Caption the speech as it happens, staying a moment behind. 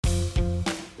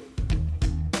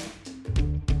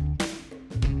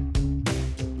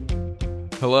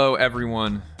Hello,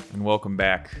 everyone, and welcome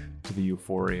back to the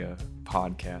Euphoria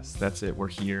podcast. That's it. We're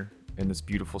here in this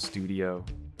beautiful studio,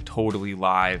 totally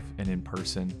live and in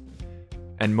person.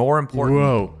 And more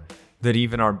important, that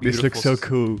even our beautiful... This looks so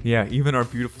cool. Yeah, even our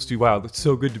beautiful studio... Wow, it's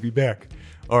so good to be back.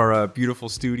 Our beautiful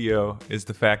studio is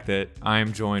the fact that I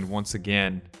am joined once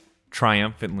again,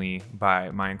 triumphantly,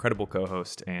 by my incredible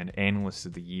co-host and analyst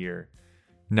of the year,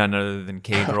 none other than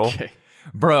Kadril. Okay.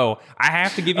 Bro, I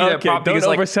have to give you that prop because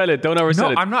don't oversell it. Don't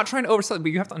oversell it. No, I'm not trying to oversell it,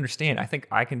 but you have to understand. I think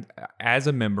I can, as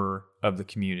a member of the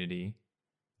community,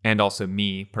 and also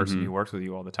me, person who works with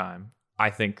you all the time,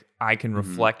 I think I can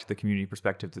reflect the community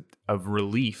perspective of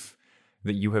relief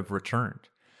that you have returned.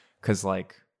 Because,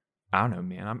 like, I don't know,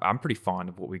 man. I'm pretty fond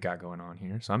of what we got going on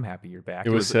here, so I'm happy you're back.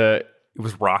 It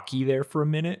was rocky there for a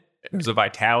minute. There was a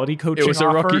vitality coaching It was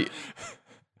offer. a rocky.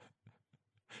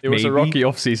 It was a Maybe. rocky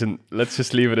off season. Let's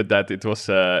just leave it at that. It was.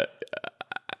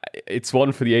 It's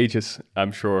one for the ages.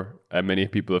 I'm sure many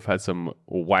people have had some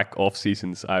whack off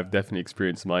seasons. I've definitely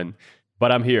experienced mine,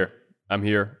 but I'm here.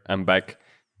 I'm back,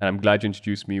 and I'm glad you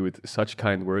introduced me with such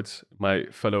kind words, my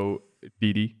fellow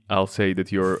Didi. I'll say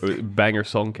that your banger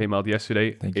song came out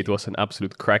yesterday. Thank you. It was an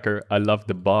absolute cracker. I love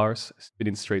the bars,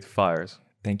 spitting straight fires.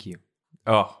 Thank you.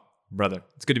 Oh, brother.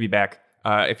 It's good to be back.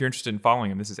 If you're interested in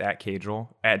following him, this is at Kadril,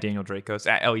 at Daniel Dracos,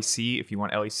 at LEC if you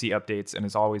want LEC updates. And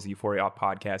as always, the Euphoria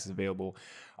podcast is available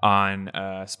on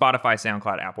Spotify,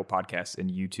 SoundCloud, Apple Podcasts, and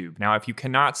YouTube. Now, if you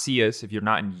cannot see us, if you're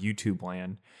not in YouTube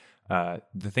land,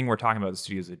 the thing we're talking about in the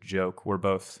studio is a joke. We're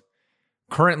both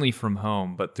currently from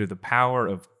home, but through the power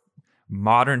of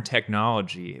modern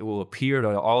technology, it will appear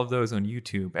to all of those on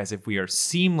YouTube as if we are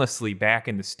seamlessly back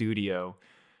in the studio.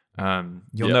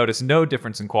 You'll notice no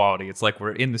difference in quality. It's like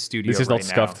we're in the studio. This is right not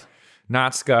scuffed.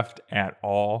 Not scuffed at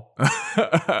all.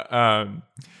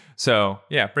 So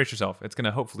yeah, brace yourself. It's going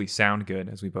to hopefully sound good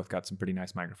as we both got some pretty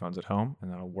nice microphones at home, and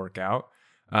that'll work out.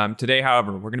 Today,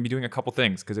 however, we're going to be doing a couple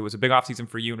things because it was a big offseason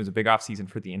for you and it was a big offseason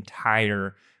for the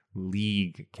entire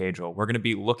league, Kadril. We're going to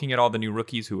be looking at all the new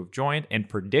rookies who have joined and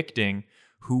predicting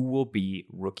who will be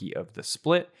rookie of the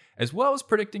split, as well as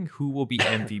predicting who will be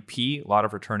MVP. A lot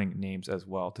of returning names as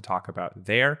well to talk about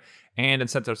there. And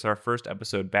since it's our first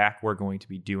episode back, we're going to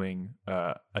be doing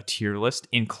a tier list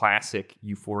in classic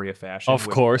Euphoria fashion. Of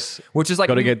course. Which is like...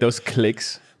 Gotta get those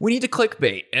clicks. We need to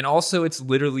clickbait. And also, it's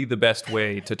literally the best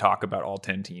way to talk about all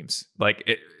 10 teams. Like,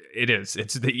 it is.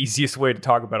 It's the easiest way to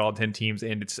talk about all 10 teams.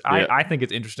 And it's I think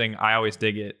it's interesting. I always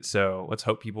dig it. So let's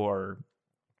hope people are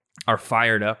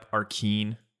fired up, are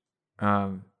keen.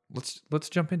 Let's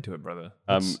jump into it, brother.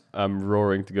 I'm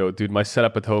roaring to go, dude. My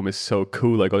setup at home is so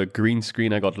cool. I got a green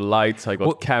screen, I got lights, I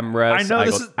got cameras, I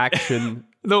got action.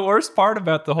 The worst part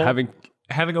about the whole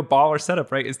having a baller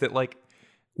setup, right, is that like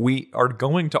we are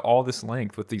going to all this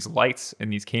length with these lights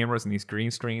and these cameras and these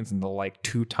green screens and the like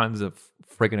 2 tons of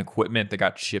friggin' equipment that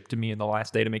got shipped to me in the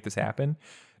last day to make this happen,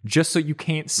 just so you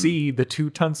can't see the 2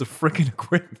 tons of friggin'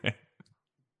 equipment.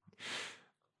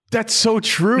 That's so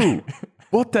true.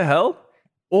 What the hell?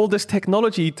 All this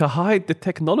technology to hide the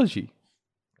technology.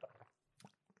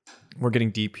 We're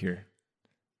getting deep here.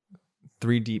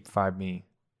 3 deep, 5 me.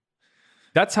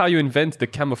 That's how you invent the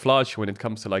camouflage when it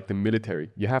comes to like the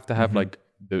military. You have to have like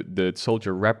the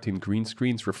soldier wrapped in green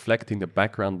screens reflecting the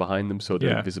background behind them so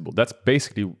they're invisible. That's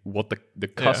basically what the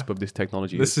cusp of this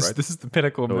technology is, right? This is the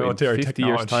pinnacle of So military in 50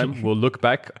 technology. years' time, we'll look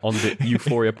back on the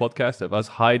Euphoria podcast of us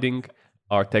hiding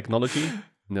our technology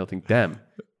and they'll think, damn,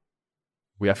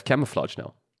 we have camouflage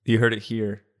now. You heard it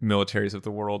here, militaries of the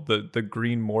world. The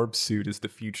green morb suit is the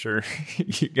future.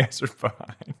 You guys are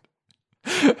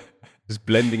behind. Just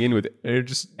blending in with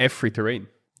every terrain.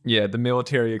 Yeah, the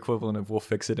military equivalent of we'll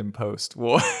fix it in post.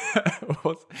 We'll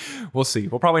see.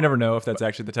 We'll probably never know if that's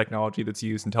actually the technology that's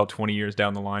used until 20 years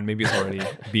down the line. Maybe it's already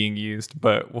being used,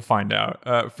 but we'll find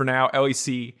out. For now,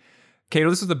 LEC, Kato,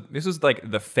 this was like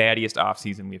the fattiest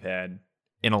offseason we've had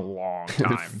in a long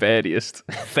time. Fattiest.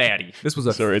 Fatty. This was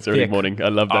a Sorry, it's early morning. I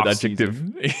love that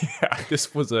adjective. Yeah,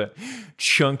 this was a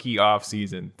chunky off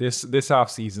season. This off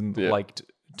season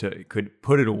could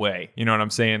put it away. You know what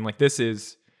I'm saying? Like this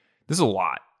is a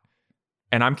lot.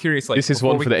 And I'm curious, like this is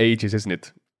one for the ages, isn't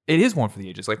it? It is one for the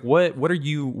ages. Like what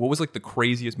was like the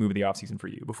craziest move of the offseason for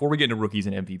you? Before we get into rookies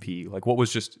and MVP, like what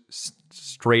was just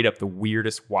straight up the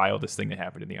weirdest, wildest thing that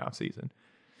happened in the offseason?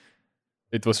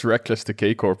 It was Reckless to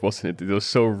K-Corp, wasn't it? It was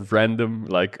so random.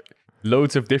 Like,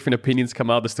 loads of different opinions come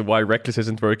out as to why Reckless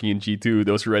isn't working in G2.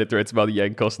 Those Reddit threads about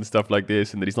Jankos and stuff like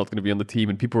this, and that he's not going to be on the team.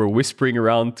 And people were whispering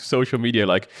around social media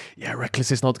like, yeah, Reckless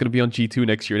is not going to be on G2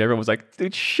 next year. And everyone was like,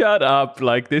 dude, shut up.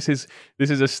 Like, this is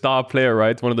a star player,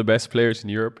 right? One of the best players in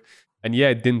Europe. And yeah,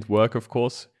 it didn't work, of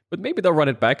course. But maybe they'll run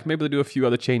it back. Maybe they'll do a few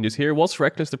other changes here. Was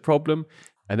Reckless the problem?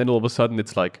 And then all of a sudden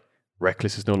it's like,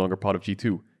 Reckless is no longer part of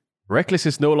G2. Reckless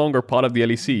is no longer part of the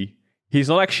LEC. He's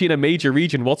not actually in a major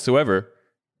region whatsoever.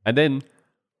 And then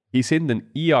he's in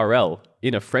an ERL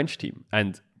in a French team.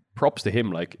 And props to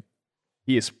him, like,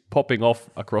 he is popping off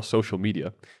across social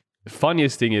media. The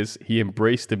funniest thing is he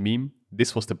embraced the meme.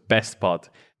 This was the best part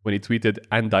when he tweeted,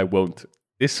 "And I won't."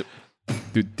 This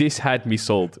had me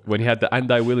sold. When he had the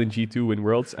 "And I will" in G2 win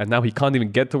Worlds, and now he can't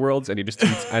even get to Worlds, and he just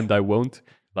tweets "And I won't."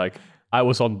 Like, I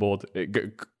was on board.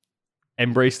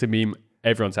 Embrace the meme.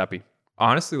 Everyone's happy.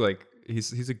 Honestly, like,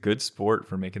 he's a good sport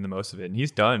for making the most of it, and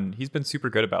he's been super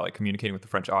good about like communicating with the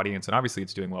French audience, and obviously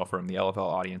it's doing well for him. The LFL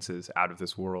audience is out of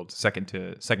this world, second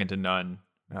to none.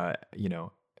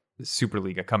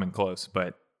 Superliga coming close,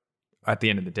 but at the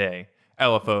end of the day,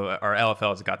 LFL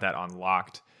has got that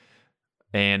unlocked,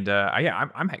 and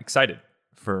I'm excited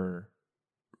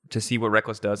to see what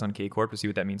Reckless does on K Corp, to see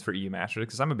what that means for EU Masters,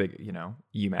 because I'm a big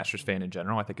EU Masters fan in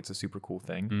general. I think it's a super cool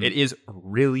thing. It is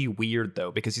really weird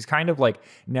though, because he's kind of like,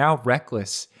 now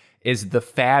Reckless is the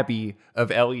Fabi of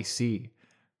LEC.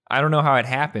 I don't know how it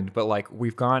happened, but like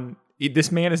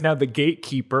this man is now the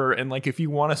gatekeeper, and like if you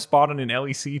want a spot on an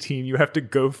LEC team, you have to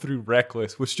go through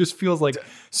Reckless, which just feels like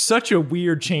such a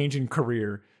weird change in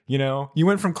career. You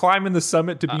went from climbing the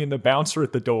summit to being the bouncer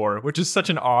at the door, which is such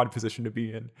an odd position to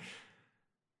be in.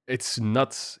 It's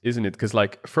nuts, isn't it? Because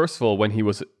like, first of all, when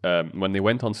they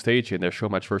went on stage in their show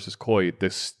match versus Koi, the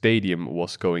stadium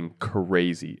was going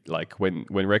crazy. Like when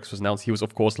Rex was announced, he was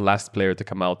of course the last player to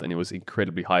come out, and it was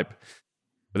incredibly hype.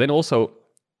 But then also,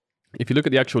 if you look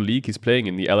at the actual league he's playing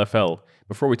in, the LFL,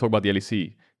 before we talk about the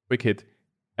LEC, quick hit,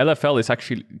 LFL is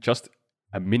actually just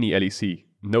a mini LEC.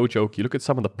 No joke. You look at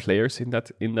some of the players in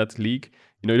that league.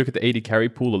 You look at the AD carry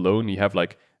pool alone. You have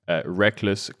like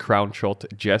Reckless, Crownshot,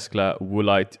 Jeskla,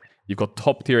 Woolite. You've got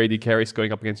top tier AD carries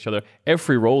going up against each other.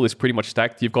 Every role is pretty much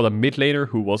stacked. You've got a mid laner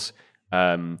who was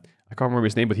I can't remember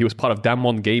his name, but he was part of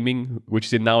Damwon Gaming,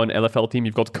 which is now an LFL team.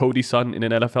 You've got Cody Sun in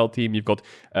an LFL team. You've got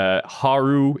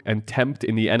Haru and Tempt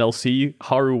in the NLC.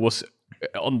 Haru was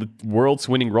on the World's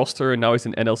winning roster, and now he's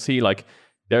in NLC. Like,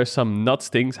 there's some nuts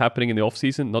things happening in the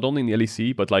offseason, not only in the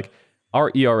LEC, but like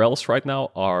our ERLs right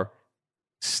now are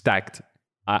stacked.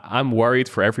 I'm worried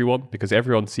for everyone, because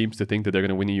everyone seems to think that they're going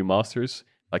to win EU Masters.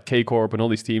 Like K-Corp and all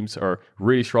these teams are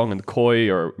really strong, and Koi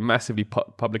are massively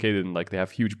publicated, and like they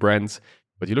have huge brands.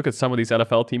 But you look at some of these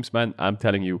LFL teams, man, I'm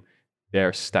telling you,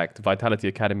 they're stacked. Vitality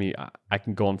Academy, I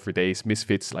can go on for days.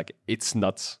 Misfits, like, it's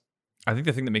nuts. I think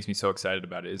the thing that makes me so excited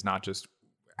about it is not just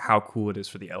how cool it is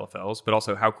for the LFLs, but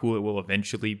also how cool it will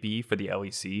eventually be for the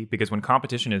LEC. Because when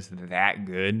competition is that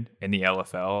good in the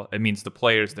LFL, it means the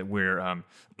players that we're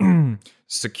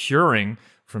securing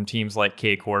from teams like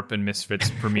K-Corp and Misfits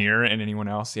Premier and anyone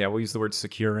else, yeah, we'll use the word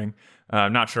securing.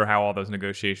 I'm not sure how all those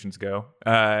negotiations go.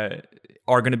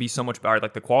 Are going to be so much better.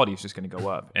 Like, the quality is just going to go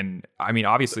up. And I mean,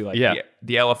 obviously, like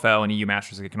the LFL and EU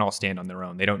Masters, they can all stand on their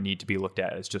own. They don't need to be looked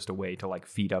at as just a way to like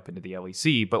feed up into the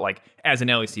LEC. But like, as an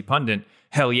LEC pundit,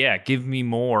 hell yeah, give me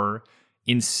more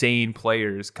insane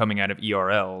players coming out of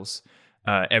ERLs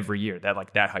every year. That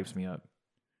hypes me up.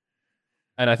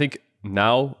 And I think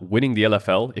now winning the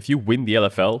LFL, if you win the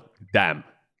LFL, damn,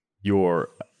 you're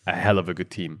a hell of a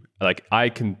good team. Like, I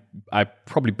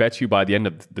probably bet you by the end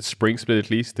of the spring split,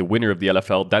 at least, the winner of the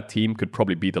LFL, that team could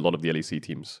probably beat a lot of the LEC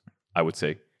teams, I would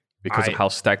say, because of how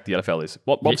stacked the LFL is.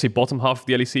 Well, obviously bottom half of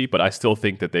the LEC, but I still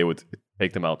think that they would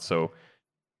take them out. So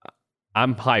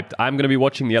I'm hyped. I'm going to be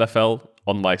watching the LFL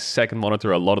on my second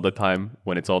monitor a lot of the time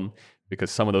when it's on,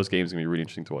 because some of those games are going to be really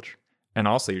interesting to watch. And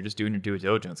also, you're just doing your due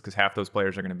diligence, because half those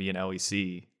players are going to be in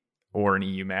LEC or in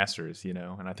EU Masters,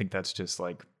 and I think that's just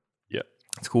like, yeah,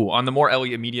 it's cool. On the more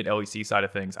immediate LEC side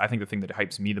of things, I think the thing that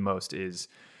hypes me the most is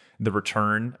the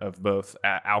return of both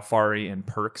Alfari and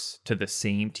Perks to the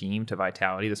same team, to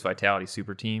Vitality, this Vitality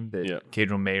super team that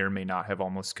Cadril may or may not have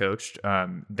almost coached.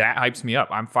 That hypes me up.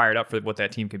 I'm fired up for what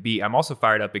that team could be. I'm also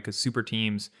fired up because super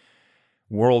teams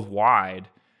worldwide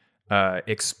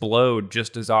explode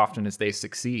just as often as they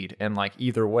succeed. And like,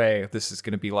 either way, this is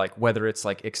going to be like, whether it's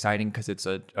like exciting because it's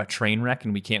a train wreck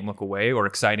and we can't look away, or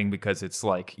exciting because it's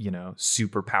like,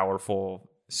 super powerful,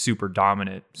 super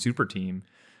dominant super team.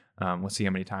 Let's see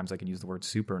how many times I can use the word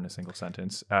super in a single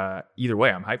sentence. Either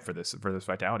way, I'm hyped for this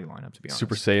Vitality lineup, to be honest.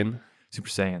 Super Saiyan.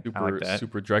 I like that.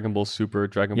 Super Dragon Ball Super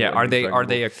Dragon Ball. Yeah, are they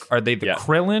the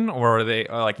Krillin, or are they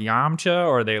like Yamcha,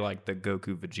 or are they like the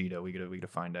Goku Vegeta? We gotta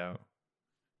find out.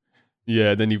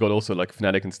 Yeah, then you've got also like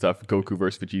Fnatic and stuff, Goku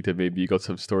versus Vegeta, maybe you got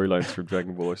some storylines from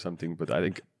Dragon Ball or something. But I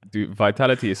think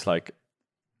Vitality is like,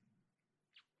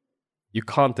 you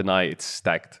can't deny it's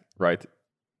stacked, right?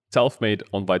 self-made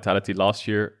on Vitality last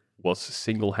year, was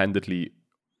single-handedly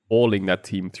hauling that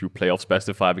team through playoffs best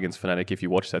of 5 against Fnatic. If you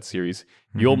watch that series,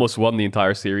 he almost won the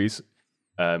entire series.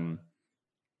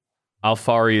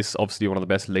 Alphari is obviously one of the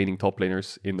best laning top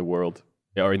laners in the world,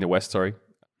 or in the West, sorry. I'm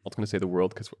not going to say the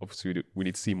world, because obviously we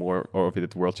need to see more of it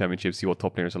at the World Championships, see what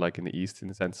top laners are like in the East, in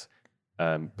a sense.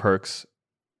 Perkz,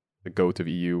 the GOAT of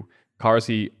EU.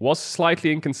 Carzzy was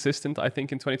slightly inconsistent, I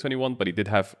think, in 2021, but he did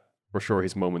have, for sure,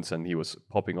 his moments, and he was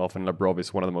popping off. And Labrov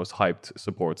is one of the most hyped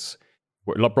supports.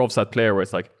 Labrov's that player where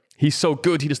it's like, he's so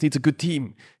good, he just needs a good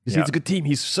team. He just needs a good team.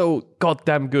 He's so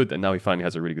goddamn good. And now he finally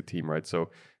has a really good team, right? So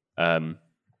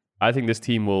I think this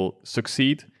team will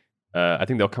succeed. I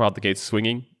think they'll come out the gates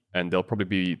swinging, and they'll probably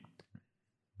be,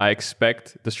 I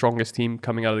expect, the strongest team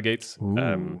coming out of the gates.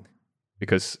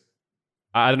 Because,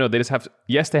 I don't know, they just have,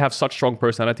 yes, they have such strong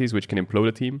personalities which can implode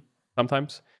a team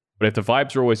sometimes. But if the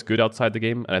vibes are always good outside the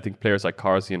game, and I think players like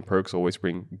Carzzy and Perkz always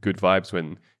bring good vibes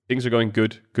when things are going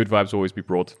good vibes always be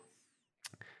brought.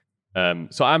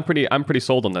 So I'm pretty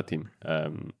sold on that team.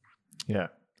 Yeah,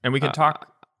 and we can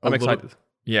talk. I'm excited.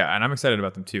 Yeah, and I'm excited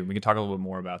about them too. We can talk a little bit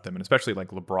more about them, and especially like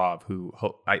Labrov, who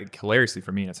hilariously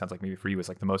for me, and it sounds like maybe for you, is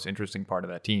like the most interesting part of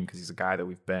that team because he's a guy that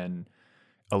we've been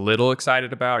a little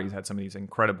excited about. He's had some of these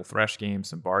incredible Thresh games,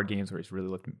 some Bard games where he's really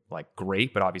looked like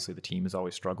great, but obviously the team has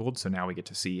always struggled. So now we get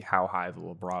to see how high the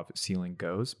Labrov ceiling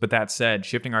goes. But that said,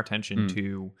 shifting our attention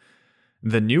to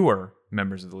the newer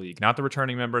members of the league, not the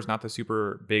returning members, not the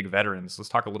super big veterans. Let's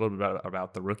talk a little bit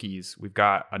about the rookies. We've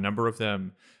got a number of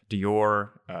them.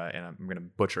 Dior, and I'm going to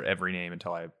butcher every name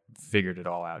until I figured it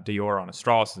all out. Dior on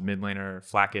Astralis is a mid laner.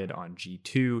 Flakked on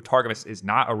G2. Targamas is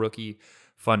not a rookie,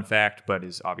 fun fact, but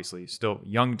is obviously still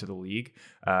young to the league.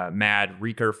 Mad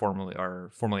Reeker, formerly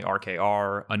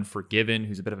RKR. Unforgiven,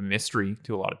 who's a bit of a mystery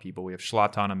to a lot of people. We have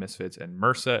Schlatan on Misfits and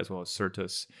Mursa, as well as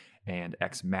Certus and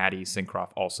ex-Maddie.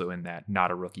 Syncroft also in that not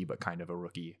a rookie, but kind of a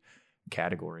rookie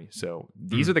category. So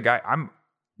these are the guys.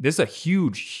 This is a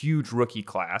huge rookie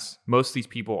class. Most of these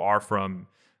people are from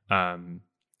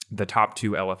the top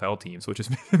 2 LFL teams, which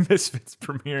is Misfits,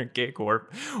 Premier, and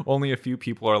K-Corp. Only a few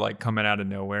people are like coming out of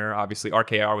nowhere. Obviously,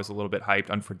 RKR was a little bit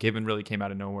hyped. Unforgiven really came out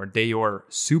of nowhere. Dior,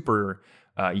 super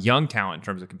young talent in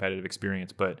terms of competitive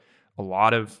experience, but a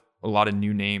lot of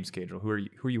new names. Cadril, who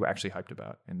are you actually hyped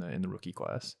about in the rookie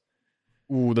class?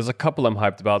 Ooh, there's a couple I'm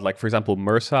hyped about. Like, for example,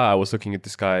 Mursa. I was looking at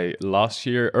this guy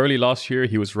early last year.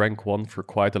 He was rank 1 for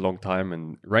quite a long time.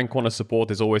 And rank 1 as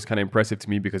support is always kind of impressive to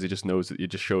me because it just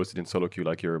shows that in solo queue,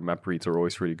 like, your map reads are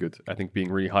always really good. I think being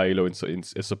really high elo in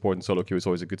support in solo queue is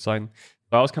always a good sign.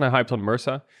 So I was kind of hyped on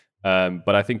Mursa.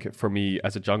 But I think for me,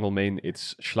 as a jungle main,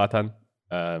 it's Schlatan.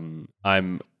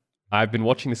 I've been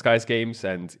watching this guy's games,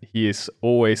 and he is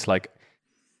always like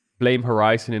Flame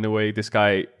Horizon in a way. This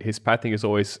guy, his pathing is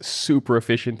always super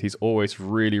efficient. He's always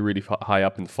really high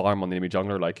up in farm on the enemy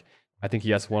jungler. Like, I think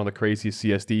he has one of the craziest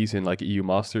CSDs in like EU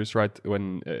Masters, right?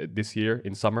 When this year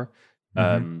in summer.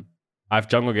 I've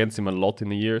jungled against him a lot in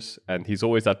the years, and he's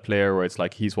always that player where it's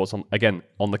like he was on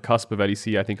the cusp of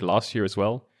LEC. I think last year as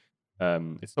well.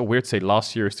 It's so weird to say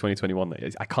last year is 2021.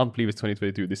 I can't believe it's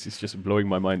 2022. This is just blowing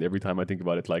my mind every time I think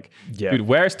about it. Like, dude,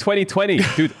 where's 2020?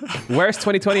 Dude, where's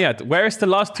 2020 at? Where's the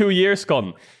last 2 years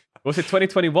gone? Was it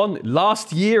 2021?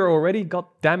 Last year already? God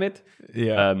damn it.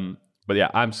 Yeah. But yeah,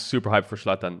 I'm super hyped for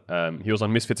Schlatan. He was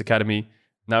on Misfits Academy.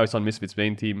 Now he's on Misfits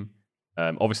main team.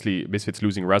 Obviously, Misfits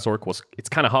losing Razork it's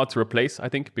kind of hard to replace, I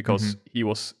think, because he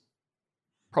was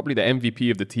probably the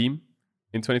MVP of the team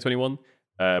in 2021.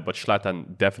 But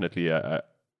Schlatan definitely a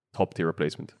top tier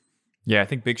replacement. Yeah, I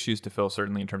think big shoes to fill,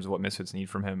 certainly in terms of what Misfits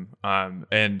need from him.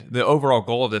 And the overall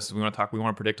goal of this is we want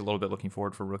to predict a little bit looking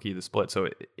forward for Rookie of the Split. So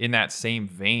in that same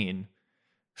vein,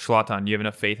 Schlatan, do you have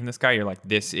enough faith in this guy? You're like,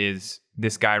 this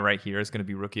guy right here is going to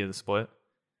be Rookie of the Split?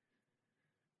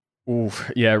 Ooh,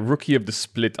 yeah, Rookie of the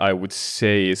Split, I would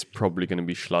say, is probably going to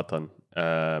be Schlatan.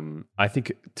 I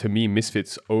think, to me,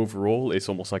 Misfits overall is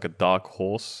almost like a dark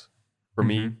horse for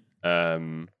me.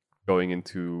 Going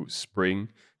into spring.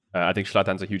 I think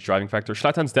Schlatan's a huge driving factor.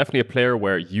 Schlatan's definitely a player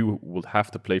where you will have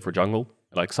to play for jungle.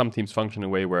 Like, some teams function in a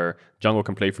way where jungle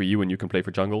can play for you and you can play for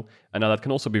jungle. And now that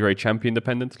can also be very champion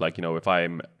dependent. Like, you know, if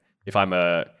I'm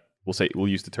a, we'll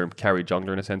use the term carry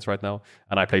jungler in a sense right now,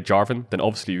 and I play Jarvan, then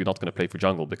obviously you're not going to play for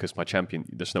jungle because my champion,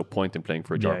 there's no point in playing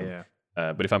for a Jarvan.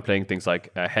 But if I'm playing things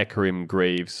like Hecarim,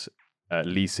 Graves,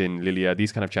 Lee Sin, Lilia,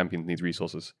 these kind of champions need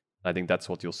resources. I think that's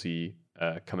what you'll see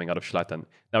coming out of Schlatan.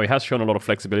 Now, he has shown a lot of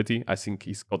flexibility. I think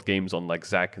he's got games on like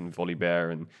Zac and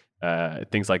Volibear and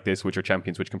things like this, which are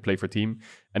champions which can play for team.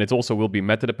 And it also will be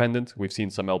meta dependent. We've seen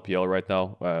some LPL right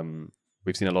now.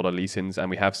 We've seen a lot of Lee Sins,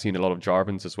 and we have seen a lot of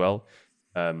Jarvans as well.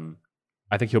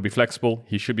 I think he'll be flexible.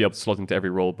 He should be able to slot into every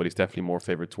role, but he's definitely more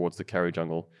favored towards the carry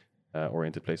jungle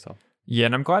oriented playstyle. Yeah,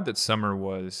 and I'm glad that summer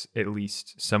was at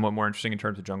least somewhat more interesting in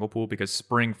terms of jungle pool, because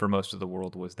spring for most of the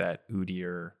world was that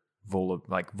Udyr,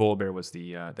 Volibear was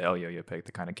the Elyoya pick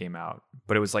that kind of came out,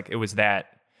 but it was that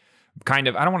kind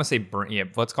of, I don't want to say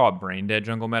let's call it brain dead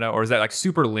jungle meta, or is that like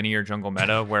super linear jungle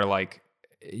meta where like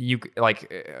you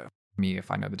like me if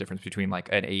I know the difference between like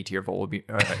an A tier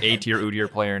A tier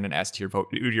Udyr player and an S tier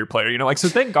Udyr player, you know, like, so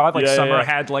thank God Summer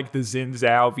had like the Xin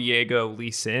Zhao, Viego, Lee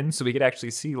Sin, so we could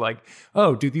actually see like,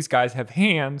 oh, do these guys have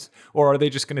hands, or are they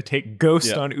just going to take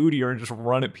Ghost on Udyr and just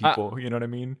run at people? You know what I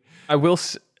mean? I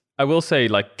will say,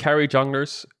 like, carry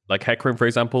junglers, like Hecarim, for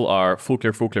example, are full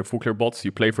clear bots.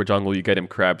 You play for jungle, you get him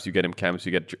crabs, you get him camps,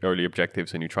 you get early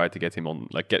objectives, and you try to get him on,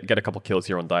 like, get a couple kills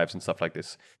here on dives and stuff like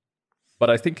this.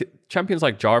 But I think champions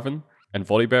like Jarvan and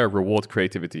Volibear reward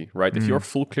creativity, right? If you're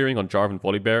full clearing on Jarvan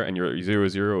Volibear and you're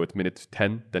 0-0 at minute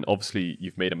 10, then obviously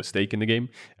you've made a mistake in the game.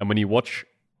 And when you watch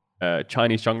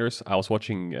Chinese junglers, I was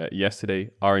watching yesterday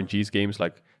RNG's games,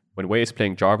 like when Wei is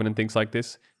playing Jarvan and things like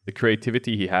this, the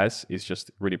creativity he has is just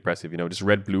really impressive. You know, just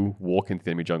red-blue, walk into the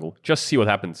enemy jungle. Just see what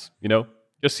happens, you know?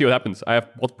 Just see what happens. I have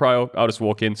bot prio, I'll just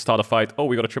walk in, start a fight. Oh,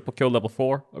 we got a triple kill, level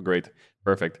 4. Oh, great.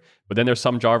 Perfect. But then there's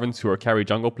some Jarvans who are carry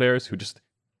jungle players who just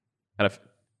kind of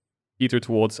teeter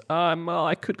towards, well,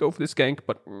 I could go for this gank,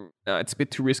 but it's a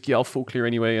bit too risky. I'll full clear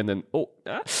anyway. And then,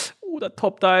 that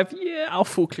top dive. Yeah, I'll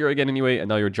full clear again anyway. And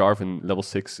now you're Jarvan level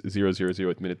 6, 0-0-0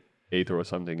 at minute 8 or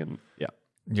something. And yeah.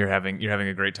 You're having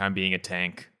a great time being a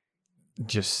tank,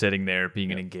 just sitting there,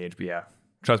 being an engaged. But yeah,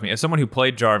 trust me, as someone who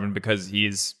played Jarvan because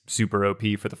he's super OP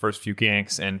for the first few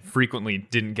ganks and frequently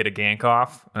didn't get a gank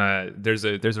off, there's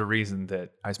a reason that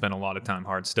I spent a lot of time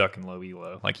hard stuck in low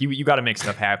elo. Like you got to make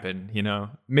stuff happen, you know.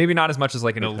 Maybe not as much as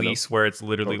like an Elise where it's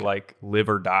literally like live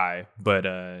or die, but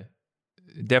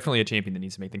definitely a champion that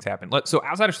needs to make things happen. So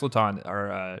outside of Zlatan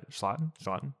or Zlatan.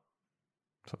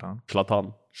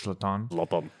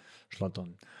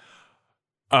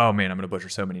 Oh man, I'm gonna butcher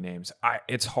so many names.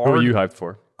 It's hard. Who are you hyped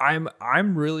for? I'm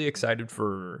really excited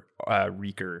for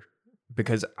Reeker,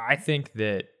 because I think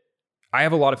that I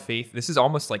have a lot of faith. This is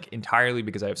almost like entirely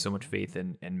because I have so much faith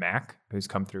in Mac, who's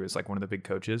come through as like one of the big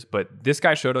coaches. But this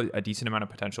guy showed a decent amount of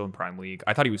potential in Prime League.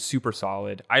 I thought he was super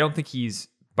solid. I don't think he's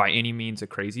by any means a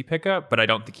crazy pickup, but I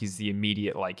don't think he's the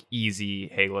immediate like easy,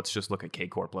 hey, let's just look at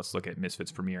K-Corp, let's look at Misfits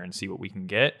Premier and see what we can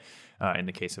get, in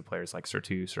the case of players like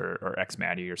Certus or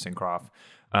X-Maddie or Syncroft.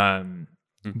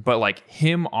 But like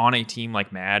him on a team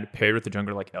like Mad paired with the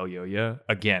jungler like Elyoya,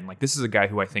 again, like this is a guy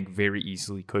who I think very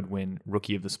easily could win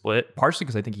Rookie of the Split, partially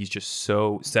because I think he's just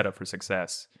so set up for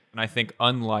success. And I think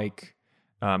unlike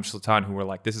Zlatan, who were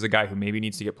like, this is a guy who maybe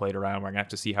needs to get played around, we're gonna have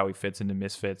to see how he fits into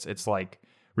Misfits, it's like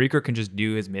Reeker can just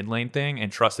do his mid lane thing and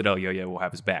trust that Elyoya will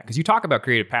have his back. Because you talk about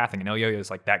creative pathing, and Elyoya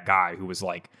is like that guy who was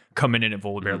like coming in at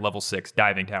Volibear level 6,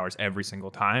 diving towers every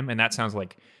single time. And that sounds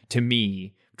like, to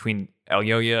me, between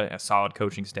Elyoya, a solid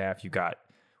coaching staff, you got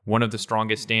one of the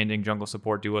strongest standing jungle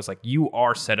support duos. Like, you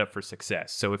are set up for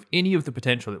success. So if any of the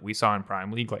potential that we saw in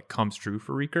Prime League like comes true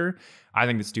for Reeker, I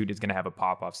think this dude is going to have a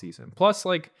pop-off season. Plus,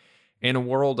 like, in a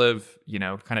world of, you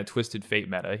know, kind of Twisted Fate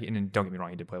meta, and don't get me wrong,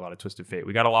 he did play a lot of Twisted Fate.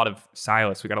 We got a lot of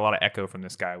Sylas. We got a lot of Echo from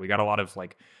this guy. We got a lot of,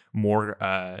 like, more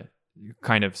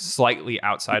kind of slightly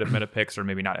outside of meta picks, or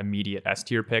maybe not immediate S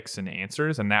tier picks and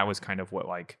answers. And that was kind of what,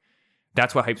 like,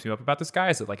 that's what hypes me up about this guy,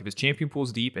 is that, like, if his champion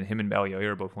pool's deep and him and Elyoya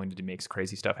are both willing to make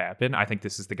crazy stuff happen, I think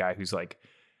this is the guy who's, like,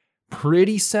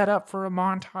 pretty set up for a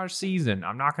montage season.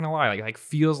 I'm not going to lie. Like,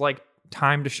 feels like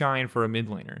time to shine for a mid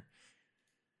laner.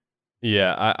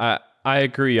 Yeah, I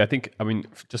agree. I think, I mean,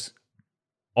 just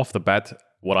off the bat,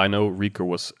 what I know, Reeker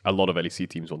was, a lot of LEC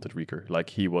teams wanted Reeker. Like,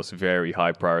 he was very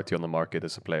high priority on the market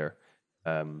as a player.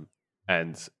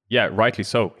 And yeah, rightly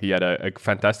so. He had a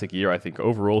fantastic year. I think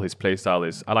overall his playstyle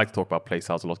is, I like to talk about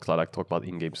playstyles a lot because I like to talk about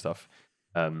in-game stuff.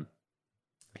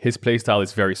 His playstyle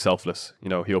is very selfless. You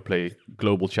know, he'll play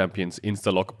global champions,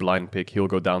 insta-lock, blind pick. He'll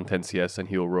go down 10 CS and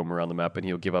he'll roam around the map and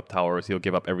he'll give up towers. He'll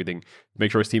give up everything to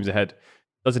make sure his team's ahead.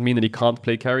 Does it mean that he can't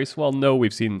play carries? Well, no,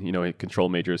 we've seen, you know, control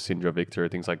majors, Syndra, Victor,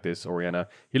 things like this, Orianna.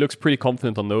 He looks pretty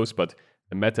confident on those, but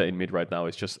the meta in mid right now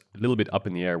is just a little bit up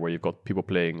in the air, where you've got people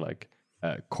playing like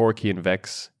Corki and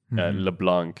Vex,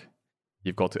 LeBlanc.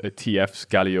 You've got TFs,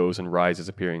 Gallios, and Ryzes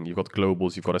appearing. You've got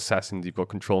globals, you've got assassins, you've got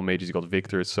control mages, you've got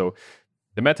victors. So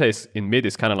the meta is in mid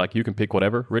is kind of like you can pick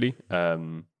whatever, really.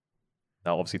 Now,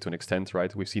 obviously, to an extent,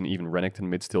 right? We've seen even Renekton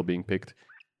mid still being picked.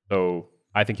 So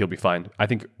I think he'll be fine. I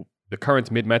think the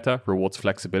current mid meta rewards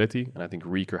flexibility, and I think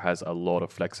Reeker has a lot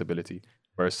of flexibility.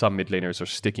 Whereas some mid laners are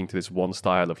sticking to this one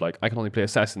style of like, I can only play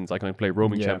assassins, I can only play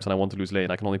roaming champs, and I want to lose lane.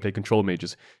 I can only play control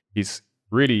mages. He's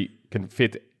really can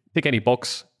tick any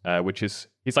box, which is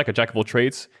he's like a jack of all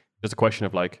trades. Just a question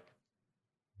of like,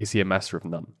 is he a master of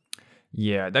none?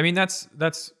 Yeah, I mean that's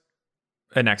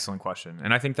an excellent question,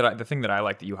 and I think that the thing that I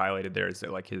like that you highlighted there is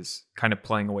that like his kind of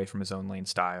playing away from his own lane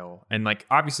style, and like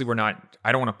obviously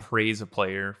I don't want to praise a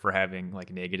player for having like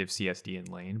negative CSD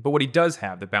in lane, but what he does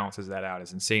have that balances that out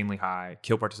is insanely high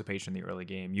kill participation in the early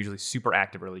game, usually super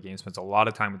active early game, spends a lot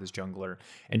of time with his jungler,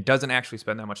 and doesn't actually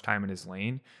spend that much time in his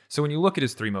lane. So when you look at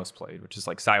his 3 most played, which is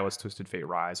like Sylas, Twisted Fate,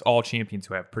 Rise, all champions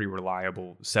who have pretty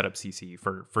reliable setup CC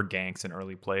for ganks and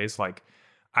early plays, like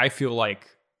I feel like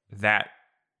that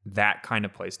kind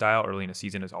of play style early in a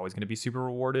season is always going to be super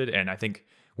rewarded. And I think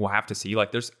we'll have to see,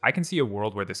 like I can see a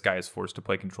world where this guy is forced to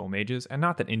play control mages, and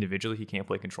not that individually he can't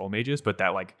play control mages, but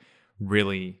that like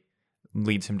really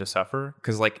leads him to suffer.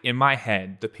 Because like in my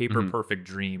head, the paper perfect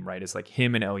dream, right, is like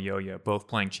him and Elyoya both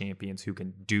playing champions who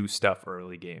can do stuff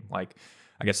early game. Like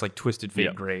I guess like Twisted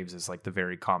Fate Graves is like the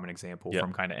very common example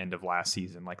from kind of end of last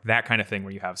season. Like that kind of thing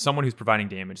where you have someone who's providing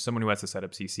damage, someone who has to set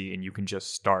up CC, and you can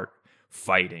just start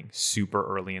fighting super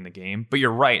early in the game. But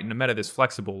you're right, in the meta that's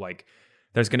flexible, like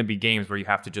there's going to be games where you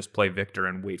have to just play Victor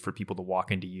and wait for people to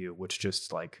walk into you, which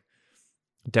just like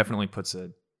definitely puts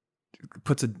a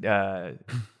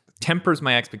tempers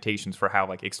my expectations for how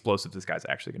like explosive this guy's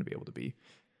actually going to be able to be.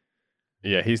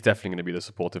 Yeah, he's definitely going to be the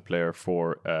supportive player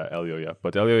for Elyoya.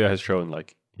 But Elyoya has shown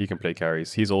like he can play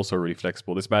carries. He's also really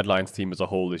flexible. This Mad Lions team as a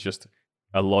whole is just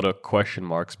a lot of question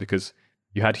marks, because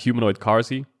you had Humanoid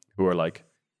Carzzy, who are like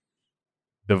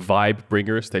the vibe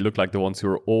bringers. They look like the ones who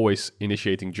are always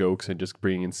initiating jokes and just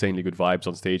bringing insanely good vibes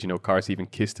on stage. You know, Carzzy even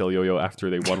kissed Elyoya after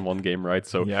they won one game, right?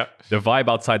 So the vibe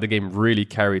outside the game really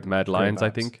carried Mad Lions, I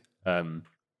think.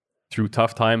 Through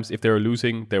tough times, if they were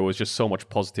losing, there was just so much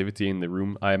positivity in the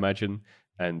room, I imagine.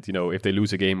 And, you know, if they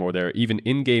lose a game or they're even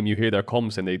in-game, you hear their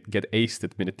comms and they get aced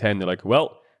at minute 10. They're like,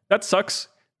 well, that sucks.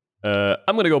 I'm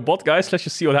going to go bot, guys. Let's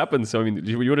just see what happens. I mean,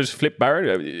 you want to just flip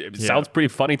Baron? It sounds pretty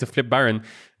funny to flip Baron.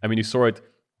 I mean, you saw it.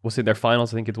 Was in their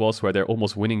finals, I think it was, where they're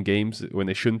almost winning games when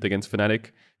they shouldn't against Fnatic.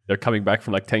 They're coming back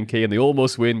from like 10k and they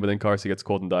almost win, but then Carzzy gets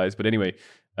caught and dies. But anyway,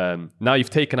 now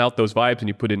you've taken out those vibes and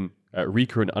you put in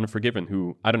Reeker and Unforgiven,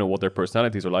 who I don't know what their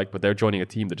personalities are like, but they're joining a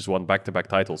team that just won back-to-back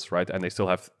titles, right? And they still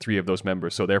have 3 of those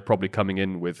members. So they're probably coming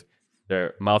in with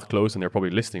their mouth closed and they're probably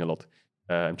listening a lot.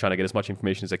 And trying to get as much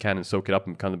information as they can and soak it up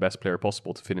and become the best player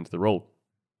possible to fit into the role.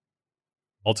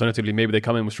 Alternatively, maybe they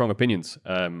come in with strong opinions,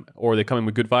 or they come in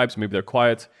with good vibes, maybe they're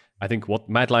quiet. I think what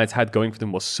Mad Lions had going for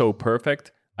them was so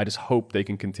perfect. I just hope they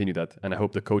can continue that. And I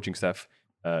hope the coaching staff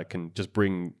can just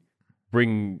bring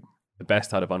the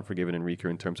best out of Unforgiven and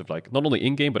Reeker in terms of like, not only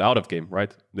in-game, but out of game,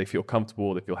 right? They feel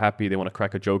comfortable, they feel happy, they want to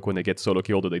crack a joke when they get solo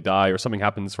killed or they die or something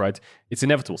happens, right? It's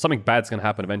inevitable. Something bad's going to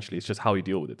happen eventually. It's just how you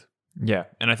deal with it. Yeah,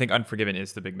 and I think Unforgiven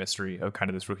is the big mystery of kind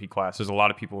of this rookie class. There's a lot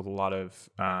of people with a lot of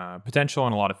potential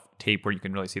and a lot of tape where you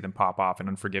can really see them pop off, and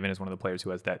Unforgiven is one of the players who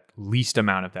has that least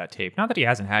amount of that tape. Not that he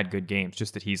hasn't had good games,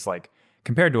 just that he's like,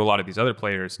 compared to a lot of these other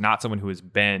players, not someone who has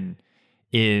been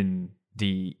in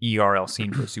the ERL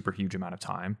scene for a super huge amount of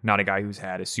time. Not a guy who's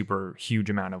had a super huge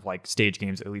amount of like stage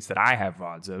games, at least that I have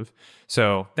VODs of.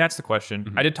 So that's the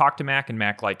question. I did talk to Mac, and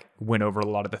Mac like went over a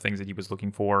lot of the things that he was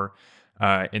looking for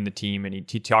in the team, and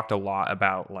he talked a lot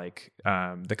about like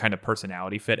the kind of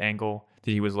personality fit angle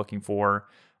that he was looking for,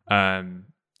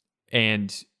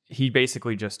 and he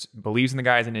basically just believes in the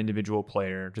guy as an individual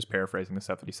player, just paraphrasing the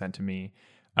stuff that he sent to me,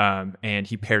 and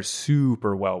he pairs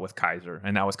super well with Kaiser,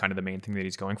 and that was kind of the main thing that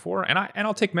he's going for, and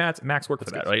I'll take Mac's work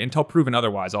for that, right? Until proven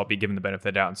otherwise, I'll be given the benefit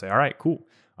of the doubt and say, all right, cool,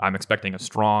 I'm expecting a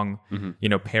strong,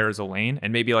 pair as a lane.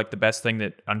 And maybe like the best thing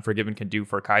that Unforgiven can do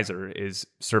for Kaiser is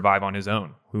survive on his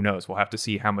own. Who knows? We'll have to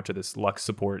see how much of this Lux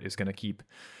support is going to keep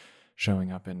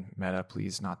showing up in meta.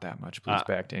 Please, not that much. Please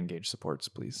back to engage supports,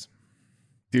 please.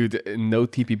 Dude, no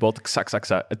TP bot.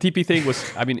 Saksa. A TP thing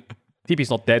was, I mean,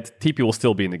 TP's not dead. TP will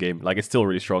still be in the game. Like, it's still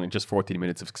really strong in just 14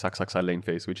 minutes of Saksa lane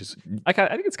phase, which is, I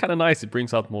think it's kind of nice. It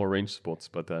brings out more range spots.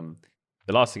 But the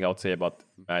last thing I would say about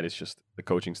Mad is just the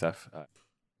coaching staff.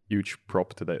 Huge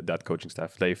prop to that coaching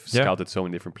staff. They've scouted so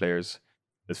many different players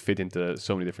that fit into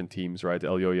so many different teams, right?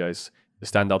 Elyoya is the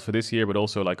standout for this year, but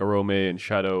also like Arome and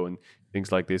Shadow and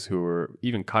things like this, who were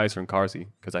even Kaiser and Carzzy,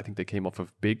 because I think they came off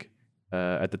of Big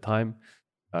at the time.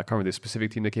 I can't remember the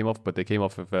specific team they came off, but they came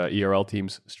off of ERL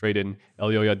teams straight in.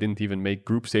 Elyoya didn't even make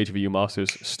group stage of EU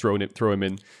Masters, throw him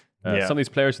in. Some of these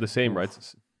players are the same, right?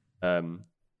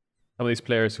 Some of these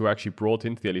players who were actually brought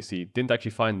into the LEC didn't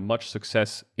actually find much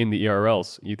success in the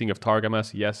ERLs. You think of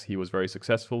Targamas, yes, he was very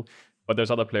successful, but there's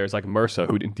other players like Mercer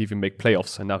who didn't even make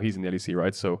playoffs, and now he's in the LEC,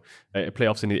 right? So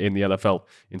playoffs in the LFL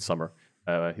in summer.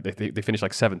 They finished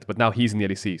like 7th, but now he's in the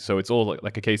LEC. So it's all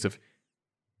like a case of,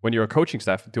 when you're a coaching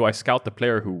staff, do I scout the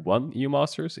player who won EU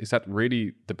Masters? Is that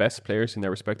really the best players in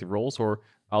their respective roles? Or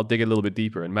I'll dig a little bit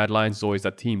deeper. And Mad Lions is always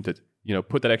that team that,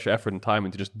 put that extra effort and time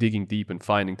into just digging deep and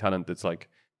finding talent that's like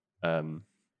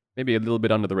maybe a little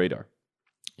bit under the radar.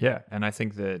 Yeah, and I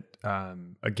think that,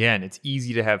 again, it's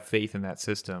easy to have faith in that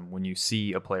system when you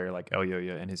see a player like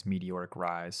Elyoya and his meteoric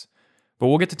rise. But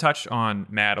we'll get to touch on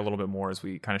Mad a little bit more as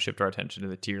we kind of shift our attention to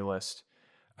the tier list.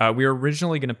 We were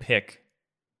originally going to pick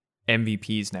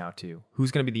MVPs now too.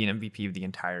 Who's going to be the MVP of the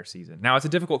entire season? Now, it's a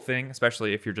difficult thing,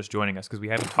 especially if you're just joining us, because we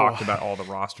haven't talked about all the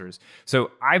rosters.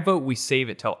 So I vote we save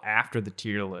it till after the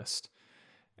tier list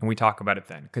and we talk about it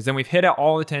then, because then we've hit out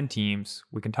all the 10 teams.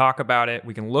 We can talk about it.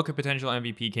 We can look at potential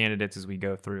MVP candidates as we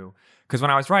go through. Because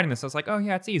when I was writing this, I was like, oh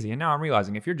yeah, it's easy. And now I'm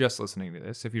realizing if you're just listening to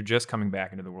this, if you're just coming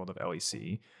back into the world of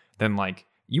LEC, then like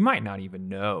you might not even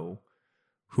know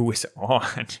who is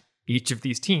on each of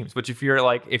these teams. But if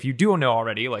you do know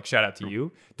already, like shout out to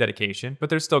you, dedication.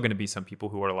 But there's still going to be some people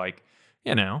who are like,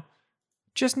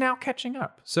 just now catching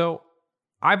up. So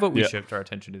I vote we shift our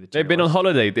attention to the tier They've been on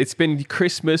holiday. It's been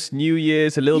Christmas, New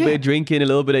Year's, a little bit of drinking, a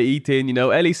little bit of eating.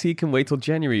 LEC can wait till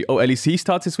January. Oh, LEC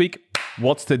starts this week.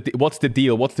 What's the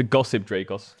deal? What's the gossip,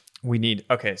 Dracos?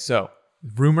 Okay, so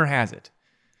rumor has it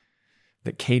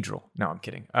that Cadril. No, I'm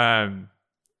kidding.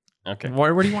 Okay.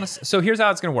 Where do you want to? So here's how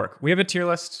it's going to work. We have a tier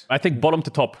list. I think bottom to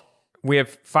top. We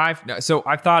have 5. So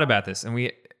I've thought about this,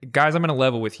 and guys, I'm going to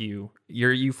level with you.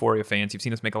 You're Euphoria fans. You've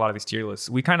seen us make a lot of these tier lists.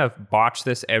 We kind of botch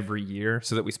this every year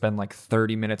so that we spend like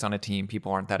 30 minutes on a team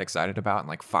people aren't that excited about and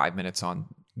like 5 minutes on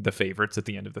the favorites at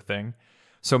the end of the thing.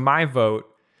 So my vote,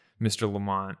 Mr.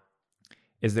 Lamont,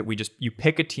 is that you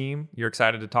pick a team you're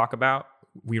excited to talk about.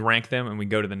 We rank them and we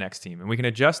go to the next team, and we can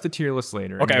adjust the tier list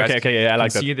later. Okay. Yeah, I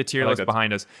like that. See the tier list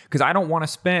behind us, because I don't want to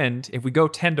spend, if we go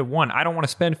 10-1, I don't want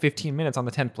to spend 15 minutes on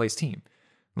the 10th place team.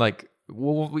 Like,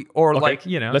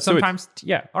 let's sometimes,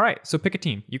 yeah. All right. So pick a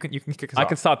team. You can kick us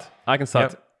off. I can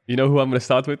start. Yep. You know who I'm going to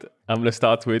start with? I'm going to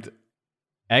start with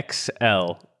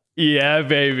XL. Yeah,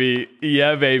 baby.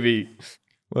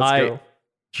 Let's go.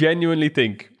 Genuinely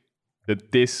think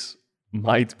that this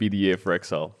might be the year for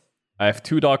XL. I have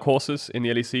 2 dark horses in the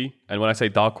LEC, and when I say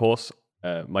dark horse,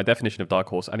 my definition of dark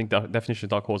horse, I think the definition of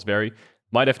dark horse vary.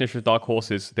 My definition of dark horse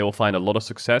is they will find a lot of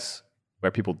success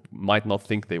where people might not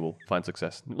think they will find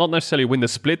success. Not necessarily win the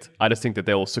split. I just think that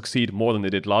they will succeed more than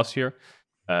they did last year.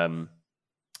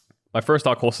 My first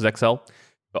dark horse is XL.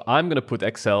 So I'm going to put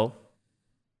XL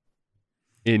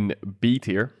in B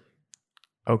tier.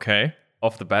 Okay.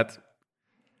 Off the bat.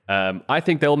 I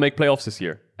think they'll make playoffs this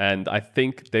year. And I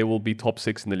think they will be top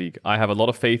 6 in the league. I have a lot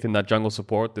of faith in that jungle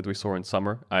support that we saw in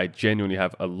summer. I genuinely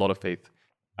have a lot of faith.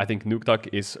 I think Nukeduck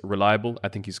is reliable. I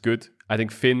think he's good. I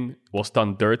think Finn was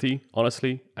done dirty,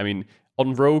 honestly. I mean,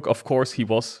 on Rogue, of course, he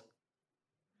was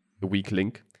the weak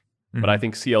link. Mm-hmm. But I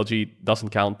think CLG doesn't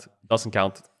count.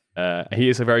 He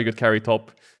is a very good carry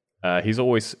top. He's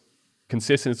always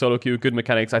consistent in solo queue, good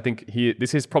mechanics. I think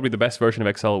this is probably the best version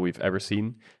of XL we've ever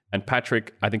seen. And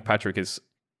Patrick, I think Patrick is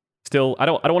still, I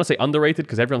don't want to say underrated,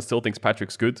 because everyone still thinks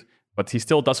Patrick's good, but he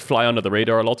still does fly under the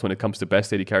radar a lot when it comes to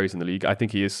best AD carries in the league. I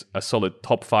think he is a solid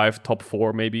top 5, top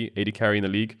 4 maybe AD carry in the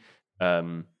league. They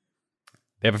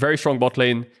have a very strong bot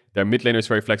lane. Their mid laner is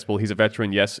very flexible. He's a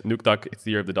veteran, yes. Nukeduck, it's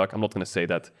the year of the duck. I'm not going to say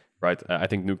that, right? I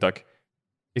think Nukeduck,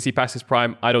 is he past his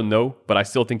prime? I don't know, but I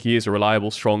still think he is a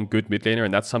reliable, strong, good mid laner,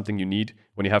 and that's something you need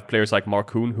when you have players like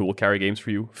Markoon, who will carry games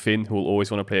for you, Finn, who will always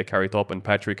want to play a carry top, and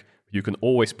Patrick, you can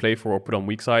always play for or put on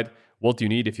weak side. What do you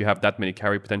need if you have that many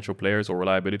carry potential players or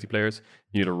reliability players?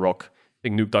 You need a rock. I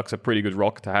think Nukeduck's a pretty good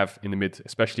rock to have in the mid,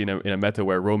 especially in a meta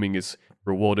where roaming is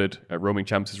rewarded, roaming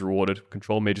champs is rewarded,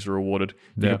 control mages are rewarded.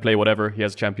 You can play whatever. He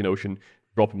has a champion ocean.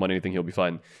 Drop him on anything, he'll be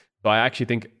fine. So I actually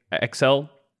think XL.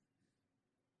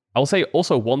 I'll say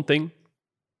also one thing.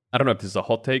 I don't know if this is a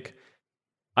hot take.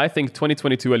 I think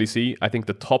 2022 LEC, I think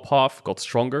the top half got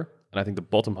stronger, and I think the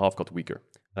bottom half got weaker.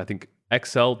 And I think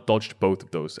XL dodged both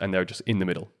of those, and they're just in the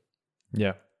middle.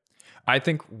 Yeah. I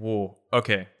think,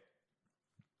 okay.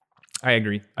 I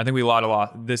agree. I think we lost a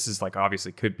lot. This is like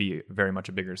obviously could be very much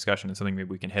a bigger discussion and something maybe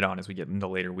we can hit on as we get into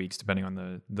later weeks, depending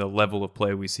on the level of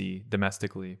play we see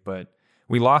domestically. But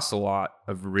we lost a lot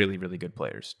of really, really good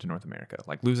players to North America.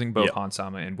 Like losing both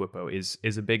Hansama and Whippo is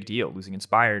a big deal. Losing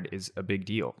Inspired is a big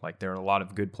deal. Like there are a lot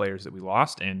of good players that we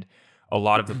lost, and a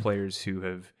lot of the players who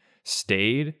have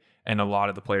stayed and a lot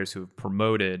of the players who have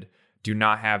promoted do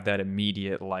not have that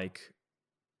immediate like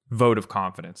vote of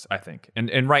confidence, I think.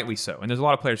 And rightly so. And there's a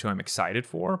lot of players who I'm excited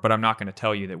for, but I'm not going to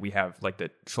tell you that we have like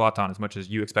that Zlatan, as much as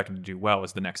you expect him to do well,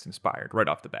 is the next Inspired right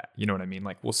off the bat. You know what I mean?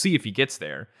 Like we'll see if he gets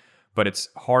there, But it's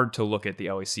hard to look at the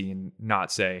LEC and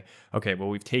not say, okay, well,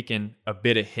 we've taken a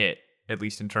bit of hit, at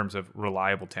least in terms of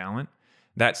reliable talent.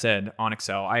 That said, on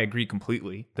Excel, I agree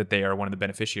completely that they are one of the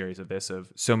beneficiaries of this,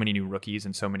 of so many new rookies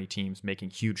and so many teams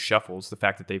making huge shuffles. The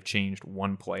fact that they've changed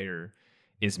one player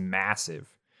is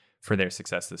massive for their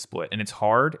success this split. And it's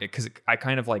hard because I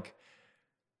kind of like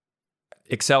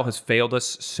Excel has failed us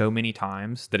so many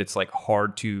times that it's like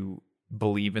hard to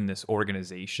believe in this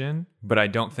organization, but I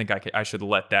don't think I should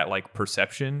let that like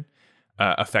perception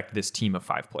affect this team of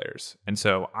 5 players. And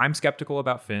so I'm skeptical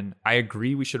about Finn. I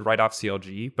agree we should write off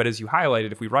CLG, but as you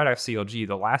highlighted, if we write off CLG,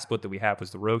 the last split that we have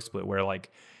was the Rogue split, where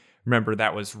like, remember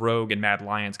that was Rogue and Mad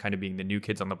Lions kind of being the new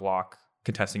kids on the block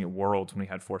contesting at Worlds when we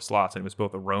had 4 slots, and it was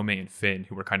both Arome and Finn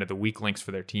who were kind of the weak links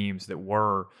for their teams that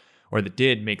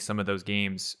did make some of those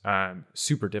games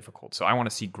super difficult. So I want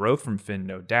to see growth from Finn,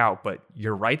 no doubt, but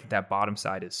you're right that bottom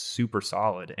side is super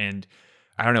solid. And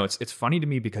I don't know, it's funny to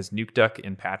me because Nukeduck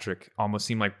and Patrick almost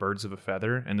seem like birds of a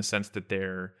feather in the sense that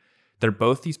they're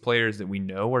both these players that we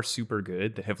know are super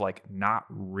good that have like not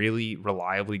really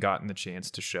reliably gotten the chance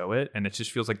to show it. And it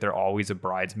just feels like they're always a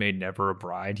bridesmaid, never a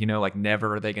bride, you know, like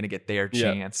never are they going to get their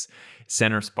chance,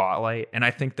 center spotlight. And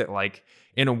I think that like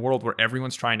in a world where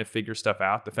everyone's trying to figure stuff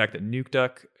out, the fact that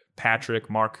Nukeduck, Patrick,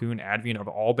 Marcoon, Advian have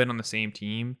all been on the same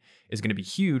team is going to be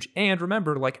huge. And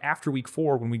remember, like after week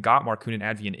 4, when we got Marcoon and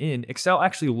Advian in, Excel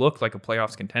actually looked like a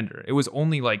playoffs contender. It was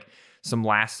only like some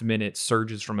last minute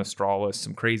surges from Astralis,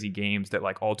 some crazy games that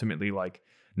like ultimately like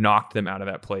knocked them out of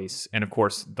that place. And of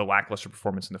course, the lackluster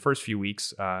performance in the first few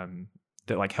weeks that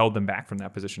like held them back from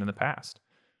that position in the past.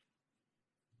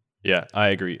 Yeah, I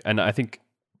agree. And I think,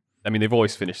 I mean, they've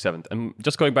always finished 7th. And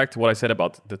just going back to what I said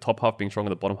about the top half being strong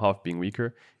and the bottom half being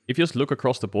weaker, if you just look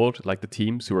across the board, like the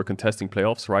teams who are contesting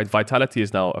playoffs, right? Vitality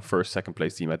is now a first, second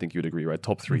place team. I think you'd agree, right?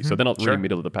 Top 3. Mm-hmm. So they're not really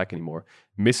middle of the pack anymore.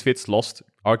 Misfits lost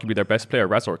arguably their best player,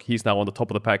 Razork. He's now on the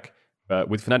top of the pack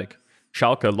with Fnatic.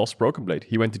 Schalke lost Broken Blade.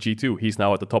 He went to G2. He's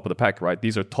now at the top of the pack, right?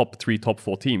 These are top 3, top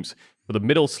 4 teams. But the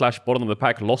middle/bottom of the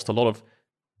pack lost a lot of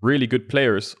really good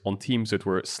players on teams that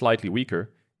were slightly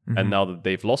weaker. Mm-hmm. And now that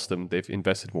they've lost them, they've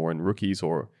invested more in rookies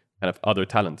or kind of other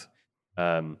talent.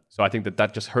 So I think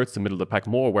that just hurts the middle of the pack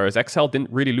more, whereas XL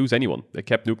didn't really lose anyone. They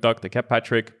kept Nukeduck, they kept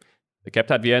Patrick, they kept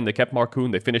Advienne, they kept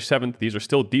Marcoon, they finished 7th. These are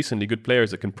still decently good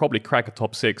players that can probably crack a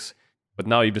top 6, but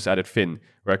now you just added Finn,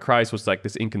 where Kryze was like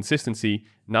this inconsistency.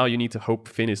 Now you need to hope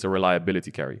Finn is a reliability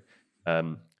carry.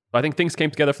 I think things came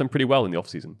together for them pretty well in the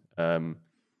offseason.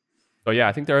 So yeah,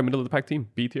 I think they're a middle of the pack team,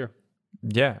 B tier.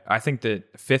 Yeah, I think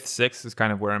that 5th, 6th is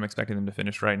kind of where I'm expecting them to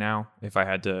finish right now, if I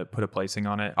had to put a placing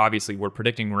on it. Obviously, we're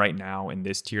predicting right now in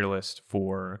this tier list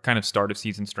for kind of start of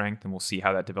season strength, and we'll see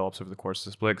how that develops over the course of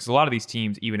the split. Because a lot of these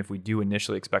teams, even if we do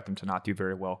initially expect them to not do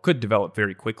very well, could develop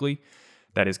very quickly.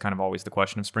 That is kind of always the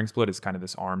question of spring split, is kind of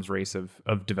this arms race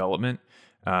of development,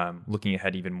 looking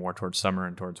ahead even more towards summer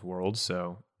and towards Worlds.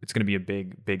 So it's going to be a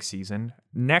big, big season.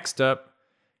 Next up,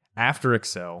 after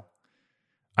Excel,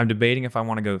 I'm debating if I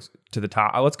want to go to the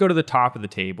top. Let's go to the top of the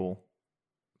table.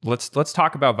 Let's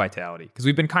talk about Vitality, because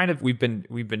we've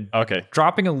been okay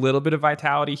dropping a little bit of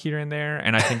Vitality here and there,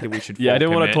 and I think that we should. Yeah, I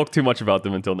didn't want to talk too much about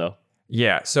them until now.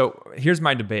 Yeah, so here's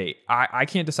my debate. I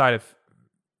can't decide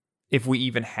if we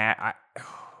even had.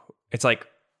 It's like,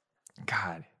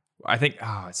 God, I think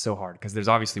it's so hard because there's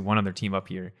obviously one other team up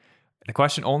here.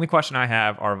 The only question I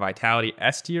have are Vitality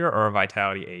S tier or a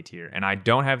Vitality A tier, and I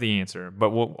don't have the answer. But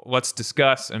let's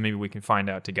discuss, and maybe we can find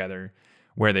out together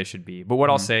where they should be. But what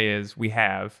I'll say is we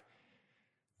have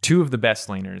 2 of the best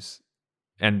laners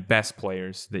and best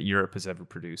players that Europe has ever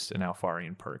produced in Alphari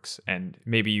and Perkz. And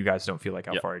maybe you guys don't feel like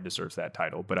Alphari deserves that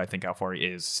title, but I think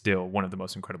Alphari is still one of the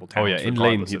most incredible talents. Oh yeah, in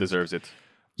lane he deserves it.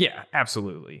 Yeah,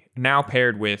 absolutely. Now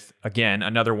paired with, again,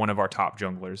 another one of our top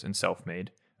junglers in Selfmade.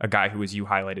 A guy who, as you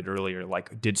highlighted earlier,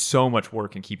 like did so much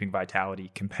work in keeping Vitality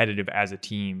competitive as a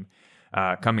team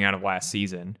coming out of last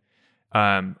season,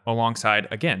 alongside,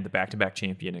 again, the back-to-back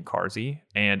champion in Carzzy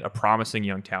and a promising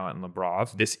young talent in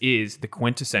Labrov. This is the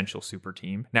quintessential super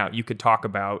team. Now, you could talk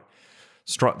about,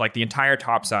 like the entire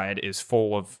top side is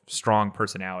full of strong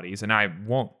personalities, and I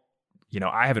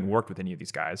haven't worked with any of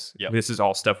these guys. Yep. This is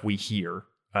all stuff we hear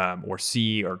or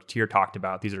see or hear talked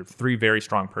about. These are 3 very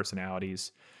strong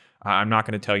personalities. I'm not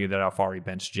going to tell you that Alphari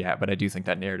benched Jett, but I do think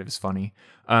that narrative is funny.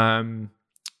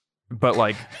 But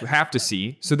like, we have to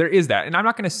see. So there is that. And I'm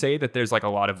not going to say that there's like a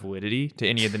lot of validity to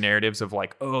any of the narratives of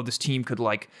like, oh, this team could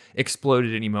like explode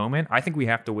at any moment. I think we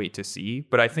have to wait to see.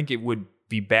 But I think it would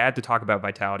be bad to talk about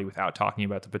Vitality without talking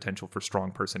about the potential for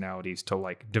strong personalities to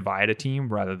like divide a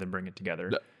team rather than bring it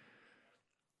together.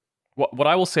 What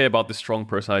I will say about this strong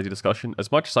personality discussion,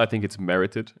 as much as I think it's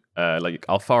merited, like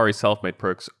Alphari, Selfmade,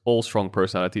 Perkz, all strong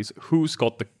personalities. Who's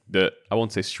got the I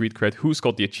won't say street cred, who's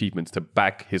got the achievements to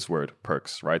back his word?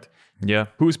 Perkz, right? Yeah.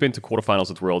 Who's been to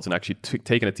quarterfinals at Worlds and actually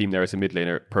taken a team there as a mid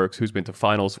laner? Perkz. Who's been to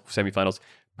finals, semifinals?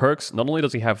 Perkz. Not only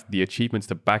does he have the achievements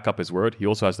to back up his word, he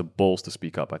also has the balls to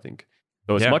speak up, I think.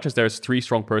 So as much as there's 3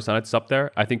 strong personalities up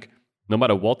there, I think no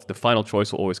matter what, the final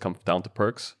choice will always come down to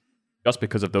Perkz, just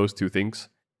because of those 2 things.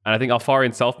 And I think Alphari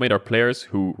and Selfmade are players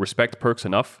who respect Perkz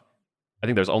enough. I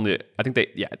think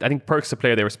Perkz is a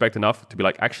player they respect enough to be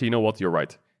like, actually, you know what, you're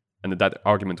right. And that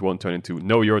argument won't turn into,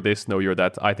 no, you're this, no, you're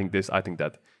that, I think this, I think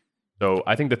that. So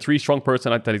I think the 3 strong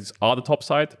personalities are the top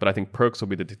side, but I think Perkz will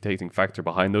be the dictating factor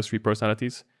behind those 3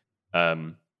 personalities.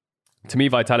 To me,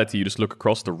 Vitality, you just look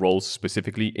across the roles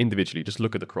specifically, individually, just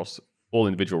look at across all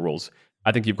individual roles.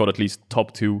 I think you've got at least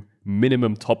top 2,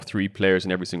 minimum top 3 players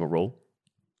in every single role.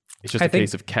 It's just a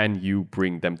case of, can you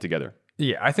bring them together?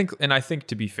 Yeah, I think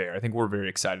to be fair, I think we're very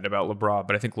excited about Labrov,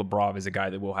 but I think Labrov is a guy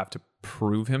that will have to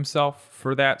prove himself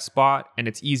for that spot. And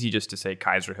it's easy just to say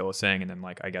Kaiser Hill is saying, and then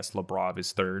like, I guess Labrov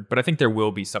is third. But I think there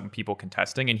will be some people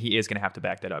contesting, and he is going to have to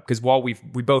back that up. Because while we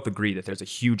both agree that there's a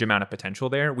huge amount of potential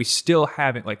there, we still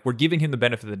haven't, like, we're giving him the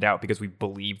benefit of the doubt because we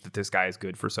believe that this guy is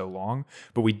good for so long.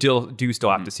 But we do still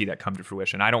have to see that come to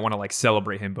fruition. I don't want to like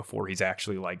celebrate him before he's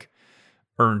actually like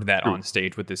earned that on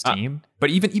stage with this team.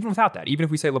 But even without that, even if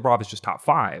we say Labrov is just top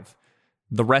 5,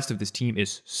 the rest of this team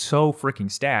is so freaking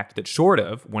stacked that short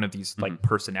of one of these like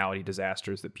personality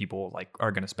disasters that people like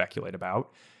are going to speculate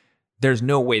about, there's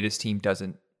no way this team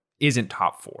isn't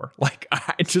top 4. Like,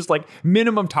 it's just like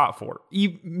minimum top 4,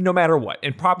 no matter what,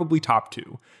 and probably top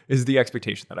 2 is the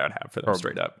expectation that I would have for them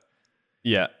straight up.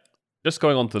 Yeah. Just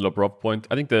going on to the Labrov point,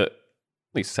 I think the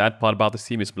only sad part about this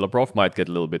team is Labrov might get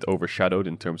a little bit overshadowed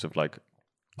in terms of like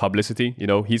publicity. You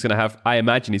know, I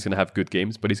imagine he's going to have good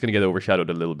games, but he's going to get overshadowed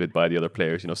a little bit by the other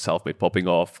players. You know, Selfmade popping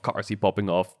off, Carzzy popping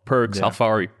off, Perkz,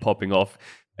 Alphari popping off,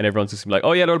 and everyone's just like,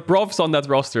 oh yeah, Labrov's on that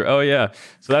roster. Oh yeah.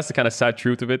 So that's the kind of sad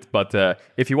truth of it. But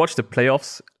if you watch the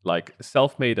playoffs, like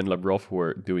Selfmade and Labrov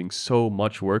were doing so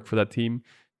much work for that team.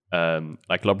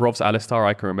 Like Labrov's Alistar,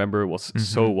 I can remember, was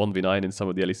so 1v9 in some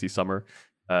of the LEC summer.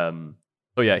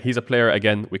 So yeah, he's a player,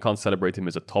 again, we can't celebrate him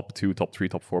as a top 2, top 3,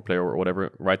 top 4 player or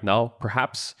whatever right now.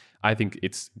 Perhaps, I think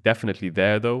it's definitely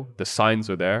there though. The signs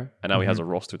are there, and now he has a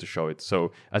roster to show it.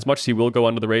 So as much as he will go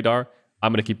under the radar,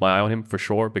 I'm going to keep my eye on him for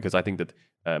sure, because I think that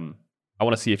I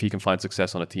want to see if he can find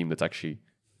success on a team that's actually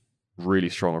really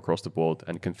strong across the board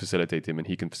and can facilitate him, and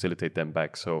he can facilitate them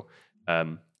back. So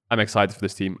I'm excited for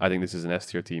this team. I think this is an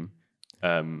S-tier team.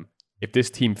 If this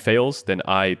team fails, then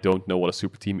I don't know what a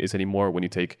super team is anymore. When you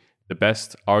take the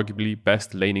arguably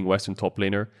best laning Western top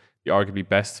laner, the arguably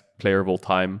best player of all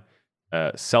time,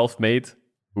 Selfmade,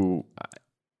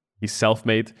 he's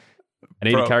Selfmade,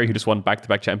 an AD carry who just won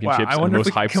back-to-back championships and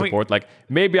most hype support. Like,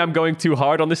 maybe I'm going too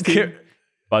hard on this team,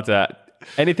 but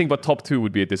anything but top 2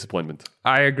 would be a disappointment.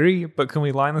 I agree, but can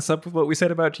we line this up with what we said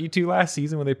about G2 last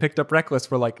season when they picked up Rekkles?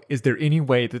 We're like, is there any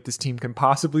way that this team can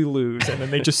possibly lose? And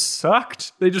then they just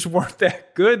sucked. They just weren't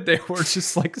that good. They were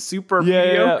just like super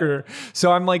mediocre. Yeah.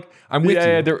 So I'm like, I'm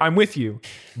with you. I'm with you.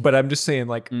 But I'm just saying,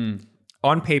 like,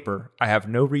 on paper, I have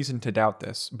no reason to doubt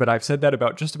this. But I've said that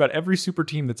about just about every super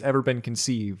team that's ever been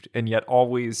conceived. And yet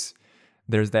always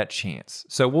there's that chance.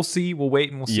 So we'll see. We'll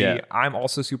wait and we'll see. I'm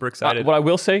also super excited. What I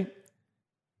will say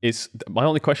is, my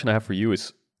only question I have for you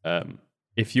is,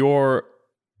 if you're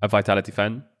a Vitality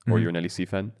fan or you're an LEC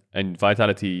fan, and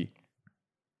Vitality,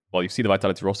 well, you see the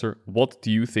Vitality roster, what do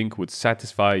you think would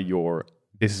satisfy your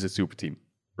this is a super team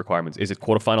requirements? Is it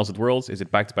quarterfinals at Worlds? Is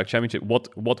it back-to-back championship?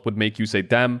 What would make you say,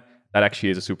 damn, that actually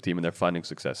is a super team and they're finding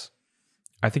success?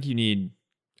 I think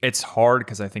it's hard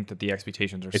because I think that the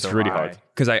expectations are so high. It's really hard.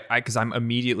 Because I'm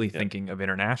immediately thinking of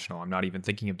international. I'm not even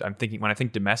thinking when I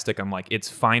think domestic, I'm like, it's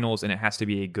finals and it has to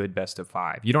be a good best of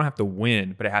 5. You don't have to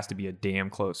win, but it has to be a damn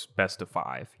close best of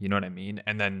 5. You know what I mean?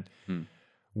 And then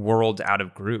Worlds out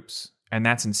of groups. And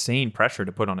that's insane pressure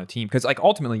to put on a team. Because like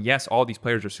ultimately, yes, all these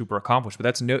players are super accomplished, but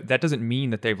that doesn't mean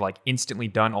that they've like instantly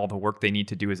done all the work they need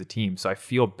to do as a team. So I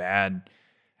feel bad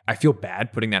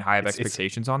putting that high of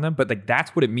expectations on them, but like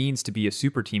that's what it means to be a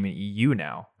super team in EU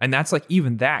now. And that's like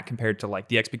even that compared to like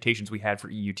the expectations we had for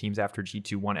EU teams after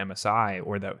G2 won MSI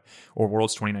or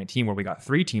Worlds 2019 where we got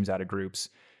 3 teams out of groups.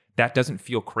 That doesn't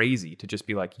feel crazy to just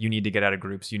be like, you need to get out of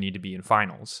groups, you need to be in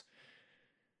finals.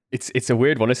 It's a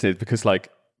weird one, isn't it? Because like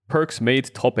Perkz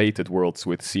made top 8 at Worlds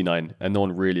with C9 and no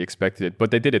one really expected it,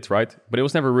 but they did it, right? But it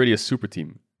was never really a super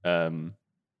team.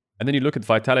 And then you look at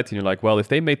Vitality and you're like, well, if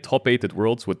they made top 8 at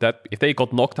Worlds, if they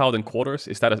got knocked out in quarters,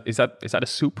 is that a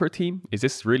super team? Is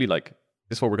this really like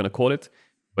This is what we're going to call it.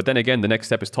 But then again, the next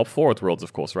step is top forward worlds,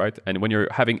 of course, right? And when you're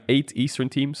having 8 Eastern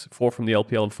teams, 4 from the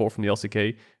LPL and 4 from the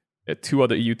LCK, 2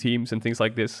 other EU teams and things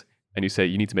like this, and you say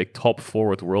you need to make top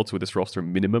forward worlds with this roster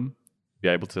minimum, be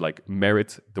able to like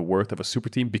merit the worth of a super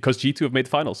team, because G2 have made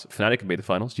finals, Fnatic have made the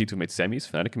finals, G2 made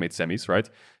semis, Fnatic have made semis, right?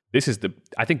 This is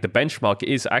I think the benchmark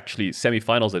is actually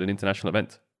semifinals at an international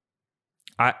event.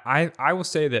 I will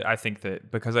say that I think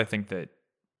that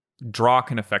draw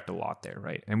can affect a lot there,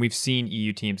 right? And we've seen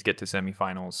EU teams get to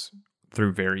semifinals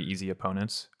through very easy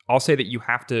opponents. I'll say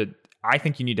that I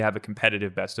think you need to have a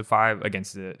competitive best of 5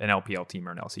 against an LPL team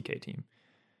or an LCK team.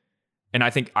 And I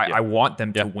think I want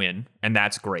them to win, and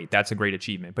that's great. That's a great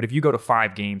achievement. But if you go to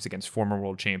 5 games against former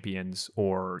world champions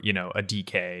or, a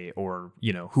DK or,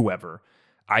 whoever,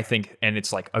 I think, and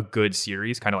it's like a good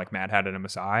series, kind of like Mad had at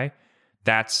MSI,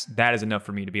 that is enough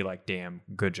for me to be like, damn,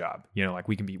 good job. Like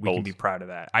we can be proud of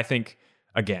that. I think,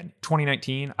 again,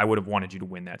 2019, I would have wanted you to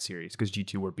win that series because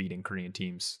G2 were beating Korean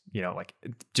teams, like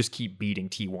just keep beating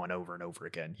T1 over and over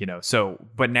again, So,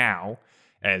 but now,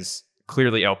 as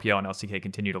clearly LPL and LCK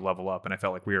continue to level up, and I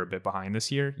felt like we were a bit behind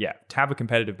this year. Yeah, to have a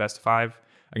competitive best of 5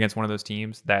 against one of those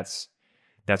teams, that's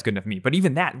good enough for me. But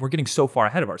even that, we're getting so far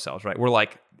ahead of ourselves, right?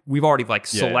 We've already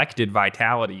selected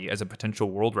Vitality as a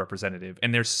potential world representative,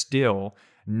 and there's still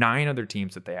 9 other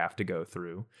teams that they have to go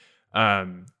through.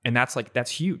 And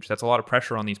that's huge. That's a lot of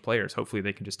pressure on these players. Hopefully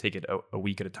they can just take it a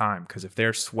week at a time, because if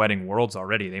they're sweating worlds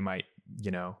already, they might,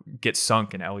 get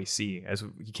sunk in LEC. As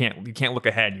you can't look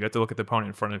ahead. You have to look at the opponent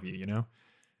in front of you,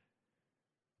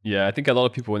 Yeah, I think a lot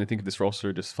of people, when they think of this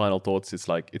roster, just final thoughts,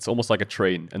 it's almost like a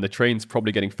train. And the train's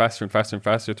probably getting faster and faster and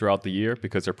faster throughout the year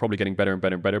because they're probably getting better and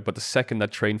better and better. But the second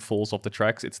that train falls off the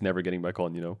tracks, it's never getting back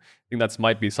on, I think that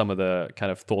might be some of the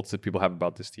kind of thoughts that people have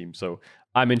about this team. So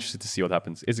I'm interested to see what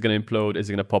happens. Is it going to implode? Is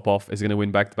it going to pop off? Is it going to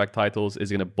win back-to-back titles?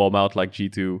 Is it going to bomb out like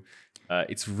G2?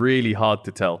 It's really hard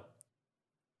to tell.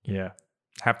 Yeah.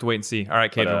 Have to wait and see. All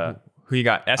right, Kadriel, who you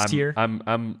got? S tier?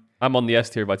 I'm on the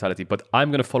S tier Vitality, but I'm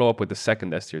going to follow up with the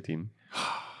second S tier team,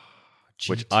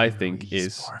 which I think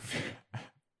is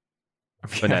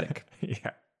Fnatic.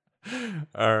 Yeah.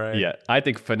 All right. Yeah, I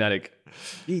think Fnatic.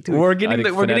 We're getting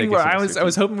where I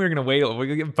was hoping we were going to wait. We're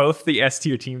going to get both the S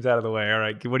tier teams out of the way. All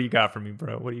right. What do you got for me,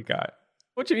 bro? What do you got?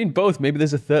 What do you mean both? Maybe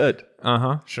there's a third.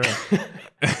 Sure.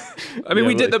 I mean,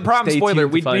 we did the problem. Spoiler: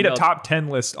 we made a top 10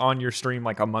 list on your stream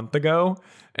like a month ago,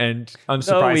 and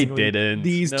unsurprisingly, we didn't.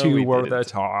 These two were the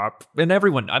top. And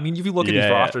everyone, I mean, if you look at these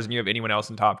rosters and you have anyone else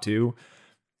in top 2,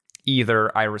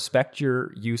 either I respect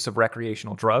your use of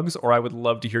recreational drugs, or I would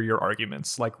love to hear your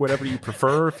arguments. Like whatever you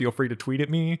prefer, feel free to tweet at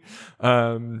me.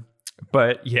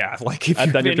 But yeah, like if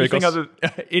you have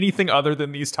anything other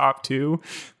than these top 2,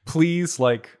 please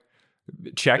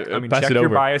check your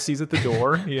biases at the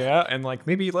door. Yeah. And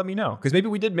maybe let me know, because maybe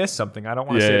we did miss something. I don't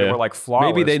want to say that we're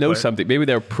flawless. Maybe they know something. Maybe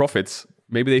they're prophets.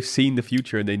 Maybe they've seen the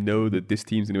future and they know that this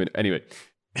team's going to win. Anyway,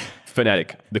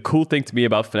 Fnatic. The cool thing to me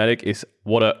about Fnatic is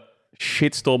what a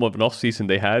shitstorm of an offseason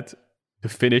they had to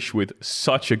finish with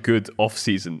such a good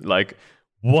offseason.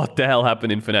 What the hell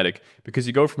happened in Fnatic? Because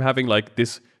you go from having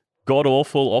this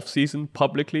god-awful offseason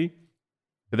publicly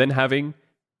to then having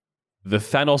the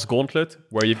Thanos Gauntlet,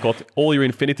 where you've got all your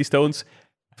Infinity Stones.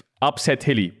 Upset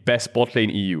Hilly, best bot lane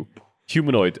EU.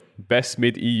 Humanoid, best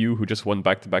mid EU, who just won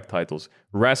back-to-back titles.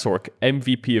 Razork,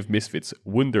 MVP of Misfits.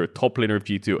 Wunder, top laner of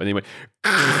G2. And they went...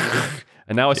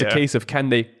 and now it's a case of can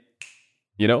they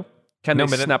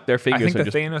snap their fingers? I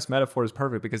think the Thanos metaphor is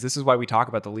perfect, because this is why we talk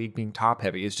about the league being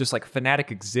top-heavy. It's just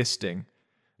Fnatic existing.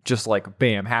 Just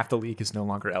bam, half the league is no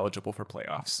longer eligible for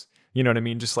playoffs. You know what I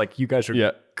mean? Just you guys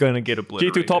are going to get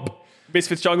obliterated. G2 top,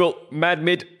 Misfits jungle, Mad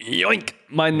mid, yoink,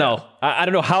 mine now. I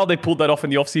don't know how they pulled that off in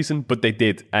the offseason, but they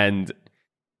did. And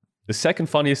the second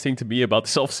funniest thing to me about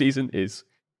this offseason is,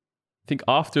 I think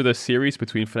after the series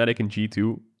between Fnatic and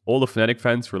G2, all the Fnatic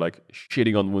fans were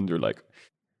shitting on Wunder,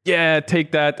 yeah,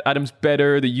 take that. Adam's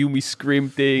better. The Yumi Scream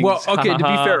thing. Well, okay, to be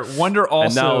fair, Wunder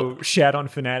also shat on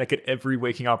Fnatic at every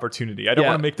waking opportunity. I don't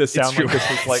want to make this sound like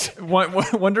this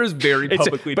was Wunder is very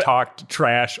publicly talked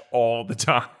trash all the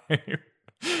time.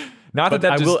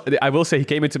 I will say he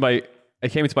came into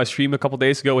my stream a couple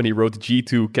days ago and he wrote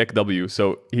G2 Kek W.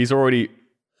 So he's already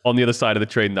on the other side of the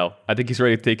train now. I think he's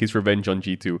ready to take his revenge on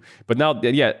G2. But now,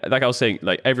 yeah, like I was saying,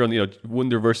 everyone,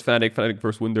 Wunder versus Fnatic, Fnatic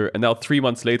versus Wunder, and now 3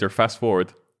 months later, fast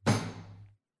forward.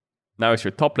 Now it's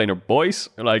your top laner, boys.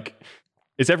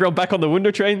 Is everyone back on the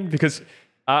Wunder train? Because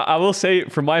I will say,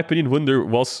 from my opinion, Wunder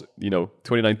was,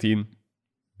 2019,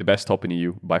 the best top in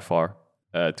EU by far.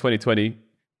 2020,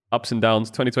 ups and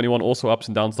downs. 2021, also ups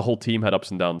and downs. The whole team had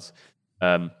ups and downs.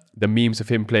 The memes of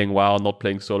him playing WoW, not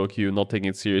playing solo queue, not taking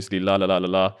it seriously, la la la la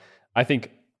la. I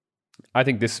think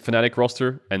this Fnatic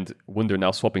roster and Wunder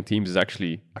now swapping teams is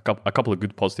actually a couple of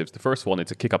good positives. The first one,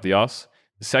 it's a kick up the ass.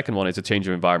 The second one is a change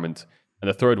of environment. And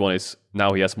the third one is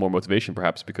now he has more motivation,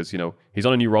 perhaps, because, he's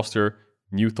on a new roster,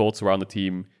 new thoughts around the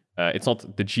team. It's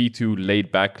not the G2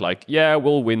 laid back, like, yeah,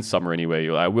 we'll win summer anyway.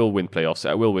 I will win playoffs.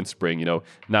 I will win spring.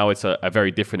 Now it's a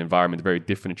very different environment, very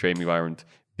different training environment,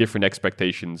 different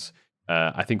expectations.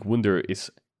 I think Wunder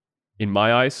is, in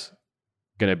my eyes,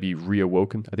 going to be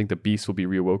reawoken. I think the beast will be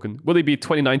reawoken. Will he be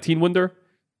 2019 Wunder?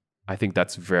 I think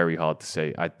that's very hard to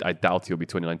say. I doubt he'll be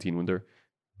 2019 Wunder,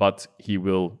 but he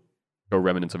will show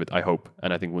remnants of it, I hope.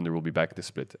 And I think Wunder will be back at the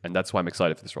split. And that's why I'm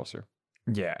excited for this roster.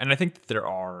 Yeah, and I think that there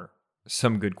are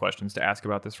some good questions to ask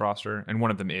about this roster. And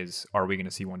one of them is, are we going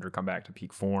to see Wunder come back to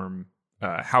peak form?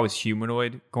 How is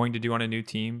Humanoid going to do on a new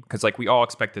team? Because we all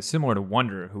expect this, similar to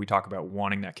Wunder, who we talk about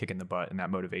wanting that kick in the butt and that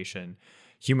motivation.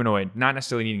 Humanoid, not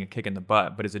necessarily needing a kick in the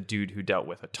butt, but is a dude who dealt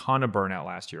with a ton of burnout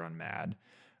last year on Mad.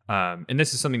 And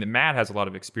this is something that Mad has a lot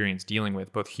of experience dealing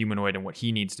with, both Humanoid and what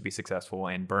he needs to be successful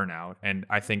and burnout. And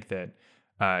I think that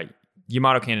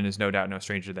Yamato Cannon is no doubt no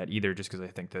stranger to that either, just because I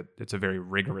think that it's a very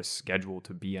rigorous schedule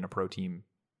to be in a pro team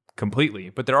completely.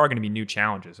 But there are going to be new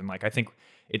challenges. And I think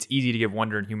it's easy to give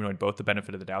Wunder and Humanoid both the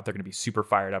benefit of the doubt. They're going to be super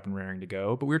fired up and raring to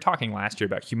go. But we were talking last year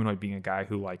about Humanoid being a guy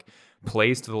who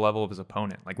plays to the level of his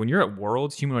opponent. When you're at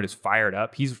Worlds, Humanoid is fired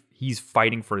up. He's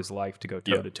fighting for his life to go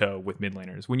toe to toe with mid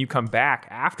laners. When you come back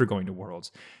after going to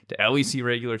Worlds, to LEC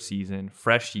regular season,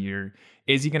 fresh year,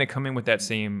 is he going to come in with that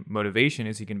same motivation?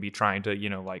 Is he going to be trying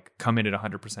to, come in at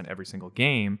 100% every single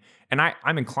game? And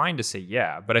I'm inclined to say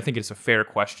yeah, but I think it's a fair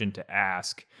question to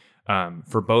ask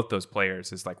for both those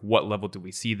players is what level do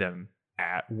we see them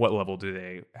at? What level do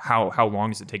they, how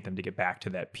long does it take them to get back to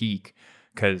that peak?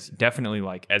 Because definitely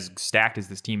as stacked as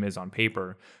this team is on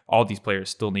paper, all these players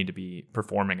still need to be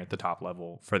performing at the top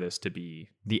level for this to be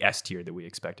the S tier that we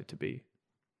expect it to be.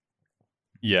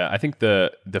 Yeah, I think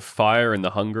the fire and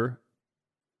the hunger,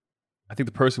 I think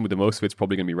the person with the most of it's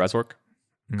probably going to be Razork,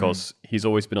 because he's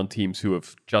always been on teams who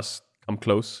have just come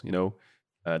close,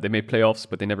 they made playoffs,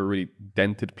 but they never really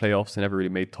dented playoffs. They never really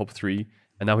made top 3.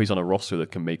 And now he's on a roster that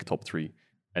can make top 3.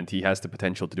 And he has the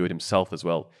potential to do it himself as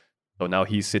well. So now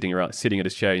he's sitting at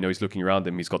his chair. He's looking around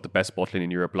him. He's got the best bot lane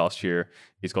in Europe last year.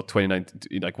 He's got 29,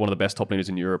 one of the best top laners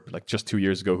in Europe, just 2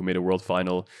 years ago, who made a world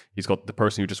final. He's got the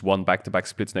person who just won back-to-back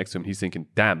splits next to him. He's thinking,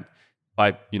 damn,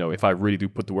 if I really do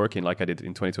put the work in like I did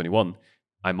in 2021,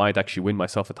 I might actually win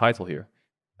myself a title here.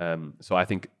 So I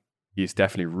think he's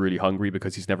definitely really hungry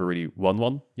because he's never really won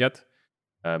one yet.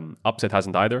 Upset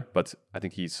hasn't either, but I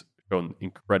think he's shown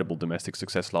incredible domestic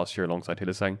success last year alongside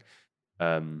Hylissang.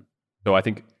 So I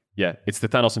think, yeah, it's the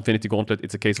Thanos Infinity Gauntlet.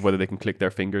 It's a case of whether they can click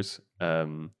their fingers.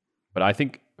 But I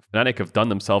think Fnatic have done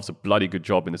themselves a bloody good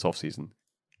job in this offseason.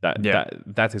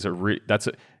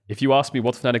 If you ask me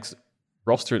what Fnatic's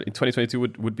roster in 2022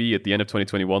 would be at the end of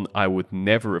 2021, I would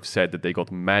never have said that they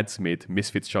got Mads mid,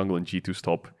 Misfits jungle, and G2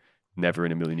 top. Never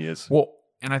in a million years. Well,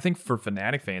 and I think for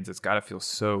Fnatic fans, it's got to feel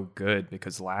so good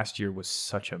because last year was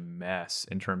such a mess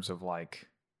in terms of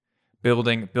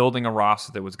building a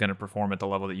roster that was going to perform at the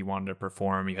level that you wanted to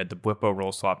perform. You had the Bwipo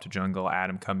role swap to jungle,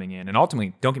 Adam coming in. And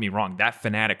ultimately, don't get me wrong, that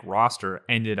Fnatic roster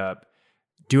ended up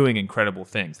doing incredible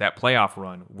things. That playoff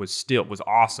run was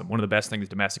awesome. One of the best things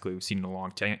domestically we've seen in a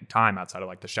long time outside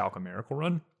of the Schalke Miracle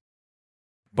run.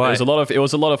 But it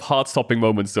was a lot of heart-stopping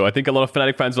moments, though. I think a lot of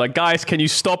Fnatic fans were like, guys, can you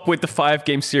stop with the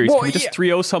 5-game series? Can we just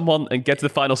 3-0 someone and get to the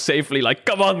final safely?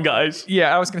 Come on, guys.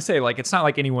 Yeah, I was going to say, it's not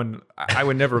like anyone, I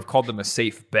would never have called them a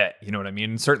safe bet. You know what I mean?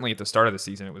 And certainly at the start of the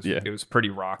season, it was pretty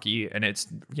rocky. And it's,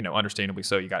 understandably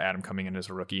so. You got Adam coming in as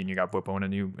a rookie and you got Bwipo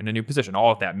in a new position.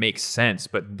 All of that makes sense.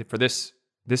 But for this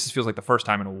feels like the first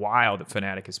time in a while that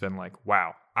Fnatic has been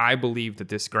wow, I believe that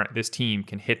this team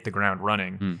can hit the ground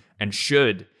running and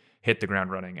should hit the ground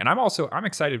running. And I'm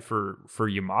excited for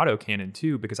Yamato Cannon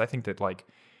too, because I think that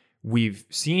we've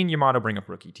seen Yamato bring up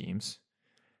rookie teams.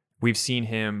 We've seen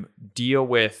him deal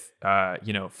with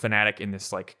Fnatic in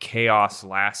this chaos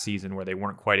last season where they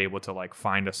weren't quite able to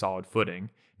find a solid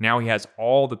footing. Now he has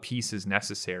all the pieces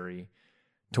necessary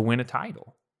to win a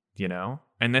title,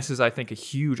 And this is, I think, a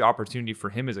huge opportunity for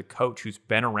him as a coach who's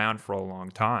been around for a long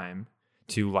time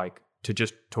to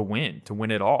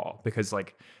win it all, because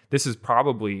this is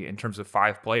probably, in terms of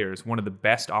 5 players, one of the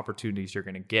best opportunities you're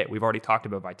going to get. We've already talked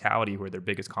about Vitality, who are their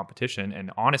biggest competition, and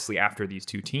honestly, after these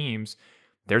 2 teams,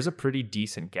 there's a pretty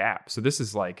decent gap. So this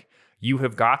is you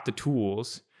have got the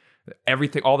tools,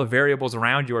 everything, all the variables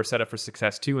around you are set up for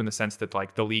success too, in the sense that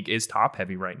the league is top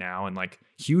heavy right now, and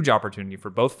huge opportunity for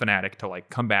both Fnatic to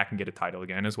come back and get a title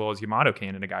again, as well as Yamato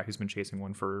Cannon, a guy who's been chasing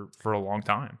one for a long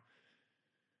time.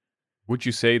 Would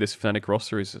you say this Fnatic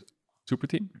roster is a super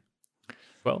team?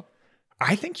 Well,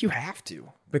 I think you have to,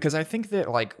 because I think that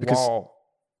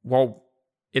while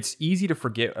it's easy to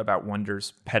forget about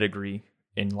Wonder's pedigree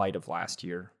in light of last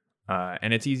year,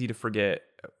 and it's easy to forget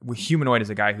Humanoid is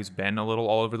a guy who's been a little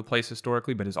all over the place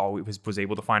historically, but was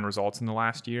able to find results in the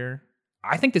last year.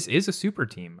 I think this is a super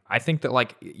team. I think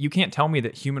that you can't tell me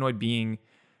that Humanoid being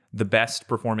the best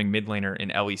performing mid laner in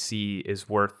LEC is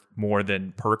worth more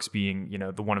than Perkz being,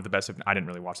 the one of the best. I didn't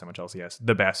really watch that much LCS.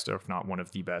 The best, or if not one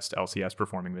of the best LCS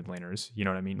performing mid laners. You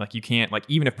know what I mean? You can't,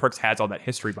 even if Perkz has all that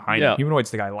history behind him,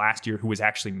 Humanoid's the guy last year who was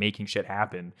actually making shit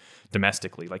happen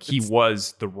domestically. He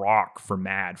was the rock for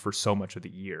Mad for so much of the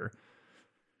year.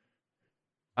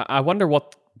 I wonder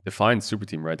what defines super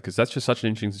team, right? Because that's just such an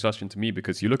interesting discussion to me,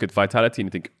 because you look at Vitality and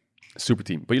you think super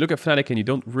team, but you look at Fnatic and you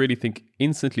don't really think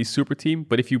instantly super team.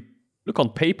 But if you look on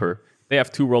paper, they have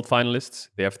 2 world finalists,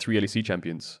 they have 3 LEC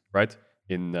champions, right?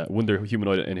 In Wunder,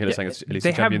 Humanoid, and Hylissang as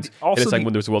LEC champions. Hylissang,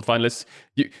 Wunder is world finalists.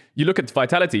 You look at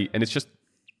Vitality and it's just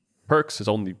Perkz is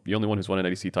the only one who's won an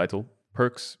LEC title.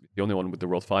 Perkz, the only one with the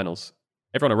world finals.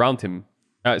 Everyone around him,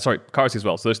 Karsi as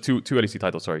well. So there's two LEC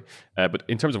titles, sorry. But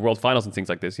in terms of world finals and things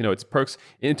like this, it's Perkz.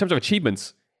 In terms of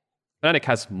achievements, Fnatic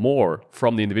has more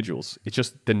from the individuals. It's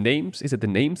just the names. Is it the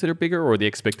names that are bigger, or the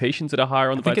expectations that are higher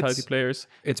on the Vitality players?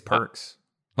 It's Perkz.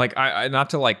 I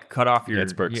not to cut off your... Yeah,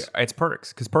 it's Perkz. Yeah, it's Perkz.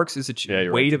 Because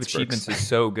Perkz' weight of achievements is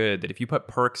so good that if you put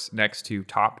Perkz next to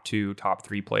top 2, top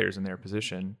 3 players in their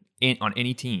position on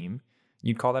any team,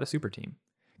 you'd call that a super team.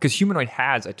 Because Humanoid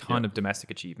has a ton of domestic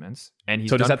achievements, and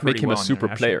he's so does done that make him a super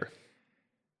player?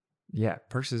 Yeah,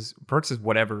 Perkz is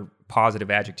whatever positive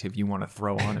adjective you want to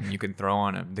throw on him, you can throw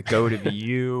on him. The GOAT of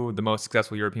EU, the most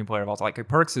successful European player of all time.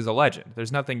 Perkz is a legend.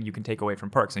 There's nothing you can take away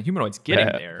from Perkz. And Humanoid's getting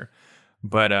there.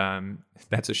 But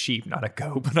that's a sheep, not a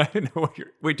goat. But I don't know what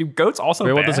you're... Wait, do goats also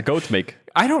bad? What does a goat make?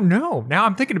 I don't know. Now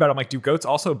I'm thinking about it. I'm like, do goats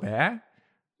also bad?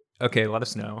 Okay, let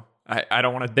us know. I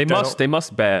don't want to... They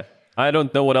must bad. I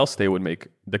don't know what else they would make.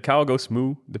 The cow goes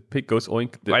moo, the pig goes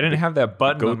oink. I didn't have that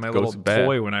button on my little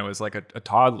toy when I was a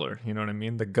toddler. You know what I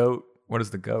mean? The goat. What is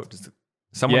the goat? Just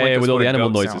someone with all the animal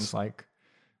noises. Sounds like.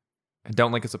 I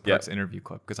don't like it's a Perkz interview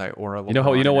clip because I or a you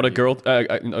know what a girl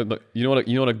you know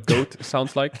what a goat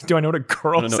sounds like? Do I know what a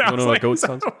girl sounds like? You know what a goat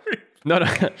sounds like? No.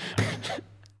 I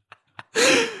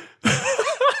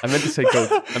meant to say goat.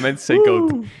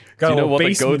 Do you know what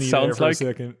a goat sounds like?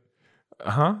 A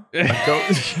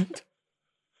goat.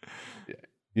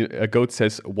 A goat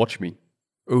says, "Watch me."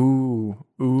 Ooh,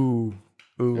 I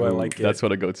like it. That's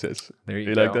what a goat says. There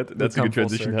you go. Like that? That's a good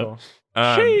transition.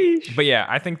 But yeah,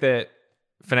 I think that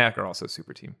Fnatic are also a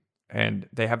super team, and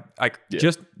they have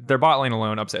just their bot lane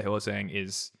alone. Upset Hylissang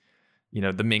is,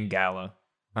 the Ming Gala.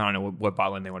 I don't know what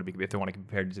bot lane they want to be, if they want to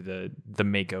compare to the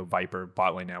Mako Viper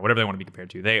bot lane now, whatever they want to be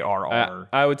compared to. They are our.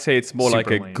 I would say it's more like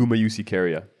a Gumayusi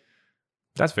Keria.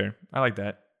 That's fair. I like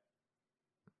that.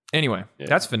 Anyway,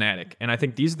 that's Fnatic. And I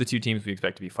think these are the 2 teams we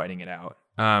expect to be fighting it out.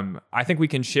 I think we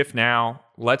can shift now.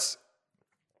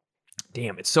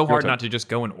 Damn, it's so hard not to just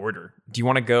go in order. Do you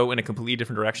want to go in a completely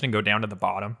different direction and go down to the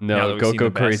bottom? No,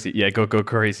 go crazy. Yeah, go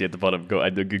crazy at the bottom. Go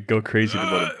crazy at the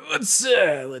bottom.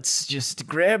 Let's just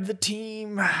grab the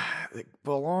team that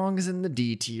belongs in the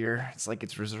D tier. It's like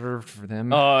it's reserved for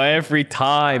them. Oh, every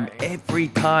time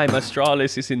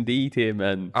Astralis is in D tier,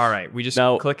 man. All right, we just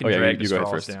click and drag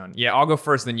Astralis down. Yeah, I'll go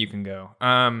first, then you can go.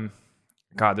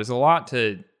 God, there's a lot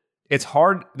to... It's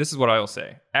hard. This is what I will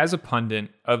say. As a pundit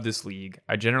of this league,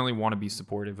 I generally want to be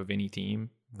supportive of any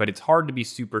team, but it's hard to be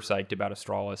super psyched about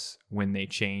Astralis when they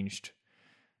changed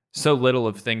so little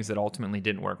of things that ultimately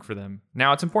didn't work for them.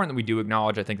 Now, it's important that we do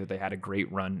acknowledge, I think, that they had a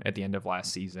great run at the end of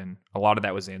last season. A lot of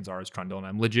that was Zanzar's Trundle, and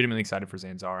I'm legitimately excited for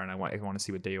Zanzar, and I want to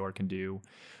see what Dayor can do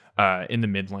in the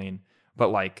mid lane.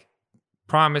 But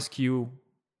Promise Q,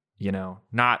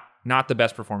 not the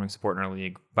best performing support in our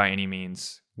league by any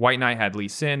means. White Knight had Lee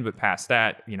Sin, but past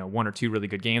that, 1 or 2 really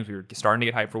good games. We were starting to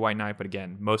get hyped for White Knight, but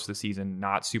again, most of the season,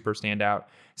 not super standout.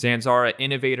 Zanzara,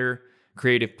 innovator,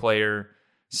 creative player,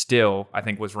 still, I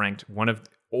think was ranked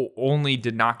only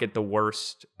did not get the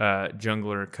worst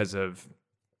jungler because of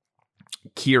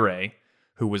Kirei,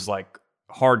 who was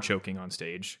hard choking on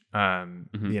stage. So and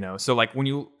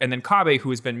then Kabe,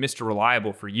 who has been Mr.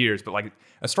 Reliable for years, but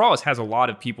Astralis has a lot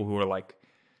of people who are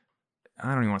I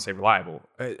don't even want to say reliable.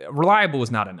 Reliable is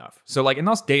not enough. So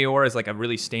unless Dayor is a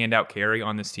really standout carry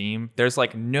on this team, there's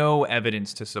no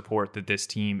evidence to support that this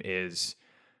team is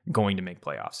going to make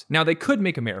playoffs. Now they could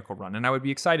make a miracle run, and I would be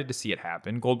excited to see it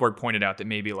happen. Goldberg pointed out that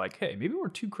maybe hey, maybe we're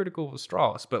too critical of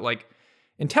Astralis, but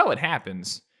until it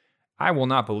happens, I will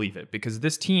not believe it, because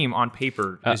this team on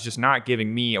paper is just not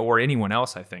giving me or anyone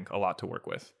else, I think, a lot to work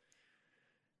with.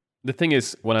 The thing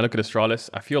is, when I look at Astralis,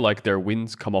 I feel like their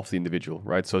wins come off the individual,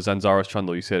 right? So Zanzara's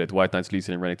Trundle, you said it. White Knights, Lee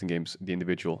Sin, and Renekton games, the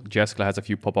individual. Jeskla has a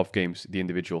few pop-off games, the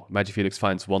individual. Magifelix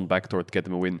finds one backdoor to get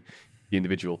them a win, the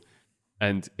individual.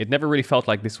 And it never really felt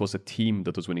like this was a team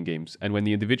that was winning games. And when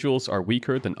the individuals are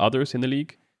weaker than others in the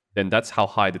league, then that's how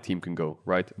high the team can go,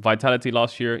 right? Vitality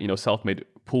last year, Selfmade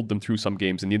pulled them through some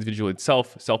games, and the individual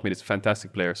itself, Selfmade is a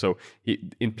fantastic player. So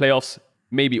he, in playoffs,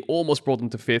 maybe almost brought them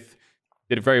to 5th,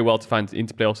 did very well to find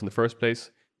into playoffs in the first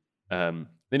place. Then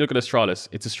look at Astralis.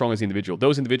 It's as strong as the individual.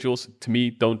 Those individuals, to me,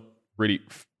 don't really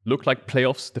look like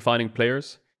playoffs defining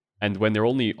players. And when they're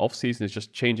only off-season, it's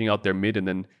just changing out their mid and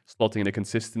then slotting in a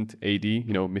consistent AD,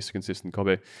 Mr. Consistent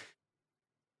Kobe.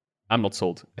 I'm not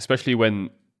sold. Especially when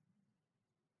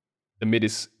the mid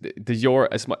is... Dior,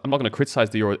 I'm not going to criticize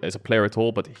Dior as a player at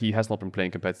all, but he has not been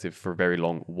playing competitive for very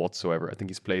long whatsoever. I think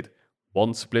he's played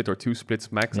 1 split or 2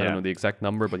 splits max. Yeah. I don't know the exact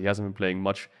number, but he hasn't been playing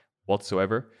much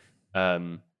whatsoever.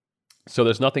 So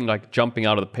there's nothing like jumping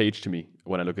out of the page to me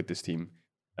when I look at this team.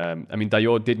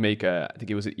 Dior did make, I think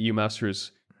it was at EU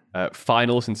Masters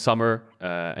finals in summer,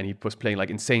 and he was playing like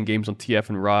insane games on TF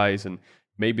and Rise, and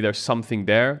maybe there's something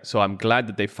there. So I'm glad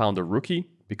that they found a rookie,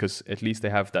 because at least they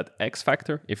have that X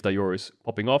factor if Dior is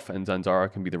popping off, and Zanzara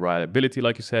can be the reliability,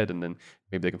 like you said, and then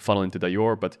maybe they can funnel into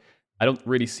Dior. But I don't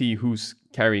really see who's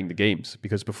carrying the games,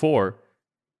 because before,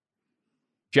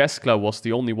 Jeskla was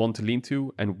the only one to lean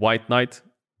to, and White Knight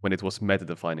when it was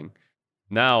meta-defining.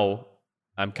 Now,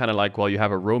 I'm kind of like, well, you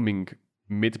have a roaming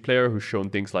mid player who's shown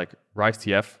things like Rise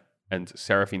TF and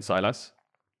Seraphine Sylas.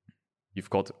 You've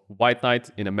got White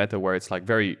Knight in a meta where it's like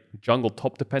very jungle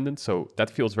top dependent, so that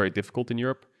feels very difficult in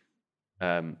Europe.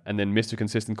 And then Mr.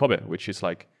 Consistent Kobe, which is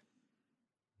like,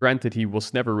 granted, he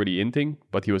was never really inting,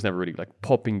 but he was never really like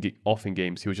popping off in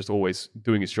games. He was just always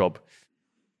doing his job.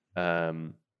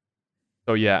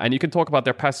 So yeah, and you can talk about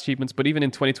their past achievements, but even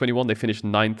in 2021, they finished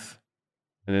 9th.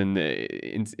 And then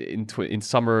in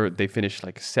summer, they finished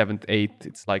like 7th, 8th.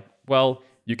 It's like, well,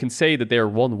 you can say that they're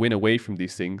 1 win away from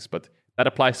these things, but that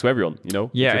applies to everyone,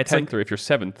 Yeah, if you're 10th or if you're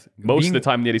 7th, most of the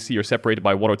time in the ADC, you're separated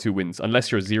by 1 or 2 wins,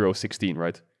 unless you're 0-16,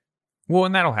 right? Well,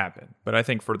 and that'll happen. But I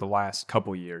think for the last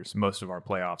couple years, most of our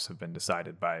playoffs have been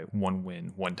decided by 1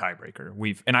 win, 1 tiebreaker.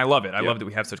 And I love it. I love that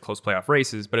we have such close playoff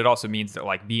races, but it also means that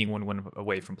like being 1 win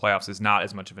away from playoffs is not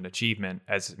as much of an achievement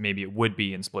as maybe it would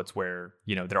be in splits where,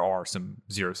 there are some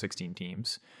 0-16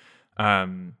 teams.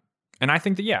 And I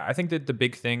think that the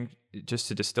big thing, just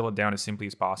to distill it down as simply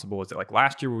as possible, is that like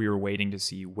last year we were waiting to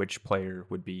see which player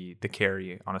would be the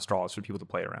carry on Astralis for people to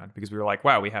play around, because we were like,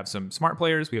 wow, we have some smart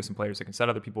players, we have some players that can set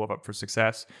other people up for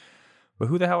success, but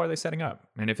who the hell are they setting up?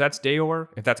 And if that's Dayor,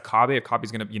 if that's Kabe, if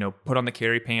Kabe's going to put on the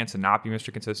carry pants and not be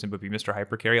Mr. Consistent but be Mr.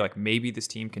 Hyper Carry, like maybe this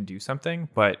team can do something.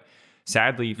 But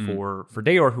sadly for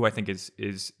Dayor, who I think is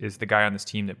the guy on this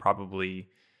team that probably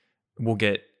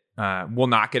will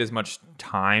not get as much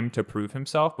time to prove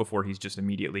himself before he's just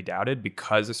immediately doubted,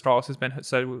 because Astralis has been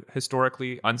so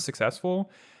historically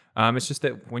unsuccessful. It's just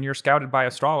that when you're scouted by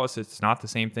Astralis, it's not the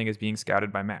same thing as being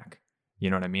scouted by Mac. You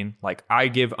know what I mean? Like, I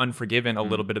give Unforgiven a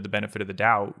little bit of the benefit of the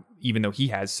doubt, even though he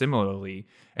has similarly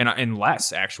and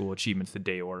less actual achievements than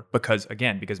Dayor,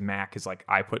 because Mac is like,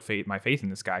 I put my faith in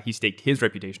this guy. He staked his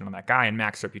reputation on that guy, and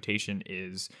Mac's reputation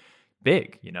is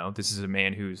big. This is a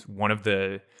man who's one of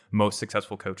the most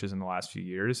successful coaches in the last few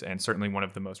years, and certainly one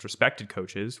of the most respected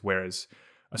coaches, whereas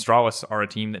Astralis are a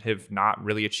team that have not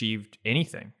really achieved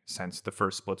anything since the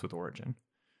first splits with Origin.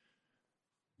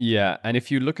 Yeah, and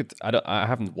if you look at, I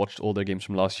haven't watched all their games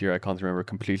from last year, I can't remember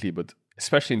completely, but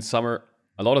especially in summer,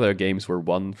 a lot of their games were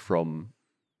won from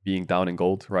being down in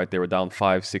gold, right? They were down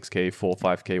 5, 6K, 4,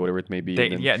 5K, whatever it may be. They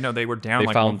were down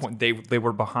like 1 point. They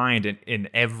were behind in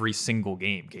every single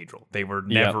game, Cadril. They were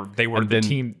never, they were the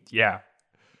team,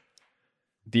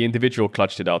 The individual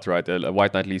clutched it out, right? A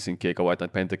White Knight Lee Sin kick, a White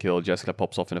Knight pentakill, Jeskla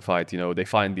pops off in a fight. They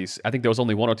find these, I think there was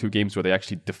only 1 or 2 games where they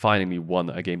actually definingly won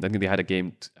a game. I think they had a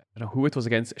game, I don't know who it was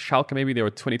against, Schalke maybe, they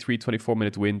were 23, 24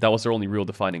 minute win. That was their only real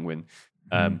defining win.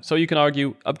 So you can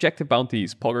argue objective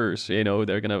bounties, poggers,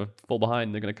 they're going to fall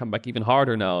behind. They're going to come back even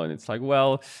harder now. And it's like,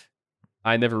 well,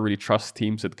 I never really trust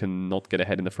teams that can not get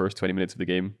ahead in the first 20 minutes of the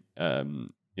game.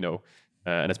 And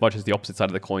as much as the opposite side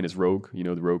of the coin is Rogue,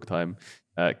 the Rogue time,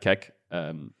 Keck,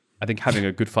 I think having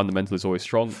a good fundamental is always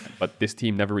strong. But this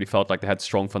team never really felt like they had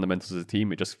strong fundamentals as a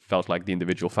team. It just felt like the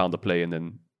individual found the play and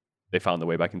then they found their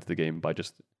way back into the game by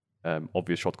just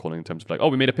obvious shot calling in terms of like, oh,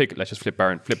 we made a pick, let's just flip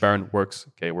Baron. Flip Baron works.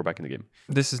 Okay, we're back in the game.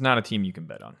 This is not a team you can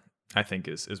bet on, I think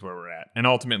is where we're at. And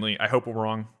ultimately, I hope we're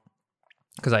wrong,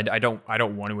 because I don't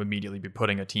want to immediately be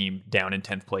putting a team down in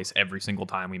 10th place every single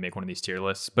time we make one of these tier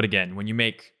lists. But again, when you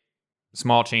make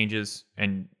small changes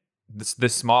and the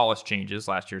smallest changes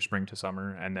last year, spring to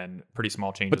summer, and then pretty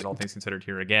small changes, all things considered,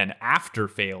 here again after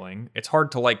failing. It's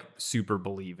hard to like super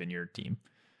believe in your team.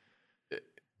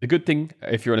 The good thing,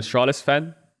 if you're an Astralis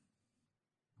fan,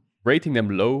 rating them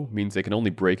low means they can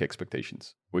only break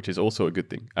expectations, which is also a good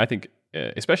thing. I think,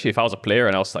 especially if I was a player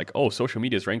and I was like, oh, social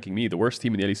media is ranking me the worst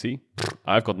team in the LEC.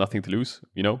 I've got nothing to lose.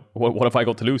 You know, what have I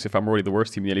got to lose if I'm already the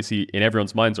worst team in the LEC in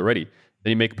everyone's minds already?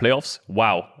 Then you make playoffs.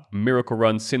 Wow. Miracle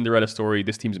run, Cinderella story.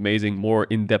 This team's amazing. More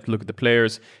in-depth look at the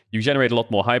players. You generate a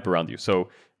lot more hype around you. So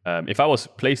if I was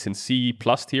placed in C+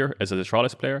 tier as a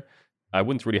Astralis player, I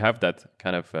wouldn't really have that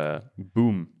kind of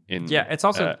boom in it's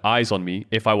also eyes on me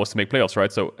if I was to make playoffs,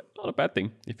 right? So not a bad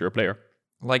thing if you're a player.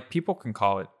 Like, people can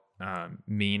call it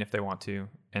mean if they want to,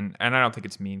 and I don't think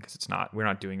it's mean, because it's not. We're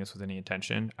not doing this with any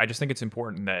intention. I just think it's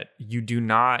important that you do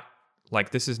not,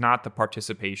 like, this is not the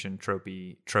participation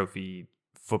trophy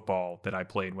football that I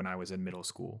played when I was in middle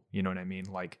school. You know what I mean?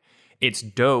 Like, it's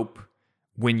dope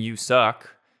when you suck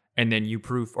and then you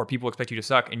prove, or people expect you to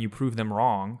suck and you prove them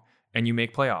wrong and you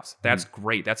make playoffs. That's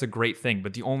great. That's a great thing.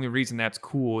 But the only reason that's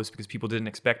cool is because people didn't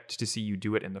expect to see you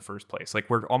do it in the first place. Like,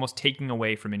 we're almost taking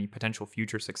away from any potential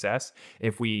future success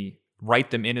if we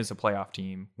write them in as a playoff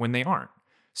team when they aren't.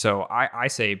 So I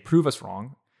say, prove us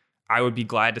wrong. I would be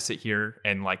glad to sit here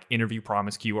and like interview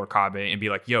Promiscu or Kaabe and be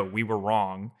like, yo, we were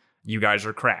wrong. You guys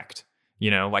are cracked. You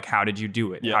know, like, how did you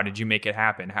do it? Yeah. How did you make it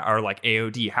happen? Or like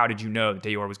AOD, how did you know that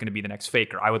Dayor was going to be the next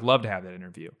Faker? I would love to have that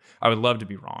interview. I would love to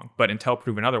be wrong. But until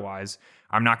proven otherwise,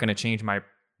 I'm not going to change my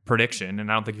prediction.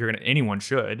 And I don't think anyone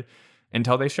should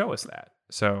until they show us that.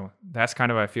 So that's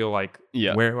kind of, I feel like,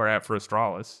 where we're at for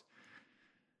Astralis.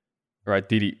 All right,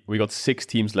 Didi, we got 6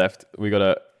 teams left. We got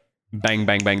to bang,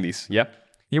 bang, bang these. Yeah?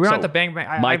 Yeah, we're not the bang,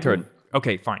 bang. My turn.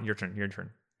 Okay, fine. Your turn.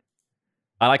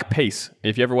 I like pace.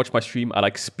 If you ever watch my stream, I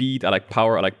like speed, I like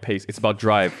power, I like pace. It's about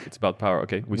drive. It's about power,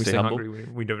 okay? We stay humble. Hungry.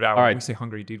 We devour. All right. We say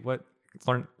hungry, dude. What?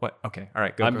 Learn what? Okay. All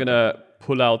right, go. I'm going to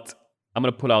pull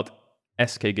out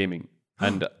SK Gaming.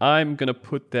 And I'm going to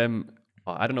put them...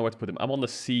 I don't know where to put them. I'm on the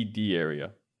CD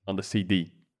area. On the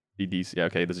CD. CDs. Yeah,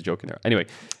 okay, there's a joke in there. Anyway,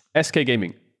 SK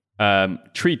Gaming.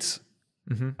 Treats.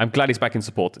 Mm-hmm. I'm glad he's back in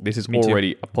support. This is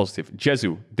already a positive.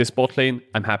 Jezu, this bot lane,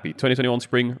 I'm happy. 2021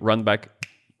 spring, run back.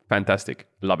 Fantastic.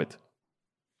 Love it.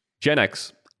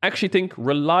 Genex. Actually think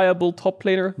reliable top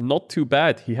laner. Not too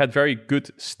bad. He had very good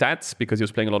stats because he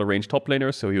was playing a lot of range top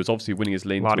laners. So he was obviously winning his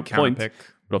lane to a point. But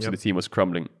obviously the team was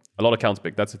crumbling. A lot of counter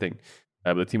pick. That's the thing.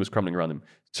 But the team was crumbling around him.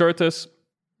 Certus.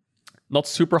 Not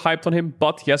super hyped on him,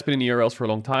 but he has been in ERLs for a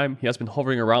long time. He has been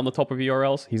hovering around the top of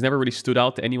ERLs. He's never really stood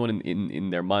out to anyone in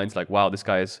their minds like, wow, this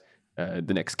guy is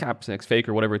the next Caps, the next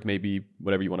Faker, whatever it may be,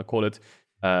 whatever you want to call it.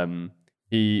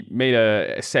 He made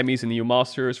a semis in the EU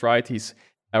Masters, right? He's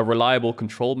a reliable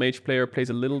control mage player, plays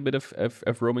a little bit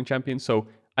of roaming champion. So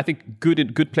I think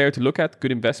good player to look at,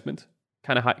 good investment.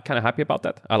 Kind of happy about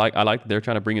that. I like that they're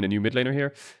trying to bring in a new mid laner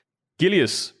here.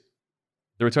 Gilius,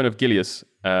 the return of Gilius.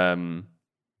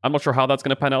 I'm not sure how that's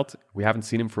going to pan out. We haven't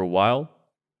seen him for a while.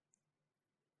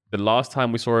 The last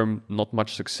time we saw him, not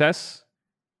much success.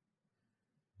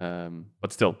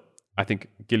 But still, I think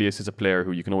Gilius is a player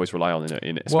who you can always rely on,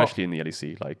 especially in the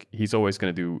LEC. Like, he's always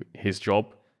going to do his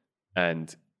job.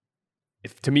 And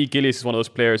to me, Gilius is one of those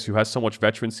players who has so much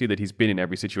veterancy that he's been in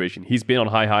every situation. He's been on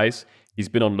high highs. He's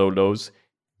been on low lows.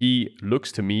 He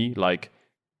looks to me like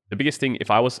the biggest thing, if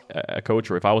I was a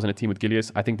coach or if I was in a team with Gilius,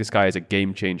 I think this guy is a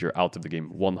game changer out of the game,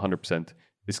 100%.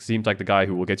 This seems like the guy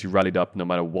who will get you rallied up no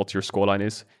matter what your scoreline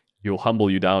is. He'll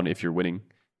humble you down if you're winning.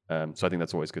 So I think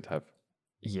that's always good to have.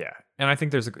 Yeah, and I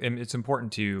think it's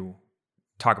important to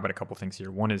talk about a couple things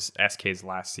here. One is SK's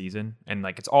last season, and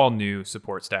like, it's all new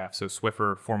support staff. So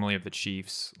Swiffer, formerly of the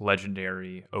Chiefs,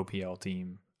 legendary OPL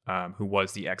team, who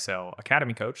was the XL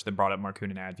Academy coach that brought up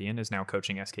Markoon and Advian, is now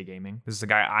coaching SK Gaming. This is a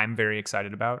guy I'm very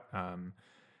excited about.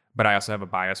 But I also have a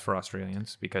bias for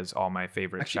Australians because all my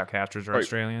favorite shoutcasters are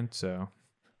Australian. So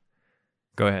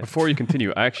go ahead. Before you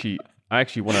continue, I actually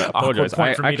want to apologize.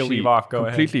 Point for me to leave off. Go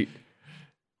ahead.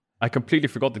 I completely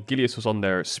forgot that Gilius was on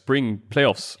their spring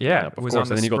playoffs. Yeah, it was on the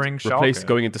spring. And then he got replaced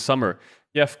going into summer.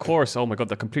 Yeah, of course. Oh my god,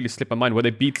 that completely slipped my mind. Where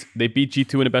they beat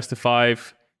G2 in a best of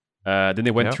 5. Then they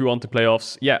went through onto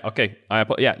playoffs. Yeah, okay.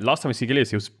 Last time I see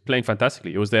Gilius, he was playing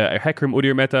fantastically. It was the Hecarim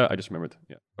Udyr meta. I just remembered.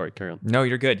 Yeah, sorry, carry on. No,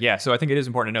 you're good. Yeah, so I think it is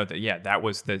important to note that, that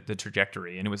was the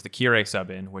trajectory. And it was the Kire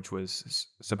sub-in, which was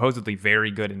supposedly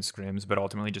very good in scrims, but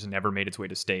ultimately just never made its way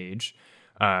to stage.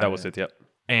 That was it, yeah.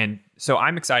 And so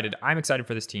I'm excited. I'm excited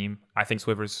for this team. I think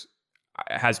Swivers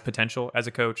has potential as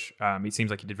a coach. It seems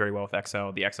like he did very well with XL,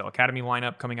 the XL Academy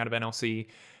lineup coming out of NLC.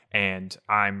 And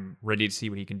I'm ready to see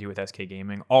what he can do with SK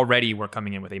Gaming. Already, we're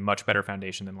coming in with a much better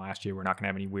foundation than last year. We're not going to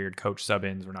have any weird coach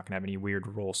sub-ins. We're not going to have any weird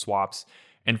role swaps.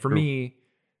 And for me,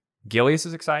 Gilius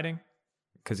is exciting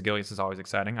because Gilius is always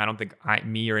exciting. I don't think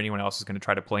me or anyone else is going to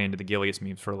try to play into the Gilius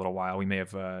memes for a little while. We may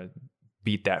have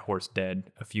beat that horse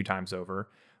dead a few times over.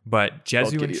 But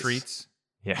Jezu and Treats,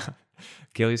 yeah.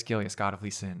 Gilius, God of Lee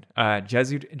Sin.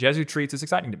 Jezu Treats is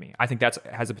exciting to me. I think that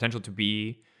has the potential to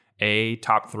be a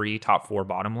top 3, top 4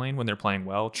 bottom lane when they're playing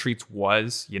well. Treats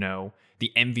was,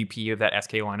 the MVP of that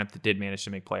SK lineup that did manage to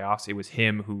make playoffs. It was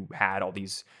him who had all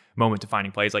these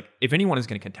moment-defining plays. Like, if anyone is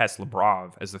going to contest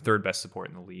Labrov as the 3rd best support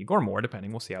in the league, or more,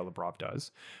 depending, we'll see how Labrov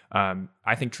does.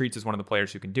 I think Treats is one of the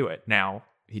players who can do it. Now,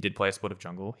 he did play a split of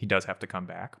jungle. He does have to come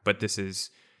back, but this is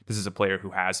a player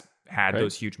who has had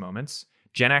those huge moments.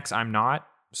 Gen X, I'm not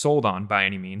sold on by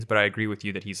any means, but I agree with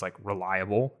you that he's like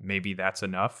reliable. Maybe that's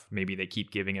enough. Maybe they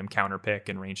keep giving him counter pick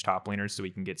and range top laners so he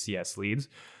can get CS leads.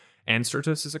 And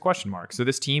Certus is a question mark. So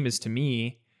this team is, to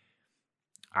me,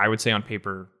 I would say on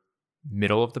paper,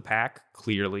 middle of the pack,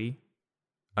 clearly.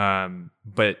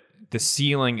 But the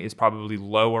ceiling is probably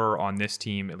lower on this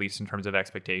team, at least in terms of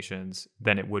expectations,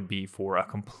 than it would be for a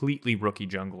completely rookie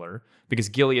jungler, because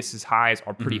Gilius's highs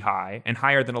are pretty high and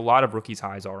higher than a lot of rookies'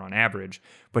 highs are on average,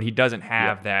 but he doesn't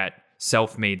have that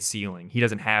self-made ceiling. He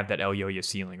doesn't have that Elyoya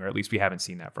ceiling, or at least we haven't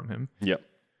seen that from him. Yeah.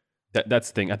 That's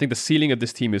the thing. I think the ceiling of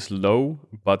this team is low,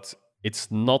 but it's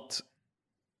not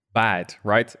bad,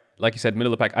 right? Like you said,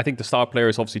 middle of the pack. I think the star player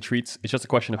is obviously Treats. It's just a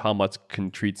question of how much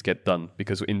can Treats get done,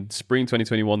 because in spring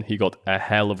 2021, he got a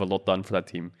hell of a lot done for that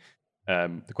team.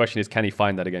 The question is, can he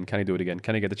find that again? Can he do it again?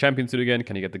 Can he get the champions to do it again?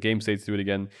 Can he get the game states to do it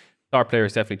again? Star player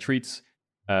is definitely Treats.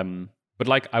 But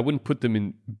like, I wouldn't put them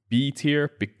in B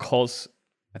tier, because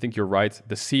I think you're right.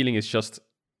 The ceiling is just,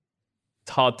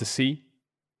 it's hard to see.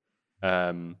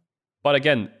 But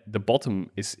again, the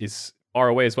bottom is far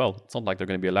away as well. It's not like they're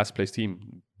going to be a last place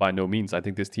team. By no means. I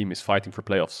think this team is fighting for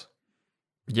playoffs.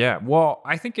 Yeah, well,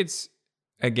 I think it's,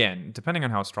 again, depending on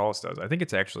how Astralis does, I think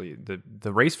it's actually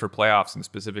the race for playoffs, and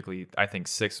specifically, I think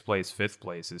 6th place, 5th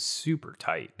place is super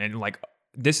tight. And like,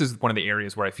 this is one of the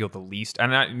areas where I feel the least,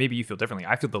 and maybe you feel differently,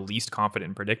 I feel the least confident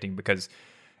in predicting, because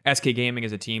SK Gaming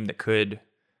is a team that could,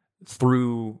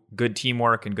 through good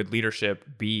teamwork and good leadership,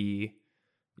 be,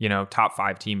 top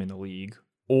 5 team in the league,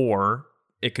 or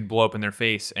it could blow up in their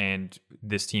face and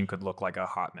this team could look like a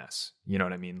hot mess. You know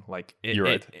what I mean? Like, you're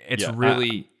right. It's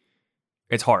really,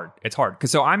 it's hard. It's hard.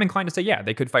 So I'm inclined to say, yeah,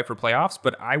 they could fight for playoffs,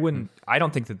 but I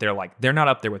don't think that they're not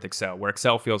up there with Excel, where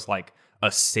Excel feels like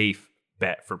a safe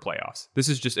bet for playoffs. This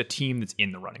is just a team that's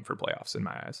in the running for playoffs in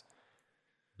my eyes.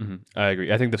 I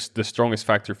agree. I think the strongest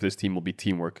factor for this team will be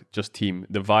teamwork. Just team.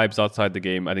 The vibes outside the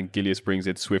game, I think Gilius brings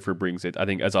it, Swiffer brings it. I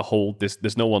think as a whole,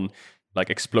 there's no one like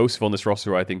explosive on this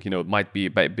roster. I think, it might be a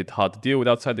bit hard to deal with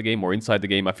outside the game or inside the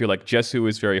game. I feel like Jesu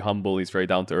is very humble. He's very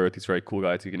down to earth. He's a very cool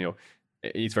guy.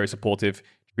 He's very supportive.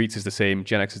 Treats is the same.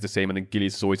 Gen X is the same. And then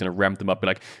Gilius is always going to ramp them up. Be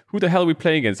like, who the hell are we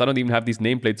playing against? I don't even have these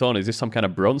nameplates on. Is this some kind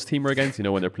of bronze team we're against?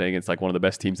 When they're playing against like one of the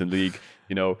best teams in the league.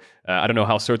 I don't know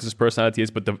how Certus' personality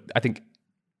is, but I think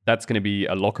that's going to be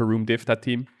a locker room diff, that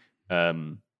team.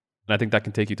 And I think that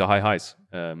can take you to high highs.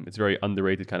 It's a very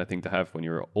underrated kind of thing to have when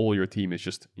all your team is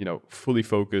just, fully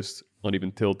focused, not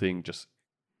even tilting, just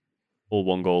all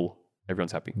one goal.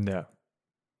 Everyone's happy. Yeah.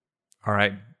 All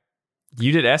right.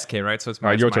 You did SK, right? So it's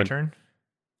my turn.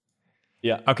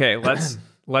 Yeah. Okay,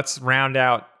 let's round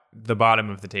out the bottom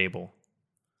of the table.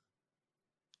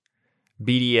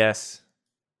 BDS.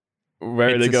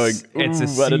 Where are they going? It's a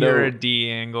Sierra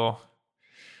D angle.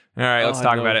 All right, let's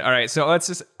talk about it. All right, so let's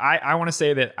just, I want to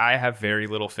say that I have very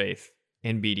little faith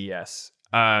in BDS,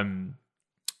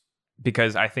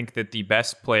 because I think that the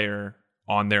best player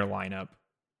on their lineup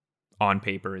on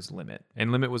paper is Limit.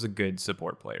 And Limit was a good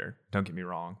support player, don't get me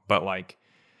wrong. But like,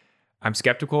 I'm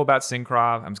skeptical about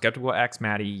Syncrov. I'm skeptical of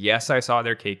XMatty. Yes, I saw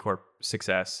their K-Corp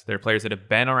success. They're players that have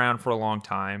been around for a long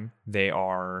time. They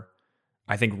are,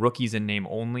 I think, rookies in name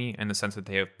only, in the sense that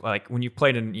they have, like, when you've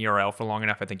played in ERL for long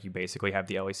enough, I think you basically have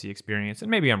the LEC experience.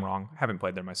 And maybe I'm wrong. I haven't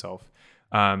played there myself.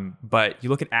 But you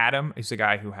look at Adam, he's a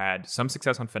guy who had some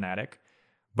success on Fnatic,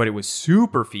 but it was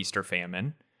super feast or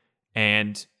famine.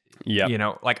 And,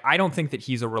 I don't think that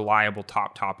he's a reliable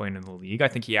top lane in the league. I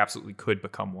think he absolutely could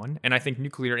become one. And I think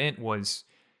Nuclear Int was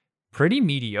pretty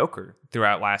mediocre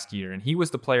throughout last year, and he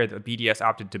was the player that BDS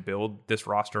opted to build this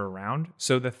roster around.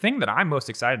 So the thing that I'm most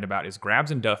excited about is Grabs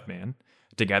and Duffman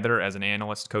together as an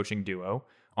analyst coaching duo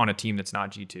on a team that's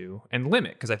not G2, and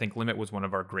Limit, because I think Limit was one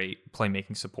of our great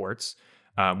playmaking supports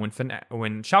when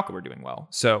Schalke were doing well.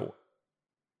 So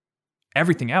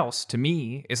everything else to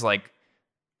me is like,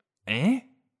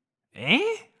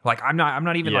 Like I'm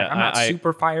not even like I'm not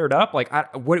super fired up. Like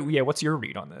what's your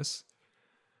read on this?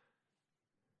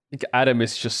 I think Adam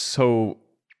is just so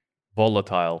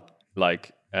volatile.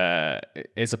 Like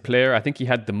as a player, I think he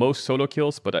had the most solo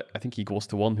kills, but I think he was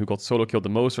the one who got solo killed the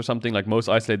most or something, like most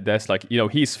isolated deaths. Like,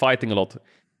 he's fighting a lot.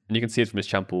 And you can see it from his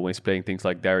champ pool when he's playing things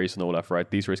like Darius and Olaf, right?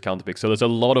 These are his counter picks. So there's a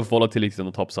lot of volatility on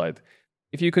the top side.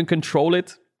 If you can control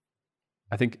it,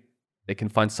 I think they can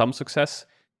find some success.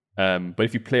 But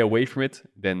if you play away from it,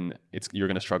 then you're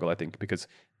going to struggle, I think, because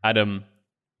Adam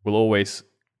will always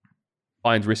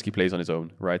find risky plays on his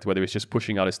own, right? Whether it's just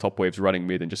pushing out his top waves, running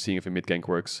mid, and just seeing if a mid gank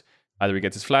works. Either he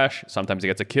gets his flash, sometimes he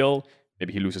gets a kill,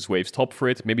 maybe he loses waves top for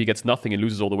it, maybe he gets nothing and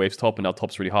loses all the waves top, and now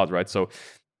top's really hard, right? So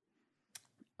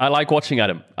I like watching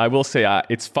Adam. I will say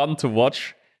it's fun to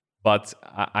watch, but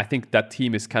I think that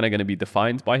team is kind of going to be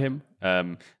defined by him.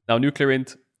 Now, Nuclear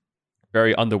Int,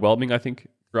 very underwhelming, I think,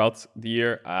 throughout the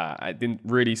year. I didn't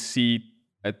really see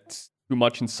it too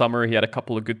much in summer. He had a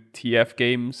couple of good TF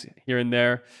games here and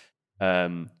there.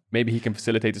 Maybe he can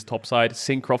facilitate his top side.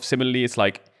 Syncroft, similarly, it's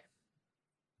like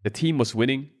the team was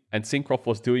winning and Syncroft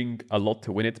was doing a lot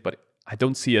to win it, but I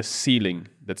don't see a ceiling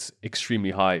that's extremely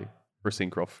high for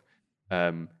Syncroft.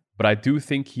 But I do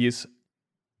think he is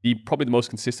probably the most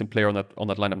consistent player on that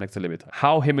lineup next to Limit.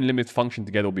 How him and Limit function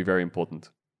together will be very important,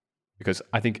 because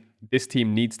I think this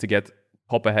team needs to get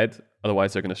top ahead,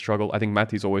 otherwise they're going to struggle. I think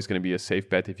Matty's always going to be a safe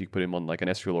bet if you put him on like an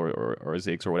Ezreal or a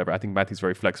Ziggs or whatever. I think Matty's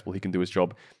very flexible. He can do his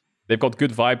job. They've got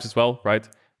good vibes as well, right?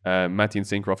 Matty and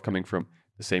Syncroft coming from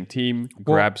the same team,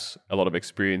 grabs a lot of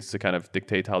experience to kind of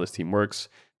dictate how this team works.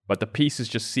 But the pieces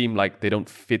just seem like they don't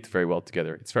fit very well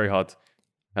together. It's very hard to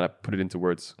kind of put it into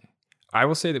words. I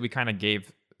will say that we kind of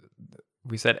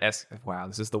we said wow,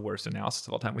 this is the worst analysis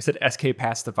of all time. We said SK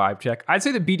passed the vibe check. I'd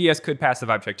say that BDS could pass the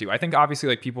vibe check too. I think obviously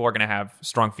like people are going to have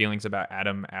strong feelings about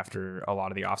Adam after a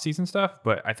lot of the offseason stuff,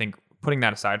 but I think putting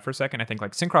that aside for a second, I think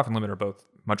like Syncroft and Limit are both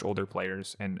much older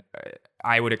players, and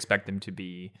I would expect them to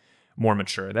be more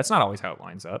mature. That's not always how it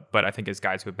lines up, but I think as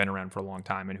guys who have been around for a long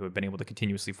time and who have been able to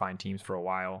continuously find teams for a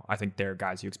while, I think they're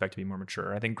guys you expect to be more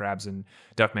mature. I think Grabs and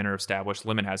Duckman are established.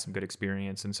 Limit has some good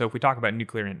experience. And so if we talk about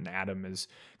Nuclear and Adam as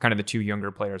kind of the two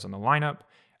younger players on the lineup,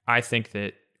 I think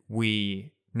that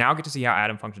we now get to see how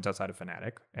Adam functions outside of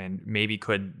Fnatic, and maybe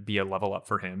could be a level up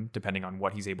for him depending on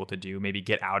what he's able to do. Maybe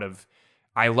get out of...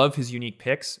 I love his unique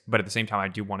picks, but at the same time, I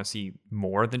do want to see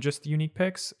more than just the unique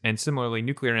picks. And similarly,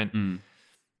 Nuclear and...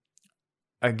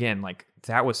 Again, like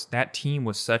that team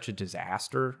was such a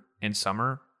disaster in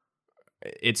summer.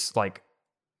 It's like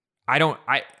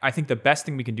I think the best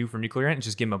thing we can do for Nuclear Ant is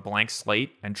just give him a blank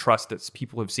slate and trust that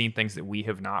people have seen things that we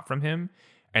have not from him,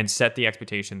 and set the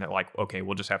expectation that like, okay,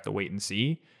 we'll just have to wait and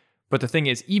see. But the thing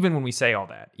is, even when we say all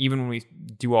that, even when we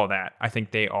do all that, I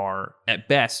think they are at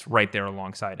best right there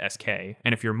alongside SK.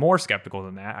 And if you're more skeptical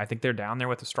than that, I think they're down there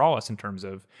with Astralis in terms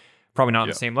of probably not on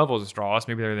the same level as Astralis.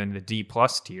 Maybe they're in the D+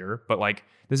 tier, but like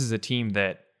this is a team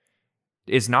that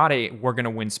is not a we're going to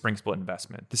win spring split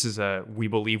investment. This is a we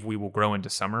believe we will grow into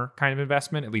summer kind of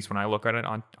investment, at least when I look at it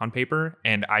on paper.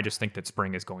 And I just think that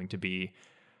spring is going to be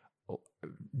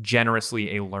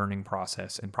generously a learning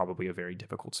process and probably a very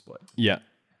difficult split. Yeah.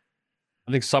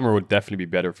 I think summer would definitely be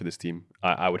better for this team.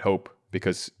 I would hope,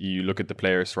 because you look at the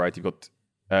players, right? You've got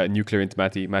Nuclear into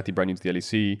Matty brand new to the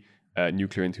LEC,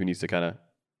 Nuclear into who needs to kind of...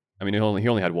 I mean, he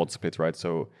only had one split, right?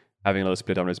 So having another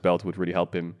split under his belt would really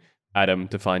help him. Adam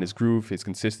to find his groove, his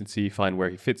consistency, find where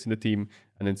he fits in the team,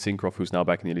 and then Syncroft, who's now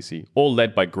back in the LEC. All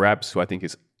led by Grabs, who I think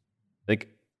is like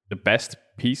the best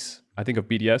piece, I think, of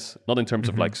BDS. Not in terms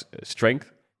of like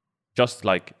strength, just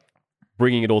like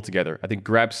bringing it all together. I think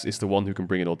Grabs is the one who can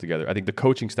bring it all together. I think the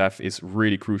coaching staff is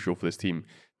really crucial for this team.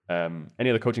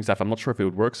 Any other coaching staff, I'm not sure if it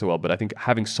would work so well, but I think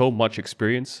having so much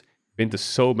experience, been to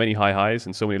so many high highs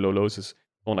and so many low lows, is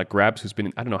someone like Grabs, who's been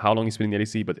in, I don't know how long he's been in the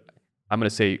LEC, but I'm going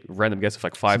to say random guess of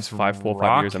like 4 or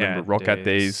 5 years. I remember Rocket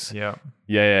days.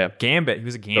 Yeah. Gambit. He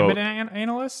was a Gambit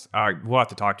analyst? All right, we'll have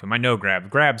to talk to him. I know Grabs.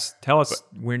 Grabs, tell us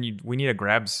when we need a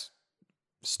Grabs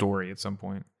story at some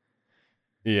point.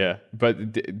 Yeah,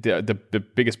 but the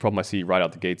biggest problem I see right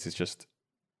out the gates is just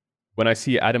when I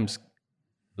see Adam's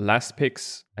last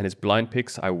picks and his blind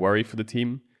picks, I worry for the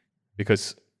team,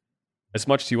 because as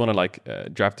much as you want to like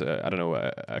draft,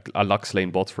 a Lux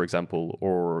lane bot, for example,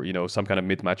 or some kind of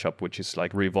mid matchup, which is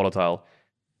like really volatile.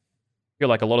 I feel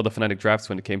like a lot of the Fnatic drafts,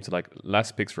 when it came to like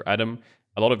last picks for Adam,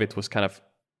 a lot of it was kind of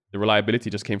the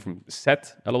reliability just came from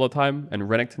Set a lot of the time and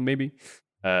Renekton maybe,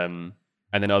 and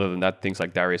then other than that, things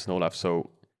like Darius and Olaf. So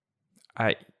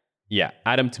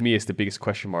Adam to me is the biggest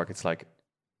question mark. It's like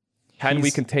Can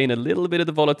we contain a little bit of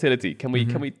the volatility? Can we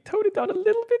tone it down a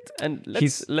little bit and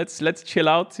let's chill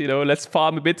out? Let's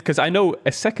farm a bit, because I know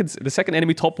the second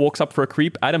enemy top walks up for a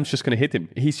creep, Adam's just gonna hit him.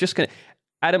 He's just gonna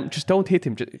Adam, just don't hit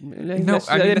him. Let him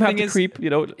have the creep.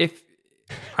 If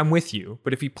I'm with you,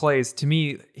 but if he plays, to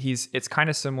me, it's kind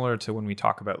of similar to when we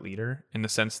talk about leader, in the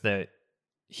sense that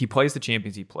he plays the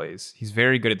champions he plays. He's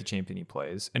very good at the champion he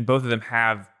plays, and both of them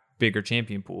have bigger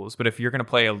champion pools. But if you're going to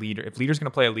play a leader, if leader's going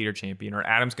to play a leader champion, or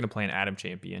Adam's going to play an Adam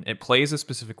champion, it plays a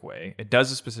specific way, it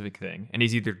does a specific thing, and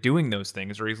he's either doing those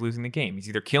things or he's losing the game. He's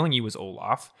either killing you as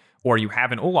Olaf, or you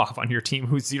have an Olaf on your team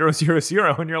who's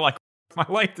 0-0-0, and you're like, my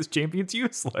life, this champion's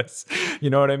useless. You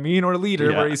know what I mean? Or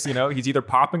leader, where he's either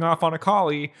popping off on a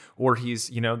Kali, or he's,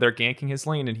 they're ganking his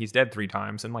lane and he's dead 3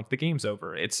 times and like the game's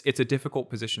over. It's a difficult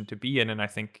position to be in, and I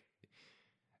think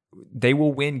they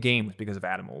will win games because of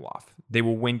Adam Olaf. They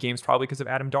will win games probably because of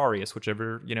Adam Darius,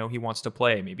 whichever, he wants to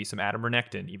play. Maybe some Adam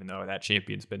Renekton, even though that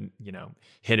champion's been,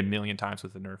 hit a million times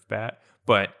with the Nerf bat.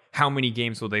 But how many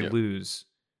games will they lose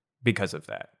because of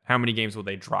that? How many games will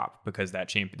they drop because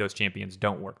those champions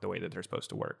don't work the way that they're supposed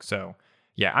to work? So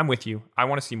yeah, I'm with you. I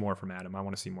want to see more from Adam. I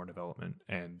want to see more development,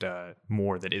 and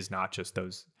more that is not just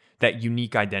that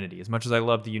unique identity. As much as I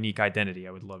love the unique identity,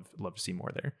 I would love to see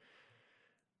more there.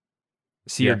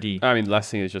 C or D? I mean,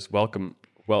 last thing is just welcome.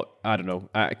 Well, I don't know.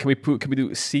 Can we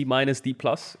do C minus D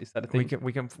plus? Is that a thing?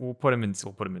 We'll put them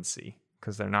in C,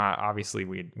 because they're not, obviously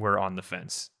we're on the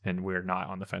fence, and we're not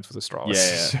on the fence with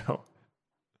Astralis. Yeah. So.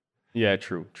 Yeah,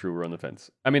 true. We're on the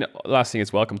fence. I mean, last thing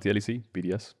is welcome to LEC,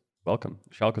 BDS. Welcome.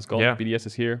 Schalke's gone. Yeah. BDS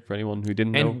is here for anyone who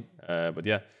didn't know. But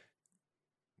yeah.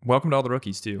 Welcome to all the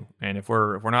rookies too. And if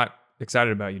we're not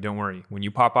excited about you, don't worry. When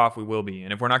you pop off, we will be.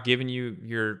 And if we're not giving you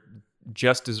your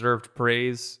just deserved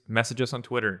praise, message us on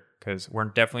Twitter, because we're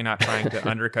definitely not trying to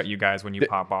undercut you guys when you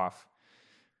pop off.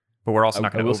 But we're also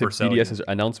not going to oversell BDS's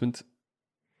announcement.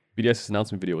 BDS's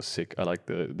announcement video was sick. I like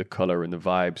the color and the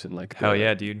vibes and like. Hell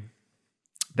yeah, dude.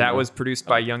 That was produced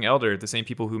by Young Elder, the same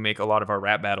people who make a lot of our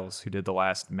rap battles, who did the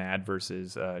last Mad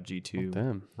versus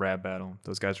G2 rap battle.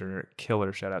 Those guys are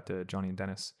killer. Shout out to Johnny and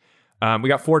Dennis. We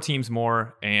got 4 teams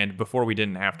more, and before we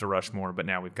didn't have to rush more, but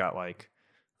now we've got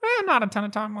not a ton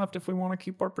of time left if we want to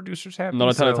keep our producers happy. Not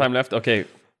a ton of time left. Okay.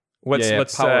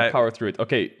 Let's power through it.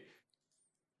 Okay.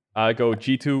 I go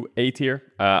G2 A tier.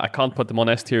 I can't put them on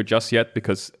S tier just yet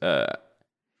because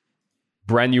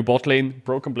brand new bot lane.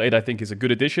 Broken Blade, I think, is a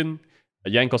good addition.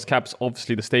 Jankos, Caps,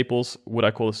 obviously the staples. Would I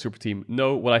call a super team?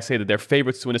 No. Would I say that they're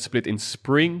favorites to win a split in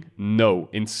spring? No.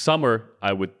 In summer,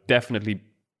 I would definitely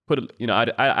put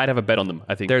I'd have a bet on them.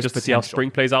 I think there's just potential to see how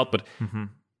spring plays out. But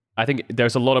I think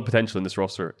there's a lot of potential in this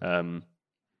roster.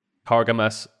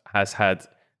 Kargamas has had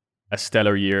a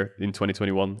stellar year in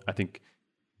 2021. I think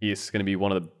he is going to be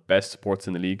one of the best supports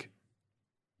in the league.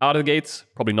 Out of the gates,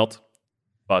 probably not.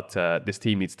 But this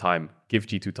team needs time. Give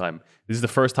G2 time. This is the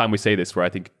first time we say this, where I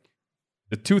think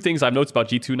the 2 things I've noticed about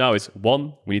G2 now is,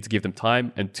 1, we need to give them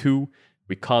time, and 2,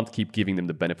 we can't keep giving them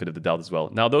the benefit of the doubt as well.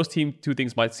 Now, those 2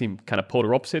 things might seem kind of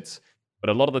polar opposites, but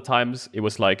a lot of the times it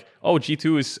was like, oh,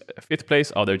 G2 is 5th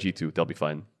place. Oh, they're G2. They'll be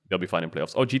fine. They'll be fine in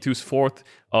playoffs. Oh, G2's 4th.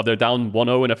 Oh, they're down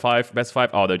 1-0 in a best 5.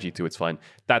 Oh, they're G2. It's fine.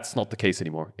 That's not the case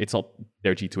anymore. It's not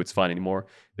they're G2. It's fine anymore.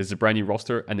 This is a brand new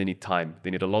roster, and they need time. They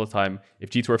need a lot of time. If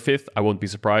G2 are 5th, I won't be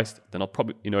surprised. They're not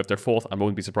probably, if they're 4th, I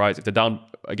won't be surprised. If they're down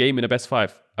a game in a best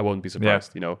 5, I won't be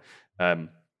surprised.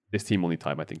 This team will need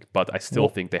time, I think. But I still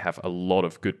think they have a lot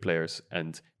of good players,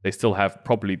 and they still have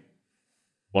probably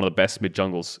one of the best mid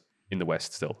jungles in the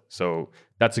West still. So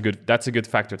that's a good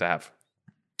factor to have.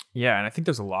 Yeah, and I think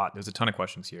there's a ton of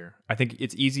questions here. I think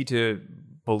it's easy to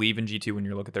believe in G2 when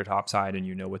you look at their top side and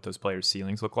you know what those players'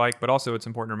 ceilings look like, but also it's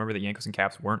important to remember that Jankos and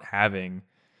Caps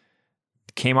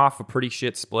came off a pretty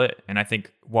shit split. And I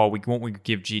think while we won't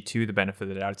give G2 the benefit of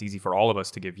the doubt, it's easy for all of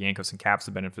us to give Jankos and Caps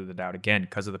the benefit of the doubt, again,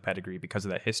 because of the pedigree, because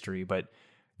of that history. But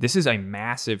this is a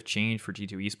massive change for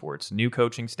G2 esports. New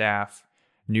coaching staff,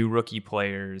 new rookie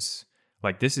players.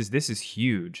 Like this is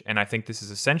huge. And I think this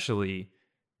is essentially...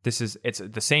 it's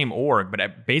the same org,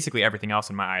 but basically everything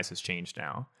else in my eyes has changed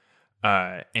now.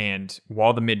 And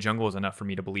while the mid jungle is enough for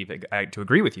me to believe it, to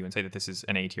agree with you and say that this is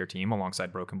an A tier team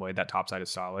alongside Broken Blade, that top side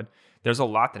is solid. There's a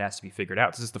lot that has to be figured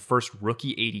out. This is the first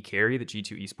rookie AD carry that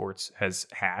G2 esports has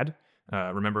had.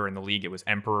 Remember in the league, it was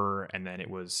Emperor, and then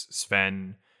it was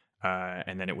Sven,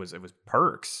 and then it was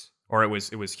Perks, or it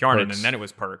was Hjarnan, and then it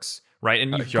was Perks. Right,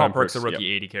 and you call Perks a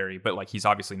rookie AD carry, but like he's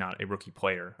obviously not a rookie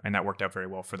player, and that worked out very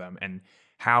well for them. And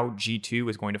how G2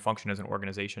 is going to function as an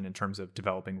organization in terms of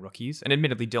developing rookies, and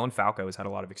admittedly, Dylan Falco has had a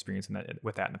lot of experience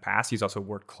with that in the past. He's also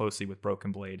worked closely with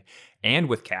Broken Blade and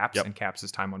with Caps, and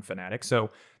Caps' time on Fnatic.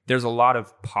 So there's a lot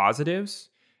of positives.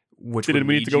 which Didn't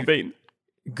we need to go Vayne?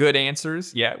 Good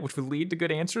answers, yeah, which would lead to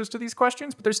good answers to these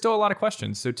questions, but there's still a lot of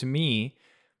questions. So to me,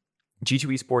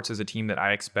 G2 Esports is a team that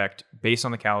I expect, based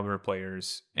on the caliber of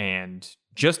players and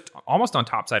just almost on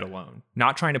top side alone,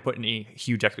 not trying to put any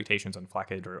huge expectations on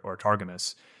Flackhead or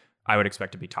Targamas, I would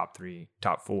expect to be top 3,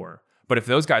 top 4. But if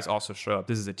those guys also show up,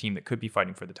 this is a team that could be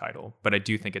fighting for the title. But I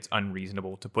do think it's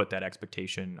unreasonable to put that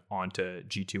expectation onto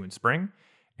G2 in spring.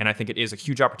 And I think it is a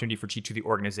huge opportunity for G2, the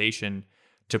organization,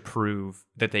 to prove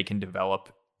that they can develop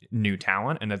new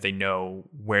talent and that they know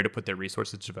where to put their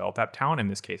resources to develop that talent. In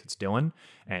this case, it's Dylan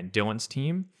and Dylan's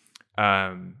team.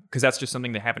 Because that's just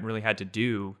something they haven't really had to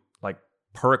do. Like,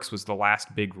 Perkz was the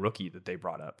last big rookie that they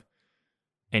brought up.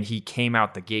 And he came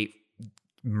out the gate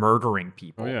murdering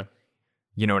people. Oh, yeah.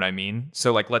 You know what I mean?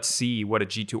 So, like, let's see what a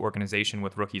G2 organization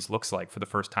with rookies looks like for the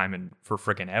first time for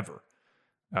freaking ever.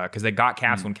 Because they got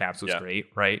Caps when Caps was great,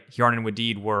 right? Hjarn and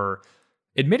Wadid were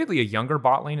admittedly a younger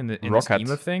bot lane in the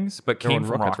scheme of things, but came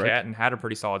from Roccat, right? And had a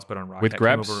pretty solid split on Roccat. With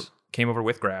Grabs? Came over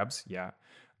with Grabs, yeah.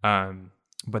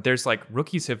 But there's like,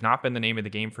 rookies have not been the name of the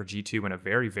game for G2 in a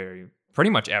very, very, pretty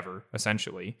much ever,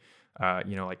 essentially.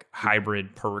 Like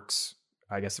hybrid Perkz.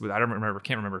 I guess can't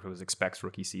remember if it was Expect's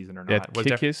rookie season or not. Yeah,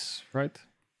 Kikis, right?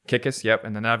 Kikis, yep.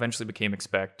 And then that eventually became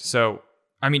Expect. So,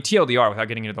 I mean, TLDR, without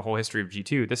getting into the whole history of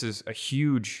G2, this is a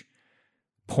huge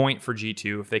point for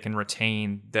G2 if they can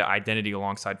retain the identity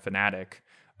alongside Fnatic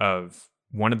of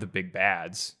one of the big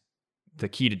bads. The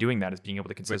key to doing that is being able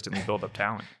to consistently build up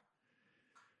talent.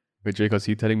 Wait, Jake, is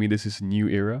he telling me this is new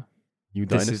era? New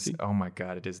dynasty? Oh my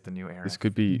god, it is the new era. This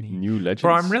could be new legends.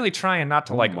 Bro, I'm really trying not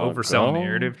to oversell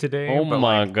narrative today. Oh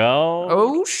my god.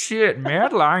 Oh shit,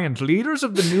 Mad Lions, leaders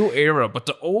of the new era, but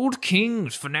the old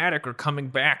kings, Fnatic, are coming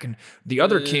back, and the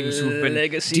other kings who've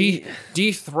been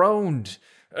dethroned.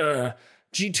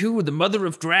 G2, the mother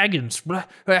of dragons.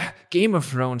 Game of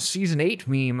Thrones, season 8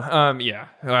 meme.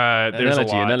 There's a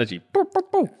lot. Analogy.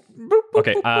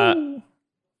 Okay,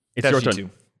 it's your turn. G2.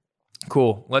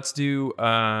 Cool. Let's do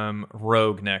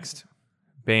Rogue next.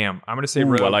 Bam. I'm going to say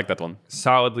Rogue. I like that one.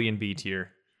 Solidly in B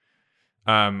tier.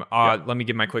 Let me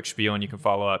give my quick spiel and you can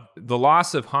follow up. The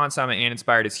loss of Hansama and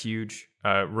Inspired is huge.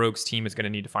 Rogue's team is going to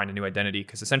need to find a new identity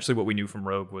because essentially what we knew from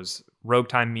Rogue was Rogue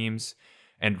time memes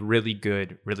and really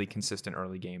good, really consistent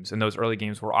early games. And those early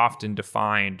games were often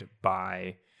defined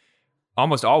by,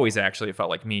 almost always actually, it felt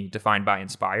like me, defined by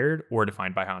Inspired or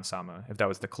defined by Hansama. If that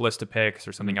was the Kalista picks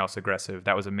or something else aggressive,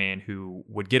 that was a man who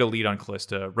would get a lead on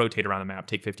Kalista, rotate around the map,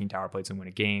 take 15 tower plates and win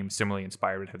a game. Similarly,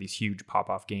 Inspired would have these huge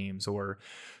pop-off games or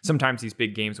sometimes these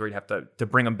big games where you'd have to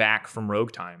bring them back from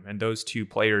Rogue time. And those two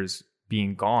players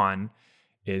being gone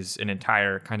is an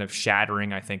entire kind of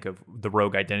shattering, I think, of the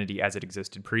Rogue identity as it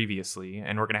existed previously.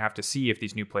 And we're going to have to see if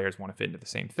these new players want to fit into the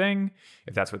same thing,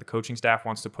 if that's what the coaching staff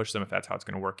wants to push them, if that's how it's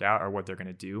going to work out, or what they're going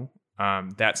to do.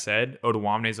 That said,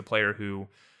 Odoamne is a player who,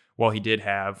 while he did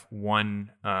have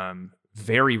one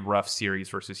very rough series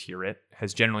versus Hirit,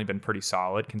 has generally been pretty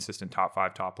solid, consistent top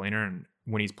 5 top laner, and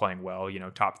when he's playing well,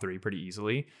 top 3 pretty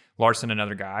easily. Larson,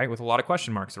 another guy with a lot of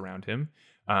question marks around him,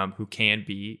 who can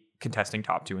be contesting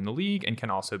top 2 in the league and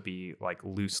can also be like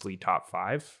loosely top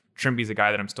 5. Trimby's a guy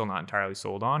that I'm still not entirely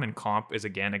sold on, and Comp is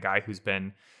again a guy who's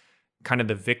been kind of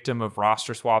the victim of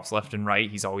roster swaps left and right.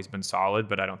 He's always been solid,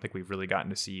 but I don't think we've really gotten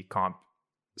to see Comp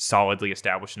solidly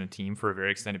established in a team for a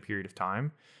very extended period of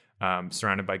time,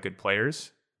 surrounded by good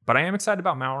players. But I am excited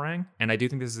about Malrang, and I do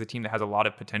think this is a team that has a lot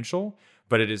of potential,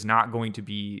 but it is not going to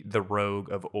be the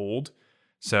Rogue of old.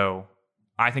 So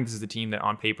I think this is a team that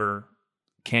on paper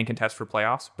can contest for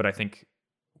playoffs, but I think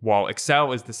while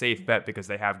Excel is the safe bet because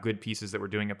they have good pieces that were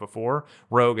doing it before,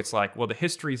 Rogue, it's like, well, the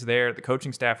history's there, the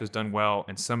coaching staff has done well,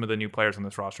 and some of the new players on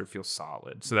this roster feel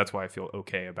solid. So that's why I feel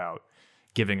okay about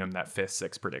giving them that 5th,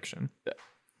 6th prediction.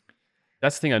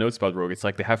 That's the thing I noticed about Rogue. It's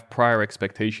like they have prior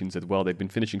expectations that, well, they've been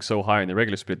finishing so high in the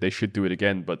regular split, they should do it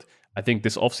again. But I think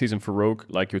this offseason for Rogue,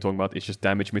 like you're talking about, is just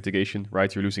damage mitigation,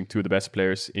 right? You're losing 2 of the best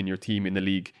players in your team, in the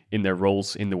league, in their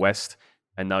roles in the West.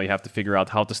 And now you have to figure out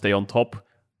how to stay on top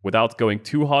without going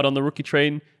too hard on the rookie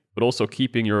train, but also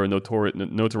keeping your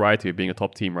notoriety of being a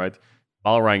top team, right?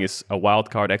 Malrang is a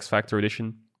wildcard X Factor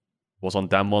edition, was on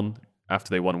Damwon after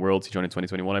they won Worlds. He joined in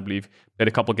 2021, I believe. Played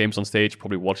a couple of games on stage,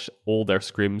 probably watched all their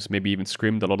scrims, maybe even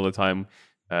scrimmed a lot of the time,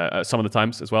 some of the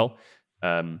times as well.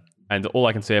 And all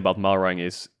I can say about Malrang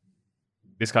is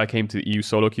this guy came to the EU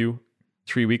solo queue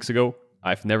 3 weeks ago.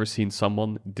 I've never seen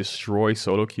someone destroy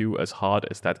solo queue as hard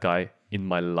as that guy in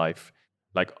my life.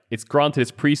 Like, it's granted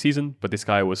it's preseason, but this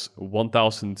guy was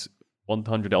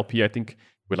 1,100 LP, I think,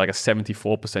 with like a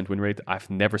 74% win rate. I've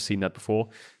never seen that before.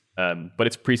 But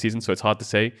it's preseason, so it's hard to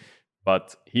say.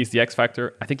 but he's the X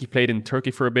factor. I think he played in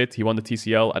Turkey for a bit. He won the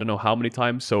TCL. I don't know how many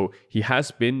times. So he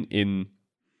has been in.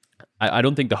 I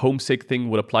don't think the homesick thing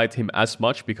would apply to him as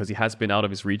much because he has been out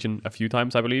of his region a few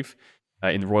times, I believe,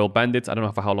 in Royal Bandits. I don't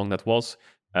know for how long that was.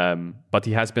 But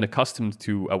he has been accustomed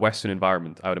to a Western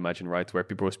environment, I would imagine, right? Where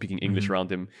people were speaking English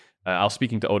around him. I was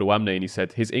speaking to Odo Wamne and he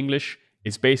said his English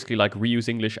is basically like reuse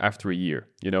English after a year,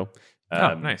 you know?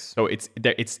 Oh, nice. So it's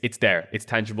there, it's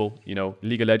tangible, you know.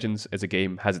 League of Legends as a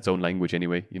game has its own language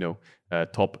anyway, you know.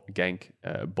 Top, gank,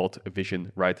 bot,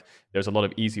 vision, right? There's a lot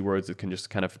of easy words that can just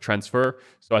kind of transfer.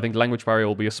 So I think language barrier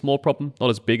will be a small problem, not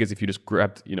as big as if you just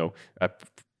grabbed, you know, a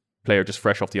player just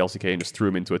fresh off the LCK and just threw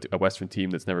him into a Western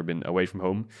team that's never been away from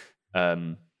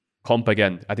home. Comp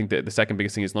again, I think the second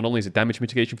biggest thing is not only is it damage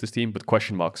mitigation for this team, but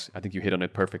question marks. I think you hit on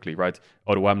it perfectly, right?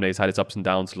 Odo Wamne has had its ups and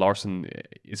downs. Larssen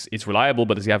is reliable,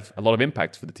 but does he have a lot of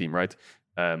impact for the team, right?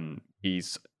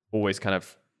 He's always kind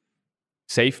of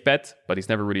safe bet, but he's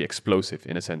never really explosive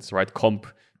in a sense, right? Comp,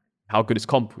 how good is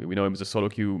Comp? We know him as a solo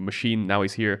queue machine. Now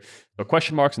he's here. So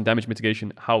question marks and damage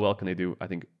mitigation, how well can they do? I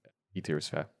think E tier is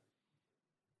fair.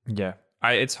 Yeah.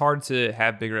 It's hard to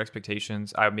have bigger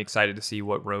expectations. I'm excited to see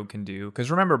what Rogue can do. Because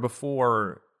remember,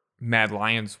 before Mad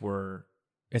Lions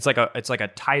it's like a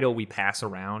title we pass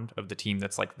around of the team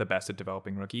that's like the best at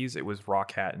developing rookies. It was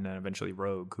Rockhat and then eventually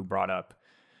Rogue who brought up.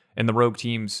 And the Rogue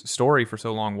team's story for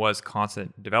so long was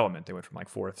constant development. They went from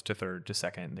like 4th to 3rd to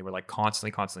 2nd. They were like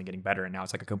constantly getting better. And now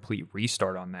it's like a complete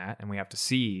restart on that. And we have to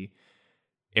see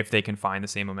if they can find the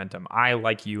same momentum. I,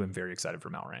 like you, am very excited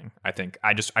for Malrang. I think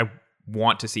I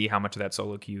want to see how much of that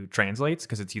solo queue translates,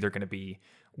 because it's either going to be,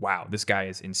 wow, this guy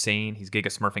is insane, he's giga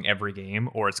smurfing every game,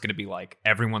 or it's going to be like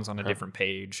everyone's on a different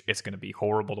page, it's going to be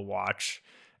horrible to watch,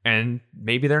 and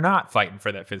maybe they're not fighting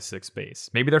for that 5th, 6th space.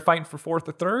 Maybe they're fighting for 4th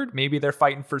or 3rd, maybe they're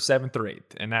fighting for 7th or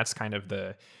 8th, and that's kind of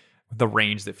the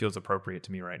range that feels appropriate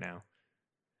to me right now.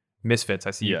 Misfits,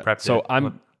 I see you prepped so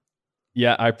it.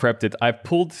 Yeah, I prepped it. I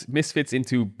pulled Misfits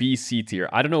into BC tier.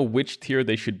 I don't know which tier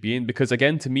they should be in, because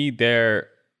again, to me, they're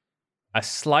a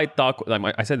slight dark.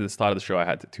 Like I said at the start of the show, I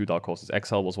had 2 dark horses.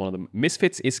 XL was one of them.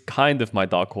 Misfits is kind of my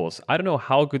dark horse. I don't know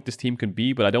how good this team can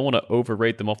be, but I don't want to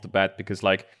overrate them off the bat, because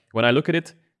like when I look at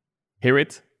it,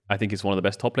 I think he's one of the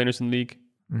best top laners in the league.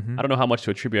 I don't know how much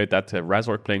to attribute that to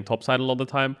Razork playing topside a lot of the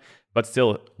time, but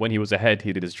still, when he was ahead,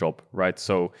 he did his job, right?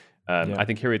 So I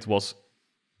think Hirit was,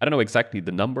 I don't know exactly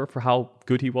the number for how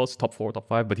good he was, top 4, top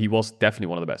 5, but he was definitely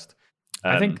one of the best.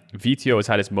 I think VTO has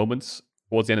had his moments.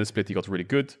 Towards the end of the split, he got really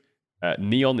good.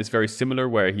 Neon is very similar,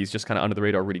 where he's just kind of under the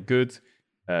radar, really good.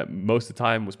 Most of the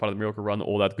time was part of the Miracle Run,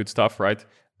 all that good stuff, right?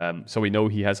 So we know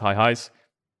he has high highs.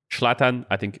 Zlatan,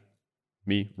 I think,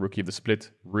 rookie of the split,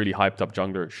 really hyped up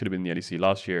jungler, should have been in the LEC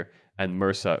last year. And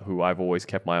Mursa, who I've always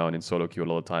kept my eye on in solo queue a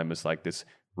lot of the time, is like this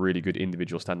really good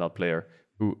individual standout player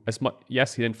who,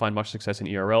 yes, he didn't find much success in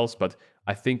ERLs, but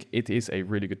I think it is a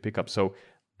really good pickup. So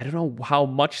I don't know how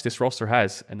much this roster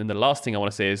has. And then the last thing I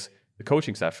want to say is the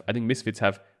coaching staff. I think Misfits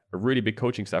have a really big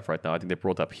coaching staff right now. I think they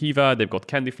brought up Hiva, they've got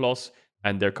Candy Floss,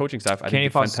 and their coaching staff, I think,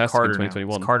 is fantastic Carter in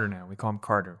 2021. It's Carter now. We call him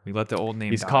Carter. We let the old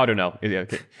name He's die. Carter now. Yeah,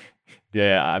 okay.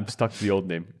 Yeah, I'm stuck to the old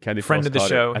name. Candy Friend Floss, of the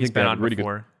Carter. show. I He's think they been had on really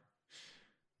before. Good,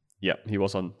 yeah, he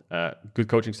was on good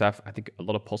coaching staff. I think a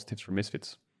lot of positives for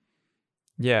Misfits.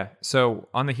 Yeah. So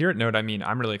on the Hirit note, I mean,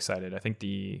 I'm really excited. I think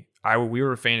we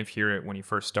were a fan of Hirit when he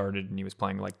first started, and he was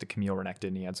playing like the Camille Renekton,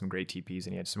 and he had some great TPs,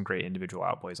 and he had some great individual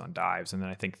outplays on dives. And then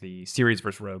I think the series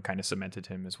versus Rogue kind of cemented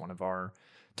him as one of our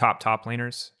top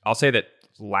laners. I'll say that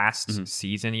last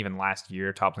season, even last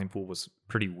year, top lane pool was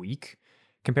pretty weak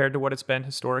compared to what it's been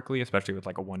historically, especially with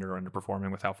like a Wunder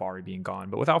underperforming with Alphari being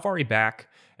gone. But with Alphari back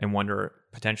and Wunder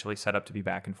potentially set up to be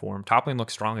back in form, top lane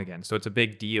looks strong again. So it's a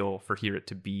big deal for Hirit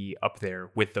to be up there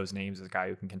with those names as a guy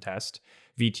who can contest.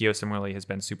 VTO similarly has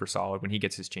been super solid. When he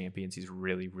gets his champions, he's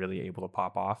really, really able to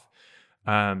pop off.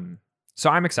 So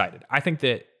I'm excited. I think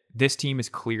that this team is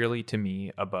clearly, to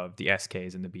me, above the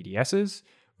SKs and the BDSs,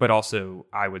 but also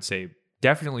I would say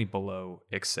definitely below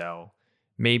Excel.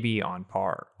 Maybe on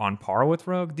par with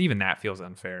Rogue. Even that feels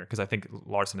unfair, because I think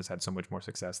Larssen has had so much more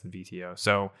success than VTO.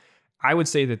 So I would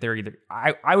say that they're either,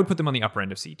 I would put them on the upper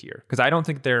end of C tier, because I don't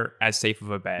think they're as safe of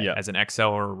a bet as an XL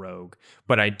or a Rogue.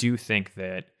 But I do think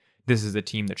that this is a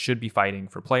team that should be fighting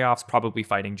for playoffs, probably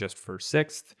fighting just for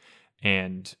 6th.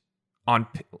 And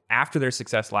after their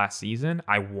success last season,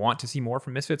 I want to see more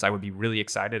from Misfits. I would be really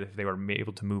excited if they were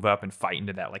able to move up and fight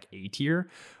into that like A tier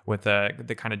with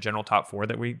the kind of general top 4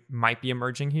 that we might be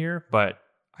emerging here. But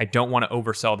I don't want to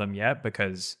oversell them yet,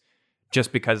 because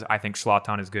I think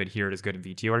Zlatan is good, Hirit is good, and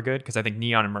VTO are good, because I think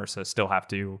Neon and Mursa still have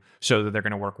to show that they're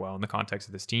going to work well in the context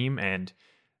of this team. And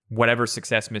whatever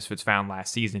success Misfits found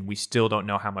last season, we still don't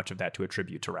know how much of that to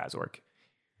attribute to Razork.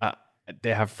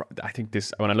 They have, I think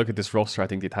when I look at this roster, I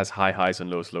think it has high highs and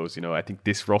lows. I think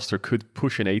this roster could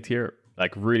push an A tier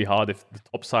like really hard if the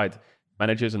top side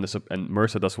manages and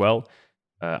Mercer does well.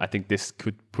 I think this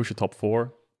could push a top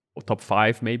 4 or top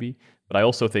 5 maybe. But I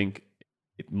also think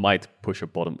it might push a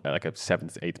bottom, like a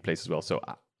 7th, 8th place as well. So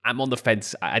I'm on the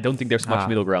fence. I don't think there's much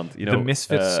middle ground. The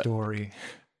Misfits story.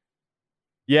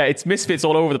 Yeah, it's Misfits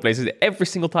all over the place. Every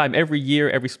single time, every year,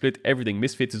 every split, everything.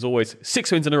 Misfits is always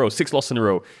 6 wins in a row, 6 losses in a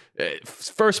row.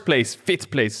 First place, 5th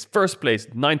place, first place,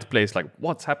 9th place. Like,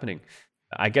 what's happening?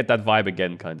 I get that vibe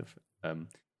again, kind of.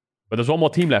 But there's one more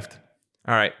team left.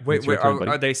 All right. Wait,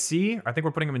 are they C? I think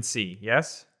we're putting them in C,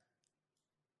 yes?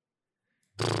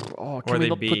 Oh, can we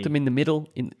not put them in the middle?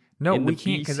 No, we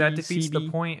can't, because that defeats the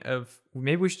point of...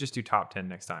 Maybe we should just do top 10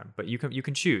 next time. But you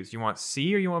can choose. You want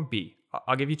C or you want B?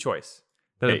 I'll give you choice.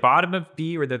 They're the bottom of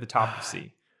B or they're the top of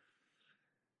C.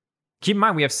 Keep in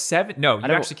mind, we have 7. No, you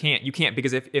actually can't. You can't,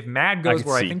 because if Mad goes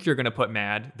where I think you're going to put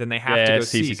Mad, then they have to go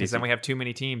C, because then we have too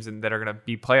many teams that are going to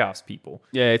be playoffs people.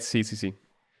 Yeah, it's C.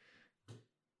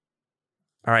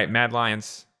 All right, Mad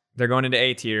Lions. They're going into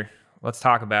A tier. Let's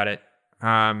talk about it.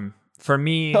 For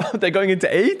me... Oh, they're going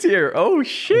into A tier. Oh,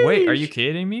 shit. Wait, are you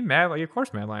kidding me? Of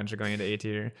course Mad Lions are going into A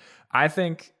tier. I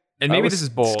think... And maybe this is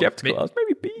bold. Skeptical. I was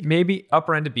maybe B. Maybe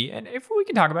upper end of B. And if we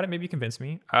can talk about it, maybe you convince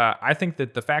me. I think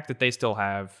that the fact that they still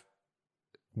have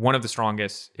one of the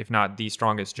strongest, if not the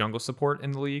strongest, jungle support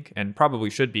in the league, and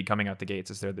probably should be coming out the gates,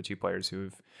 as they're the two players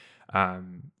who've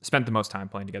spent the most time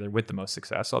playing together with the most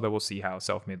success, although we'll see how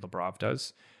self-made Labrov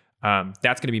does.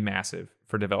 That's going to be massive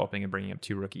for developing and bringing up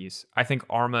 2 rookies. I think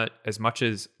Arma, as much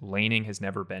as laning has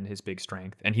never been his big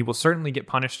strength, and he will certainly get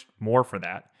punished more for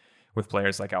that, with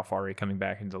players like Alfari coming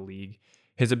back into the league.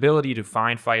 His ability to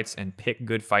find fights and pick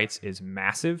good fights is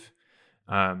massive.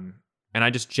 And I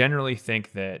just generally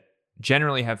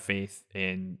have faith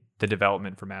in the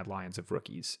development for Mad Lions of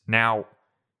rookies. Now,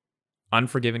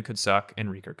 Unforgiven could suck and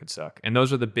Reeker could suck. And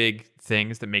those are the big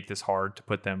things that make this hard to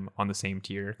put them on the same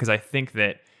tier. Because I think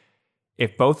that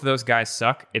if both of those guys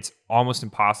suck, it's almost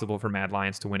impossible for Mad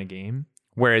Lions to win a game.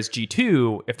 Whereas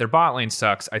G2, if their bot lane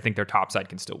sucks, I think their top side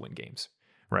can still win games.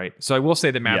 Right. So I will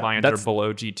say that Mad Lions are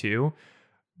below G2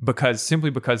 because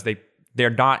they're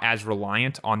not as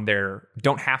reliant on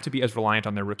don't have to be as reliant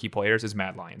on their rookie players as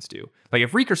Mad Lions do. Like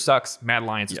if Reeker sucks, Mad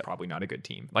Lions is probably not a good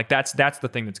team. Like that's the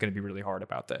thing that's going to be really hard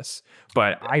about this.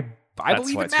 But I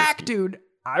believe in Mac, risky. Dude.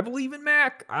 I believe in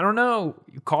Mac. I don't know.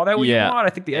 You call that what you want.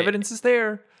 I think the evidence is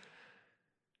there.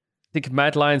 I think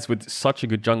Mad Lions with such a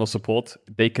good jungle support,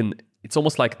 it's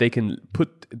almost like they can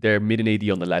put their mid and AD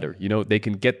on the ladder. You know, they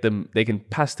can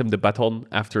pass them the baton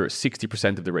after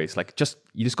 60% of the race. Like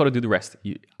you just got to do the rest.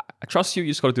 I trust you. You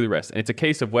just got to do the rest. And it's a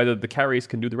case of whether the carries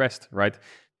can do the rest, right?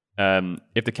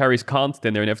 If the carries can't,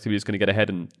 then they're inevitably just going to get ahead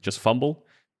and just fumble,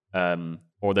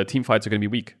 or their team fights are going to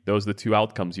be weak. Those are the two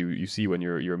outcomes you see when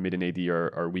your mid and AD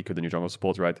are weaker than your jungle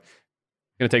support, right?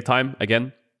 It's going to take time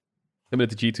again. Similar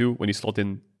to G2 when you slot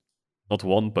in not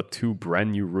 1 but 2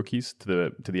 brand new rookies to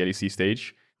the LEC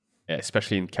stage,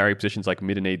 especially in carry positions like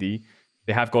mid and AD.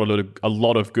 They have got a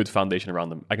lot of good foundation around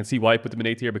them. I can see why I put them in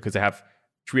A tier because they have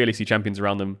 3 LEC champions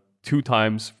around them, 2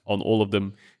 times on all of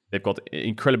them. They've got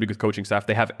incredibly good coaching staff.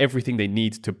 They have everything they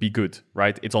need to be good,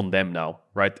 right? It's on them now,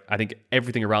 right? I think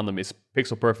everything around them is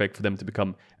pixel perfect for them to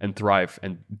become and thrive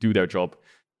and do their job.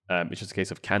 It's just a case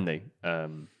of can they?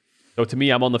 So to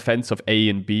me, I'm on the fence of A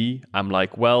and B. I'm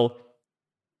like, well,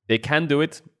 they can do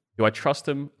it. Do I trust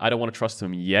them? I don't want to trust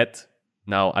them yet.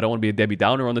 Now, I don't want to be a Debbie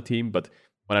Downer on the team, but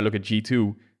when I look at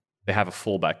G2, they have a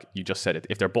fallback. You just said it.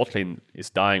 If their bot lane is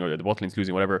dying or the bot lane's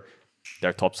losing, whatever,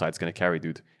 their top side's going to carry,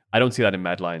 dude. I don't see that in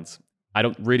Mad Lions. I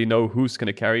don't really know who's going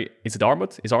to carry. Is it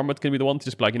Armut? Is Armut going to be the one to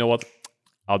just be like, you know what?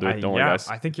 I'll do it. Don't worry, guys.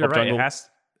 I think you're right. Jungle. It has,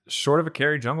 short of a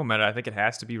carry jungle meta, I think it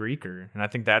has to be Reeker. And I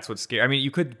think that's what's scary. I mean,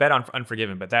 you could bet on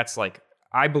Unforgiven, but that's like,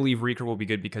 I believe Reeker will be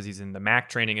good because he's in the MAC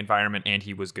training environment and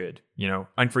he was good. You know,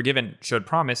 Unforgiven showed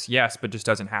promise, yes, but just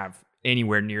doesn't have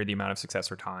anywhere near the amount of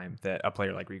success or time that a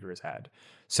player like Reeker has had.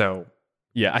 So,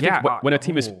 I think when a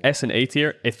team is S and A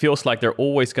tier, it feels like they're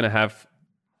always going to have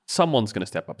someone's going to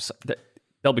step up.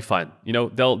 They'll be fine. You know,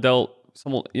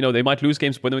 they might lose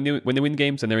games when they win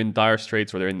games and they're in dire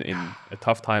straits or they're in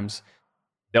tough times.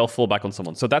 They'll fall back on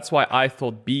someone. So that's why I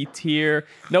thought B tier.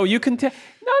 No, you can tell.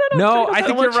 No, I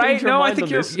think you're right. No, I think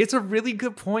it's a really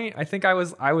good point. I think I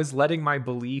was letting my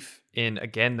belief in,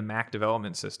 again, the Mac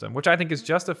development system, which I think is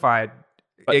justified.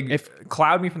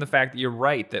 Cloud me from the fact that you're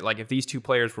right, that like if these two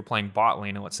players were playing bot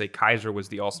lane and let's say Kaiser was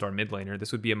the all-star mid laner,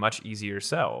 this would be a much easier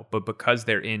sell. But because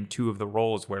they're in two of the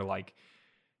roles where like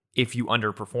if you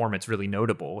underperform, it's really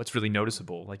notable. It's really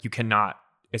noticeable. Like, you cannot.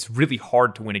 It's really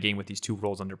hard to win a game with these two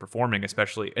roles underperforming,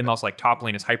 especially unless like top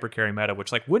lane is hyper carry meta,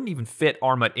 which like wouldn't even fit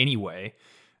Armut anyway.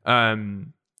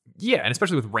 Yeah, and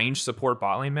especially with range support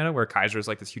bot lane meta where Kaiser is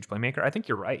like this huge playmaker. I think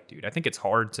you're right, dude. I think it's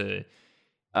hard to.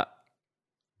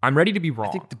 I'm ready to be wrong.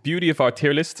 I think the beauty of our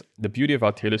tier list,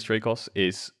 Dracos,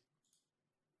 is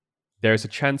there's a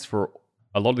chance for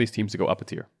a lot of these teams to go up a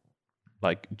tier.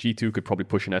 Like G2 could probably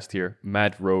push an S tier,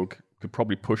 Mad Rogue could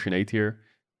probably push an A tier,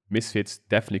 Misfits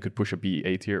definitely could push a B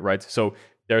A tier, right? So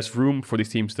there's room for these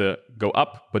teams to go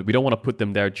up, but we don't want to put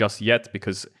them there just yet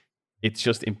because it's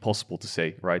just impossible to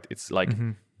say, right? It's like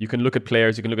you can look at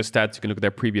players, you can look at stats, you can look at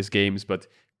their previous games, but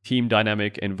team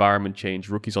dynamic, environment change,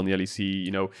 rookies on the LEC,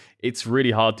 you know, it's really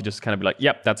hard to just kind of be like,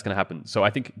 yep, that's going to happen. So I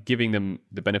think giving them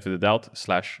the benefit of the doubt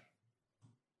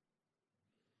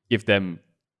 / give them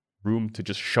room to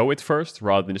just show it first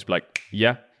rather than just be like,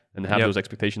 yeah, and have those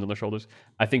expectations on their shoulders.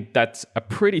 I think that's a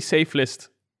pretty safe list.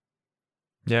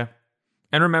 Yeah.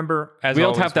 And remember, we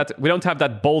don't have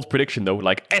that bold prediction though,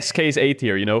 like SK's A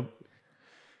tier, you know?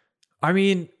 I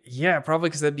mean, yeah, probably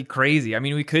because that'd be crazy. I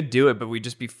mean, we could do it, but we'd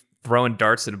just be throwing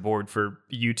darts at a board for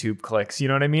YouTube clicks. You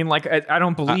know what I mean? Like, I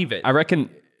don't believe it. I reckon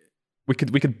we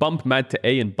could bump Mad to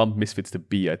A and bump Misfits to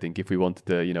B, I think, if we wanted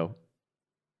to, you know,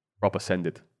 proper send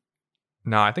it.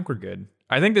 No, I think we're good.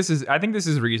 I think this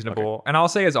is reasonable. Okay. And I'll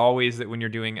say as always that when you're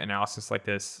doing analysis like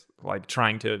this, like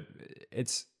trying to,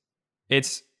 it's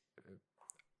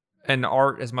an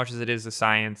art as much as it is a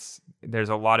science.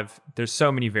 There's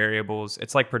so many variables.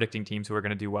 It's like predicting teams who are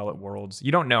going to do well at Worlds.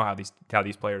 You don't know how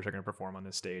these players are going to perform on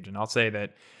this stage. And I'll say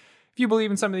that if you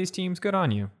believe in some of these teams, good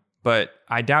on you. But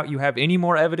I doubt you have any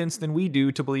more evidence than we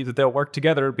do to believe that they'll work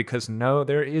together because no,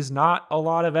 there is not a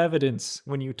lot of evidence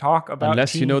when you talk about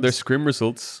unless teams. You know their scrim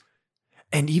results.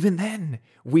 And even then,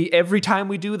 every time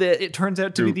we do that, it turns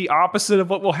out to be the opposite of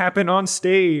what will happen on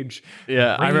stage.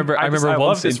 Yeah, I remember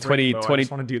once in 2020. I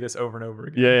just want to do this over and over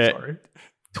again. Yeah, sorry.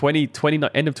 2020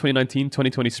 end of 2019,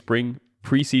 2020 spring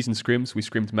preseason scrims. We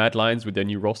scrimmed Mad Lions with their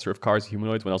new roster of Cars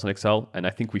Humanoids when I was on Excel, and I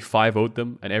think we 5-0'd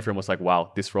them, and everyone was like,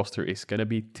 "Wow, this roster is gonna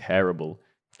be terrible."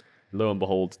 Lo and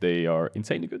behold, they are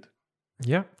insanely good.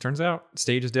 Yeah, turns out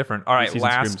stage is different. All right,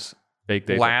 last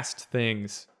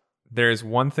things. There's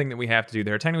one thing that we have to do.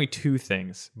 There are technically two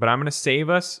things, but I'm going to save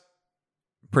us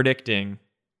predicting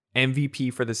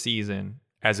MVP for the season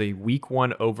as a week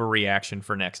 1 overreaction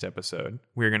for next episode.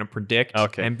 We're going to predict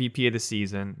MVP of the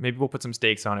season. Maybe we'll put some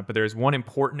stakes on it, but there's one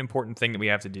important thing that we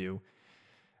have to do.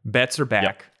 Bets are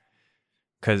back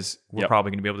because we're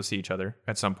probably going to be able to see each other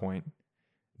at some point.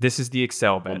 This is the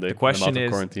Excel bet. The question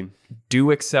is,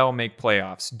 do Excel make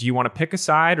playoffs? Do you want to pick a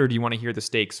side or do you want to hear the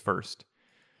stakes first?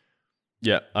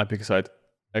 Yeah, I pick a side.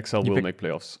 Excel will make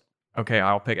playoffs. Okay,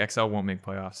 I'll pick Excel won't make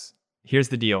playoffs. Here's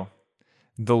the deal.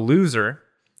 The loser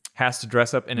has to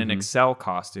dress up in an Excel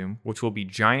costume, which will be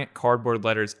giant cardboard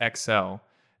letters Excel,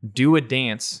 do a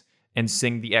dance, and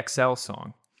sing the Excel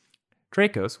song.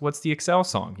 Dracos, what's the Excel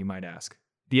song, you might ask?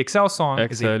 The Excel song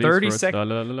is a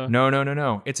 30-second...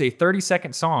 No. It's a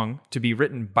 30-second song to be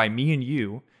written by me and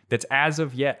you that's as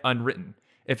of yet unwritten.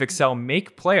 If Excel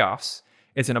make playoffs...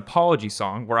 It's an apology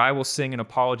song where I will sing an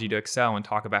apology to Excel and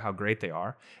talk about how great they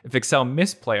are. If Excel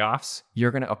miss playoffs,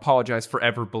 you're going to apologize for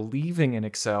ever believing in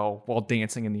Excel while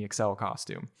dancing in the Excel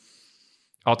costume.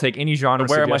 I'll take any genre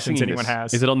suggestions anyone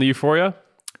has. Is it on the Euphoria?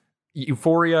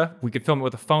 Euphoria. We could film it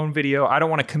with a phone video. I don't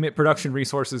want to commit production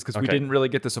resources because we didn't really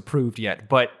get this approved yet,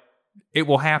 but it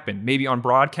will happen. Maybe on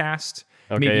broadcast.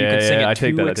 Maybe you can sing it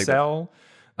to Excel.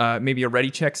 Maybe a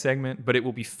Ready Check segment, but it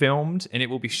will be filmed and it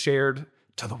will be shared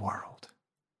to the world.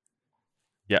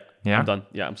 Yeah, I'm done.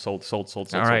 Yeah, I'm sold. All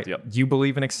right. Yep. You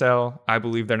believe in Excel. I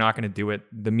believe they're not going to do it.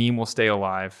 The meme will stay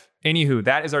alive. Anywho,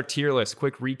 that is our tier list.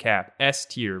 Quick recap. S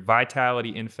tier,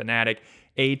 Vitality and Fnatic.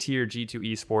 A tier,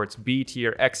 G2 Esports. B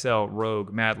tier, XL,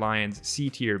 Rogue, Mad Lions. C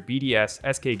tier, BDS,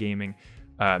 SK Gaming,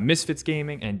 Misfits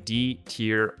Gaming, and D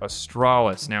tier,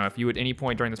 Astralis. Now, if you at any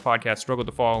point during this podcast struggled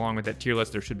to follow along with that tier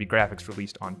list, there should be graphics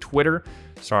released on Twitter.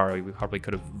 Sorry, we probably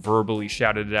could have verbally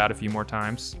shouted it out a few more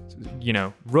times. You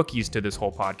know, rookies to this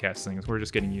whole podcast thing, we're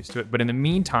just getting used to it. But in the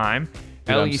meantime,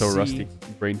 LEC, I'm so rusty.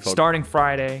 Brain fog. Starting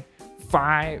Friday,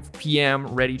 5 p.m.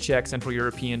 Ready Check Central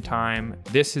European time.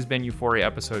 This has been Euphoria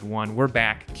Episode 1. We're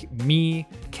back. Me,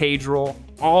 Cadril,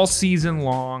 all season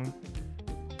long.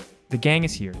 The gang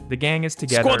is here. The gang is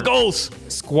together. Squad goals!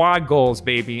 Squad goals,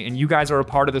 baby. And you guys are a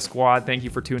part of the squad. Thank you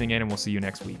for tuning in, and we'll see you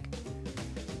next week.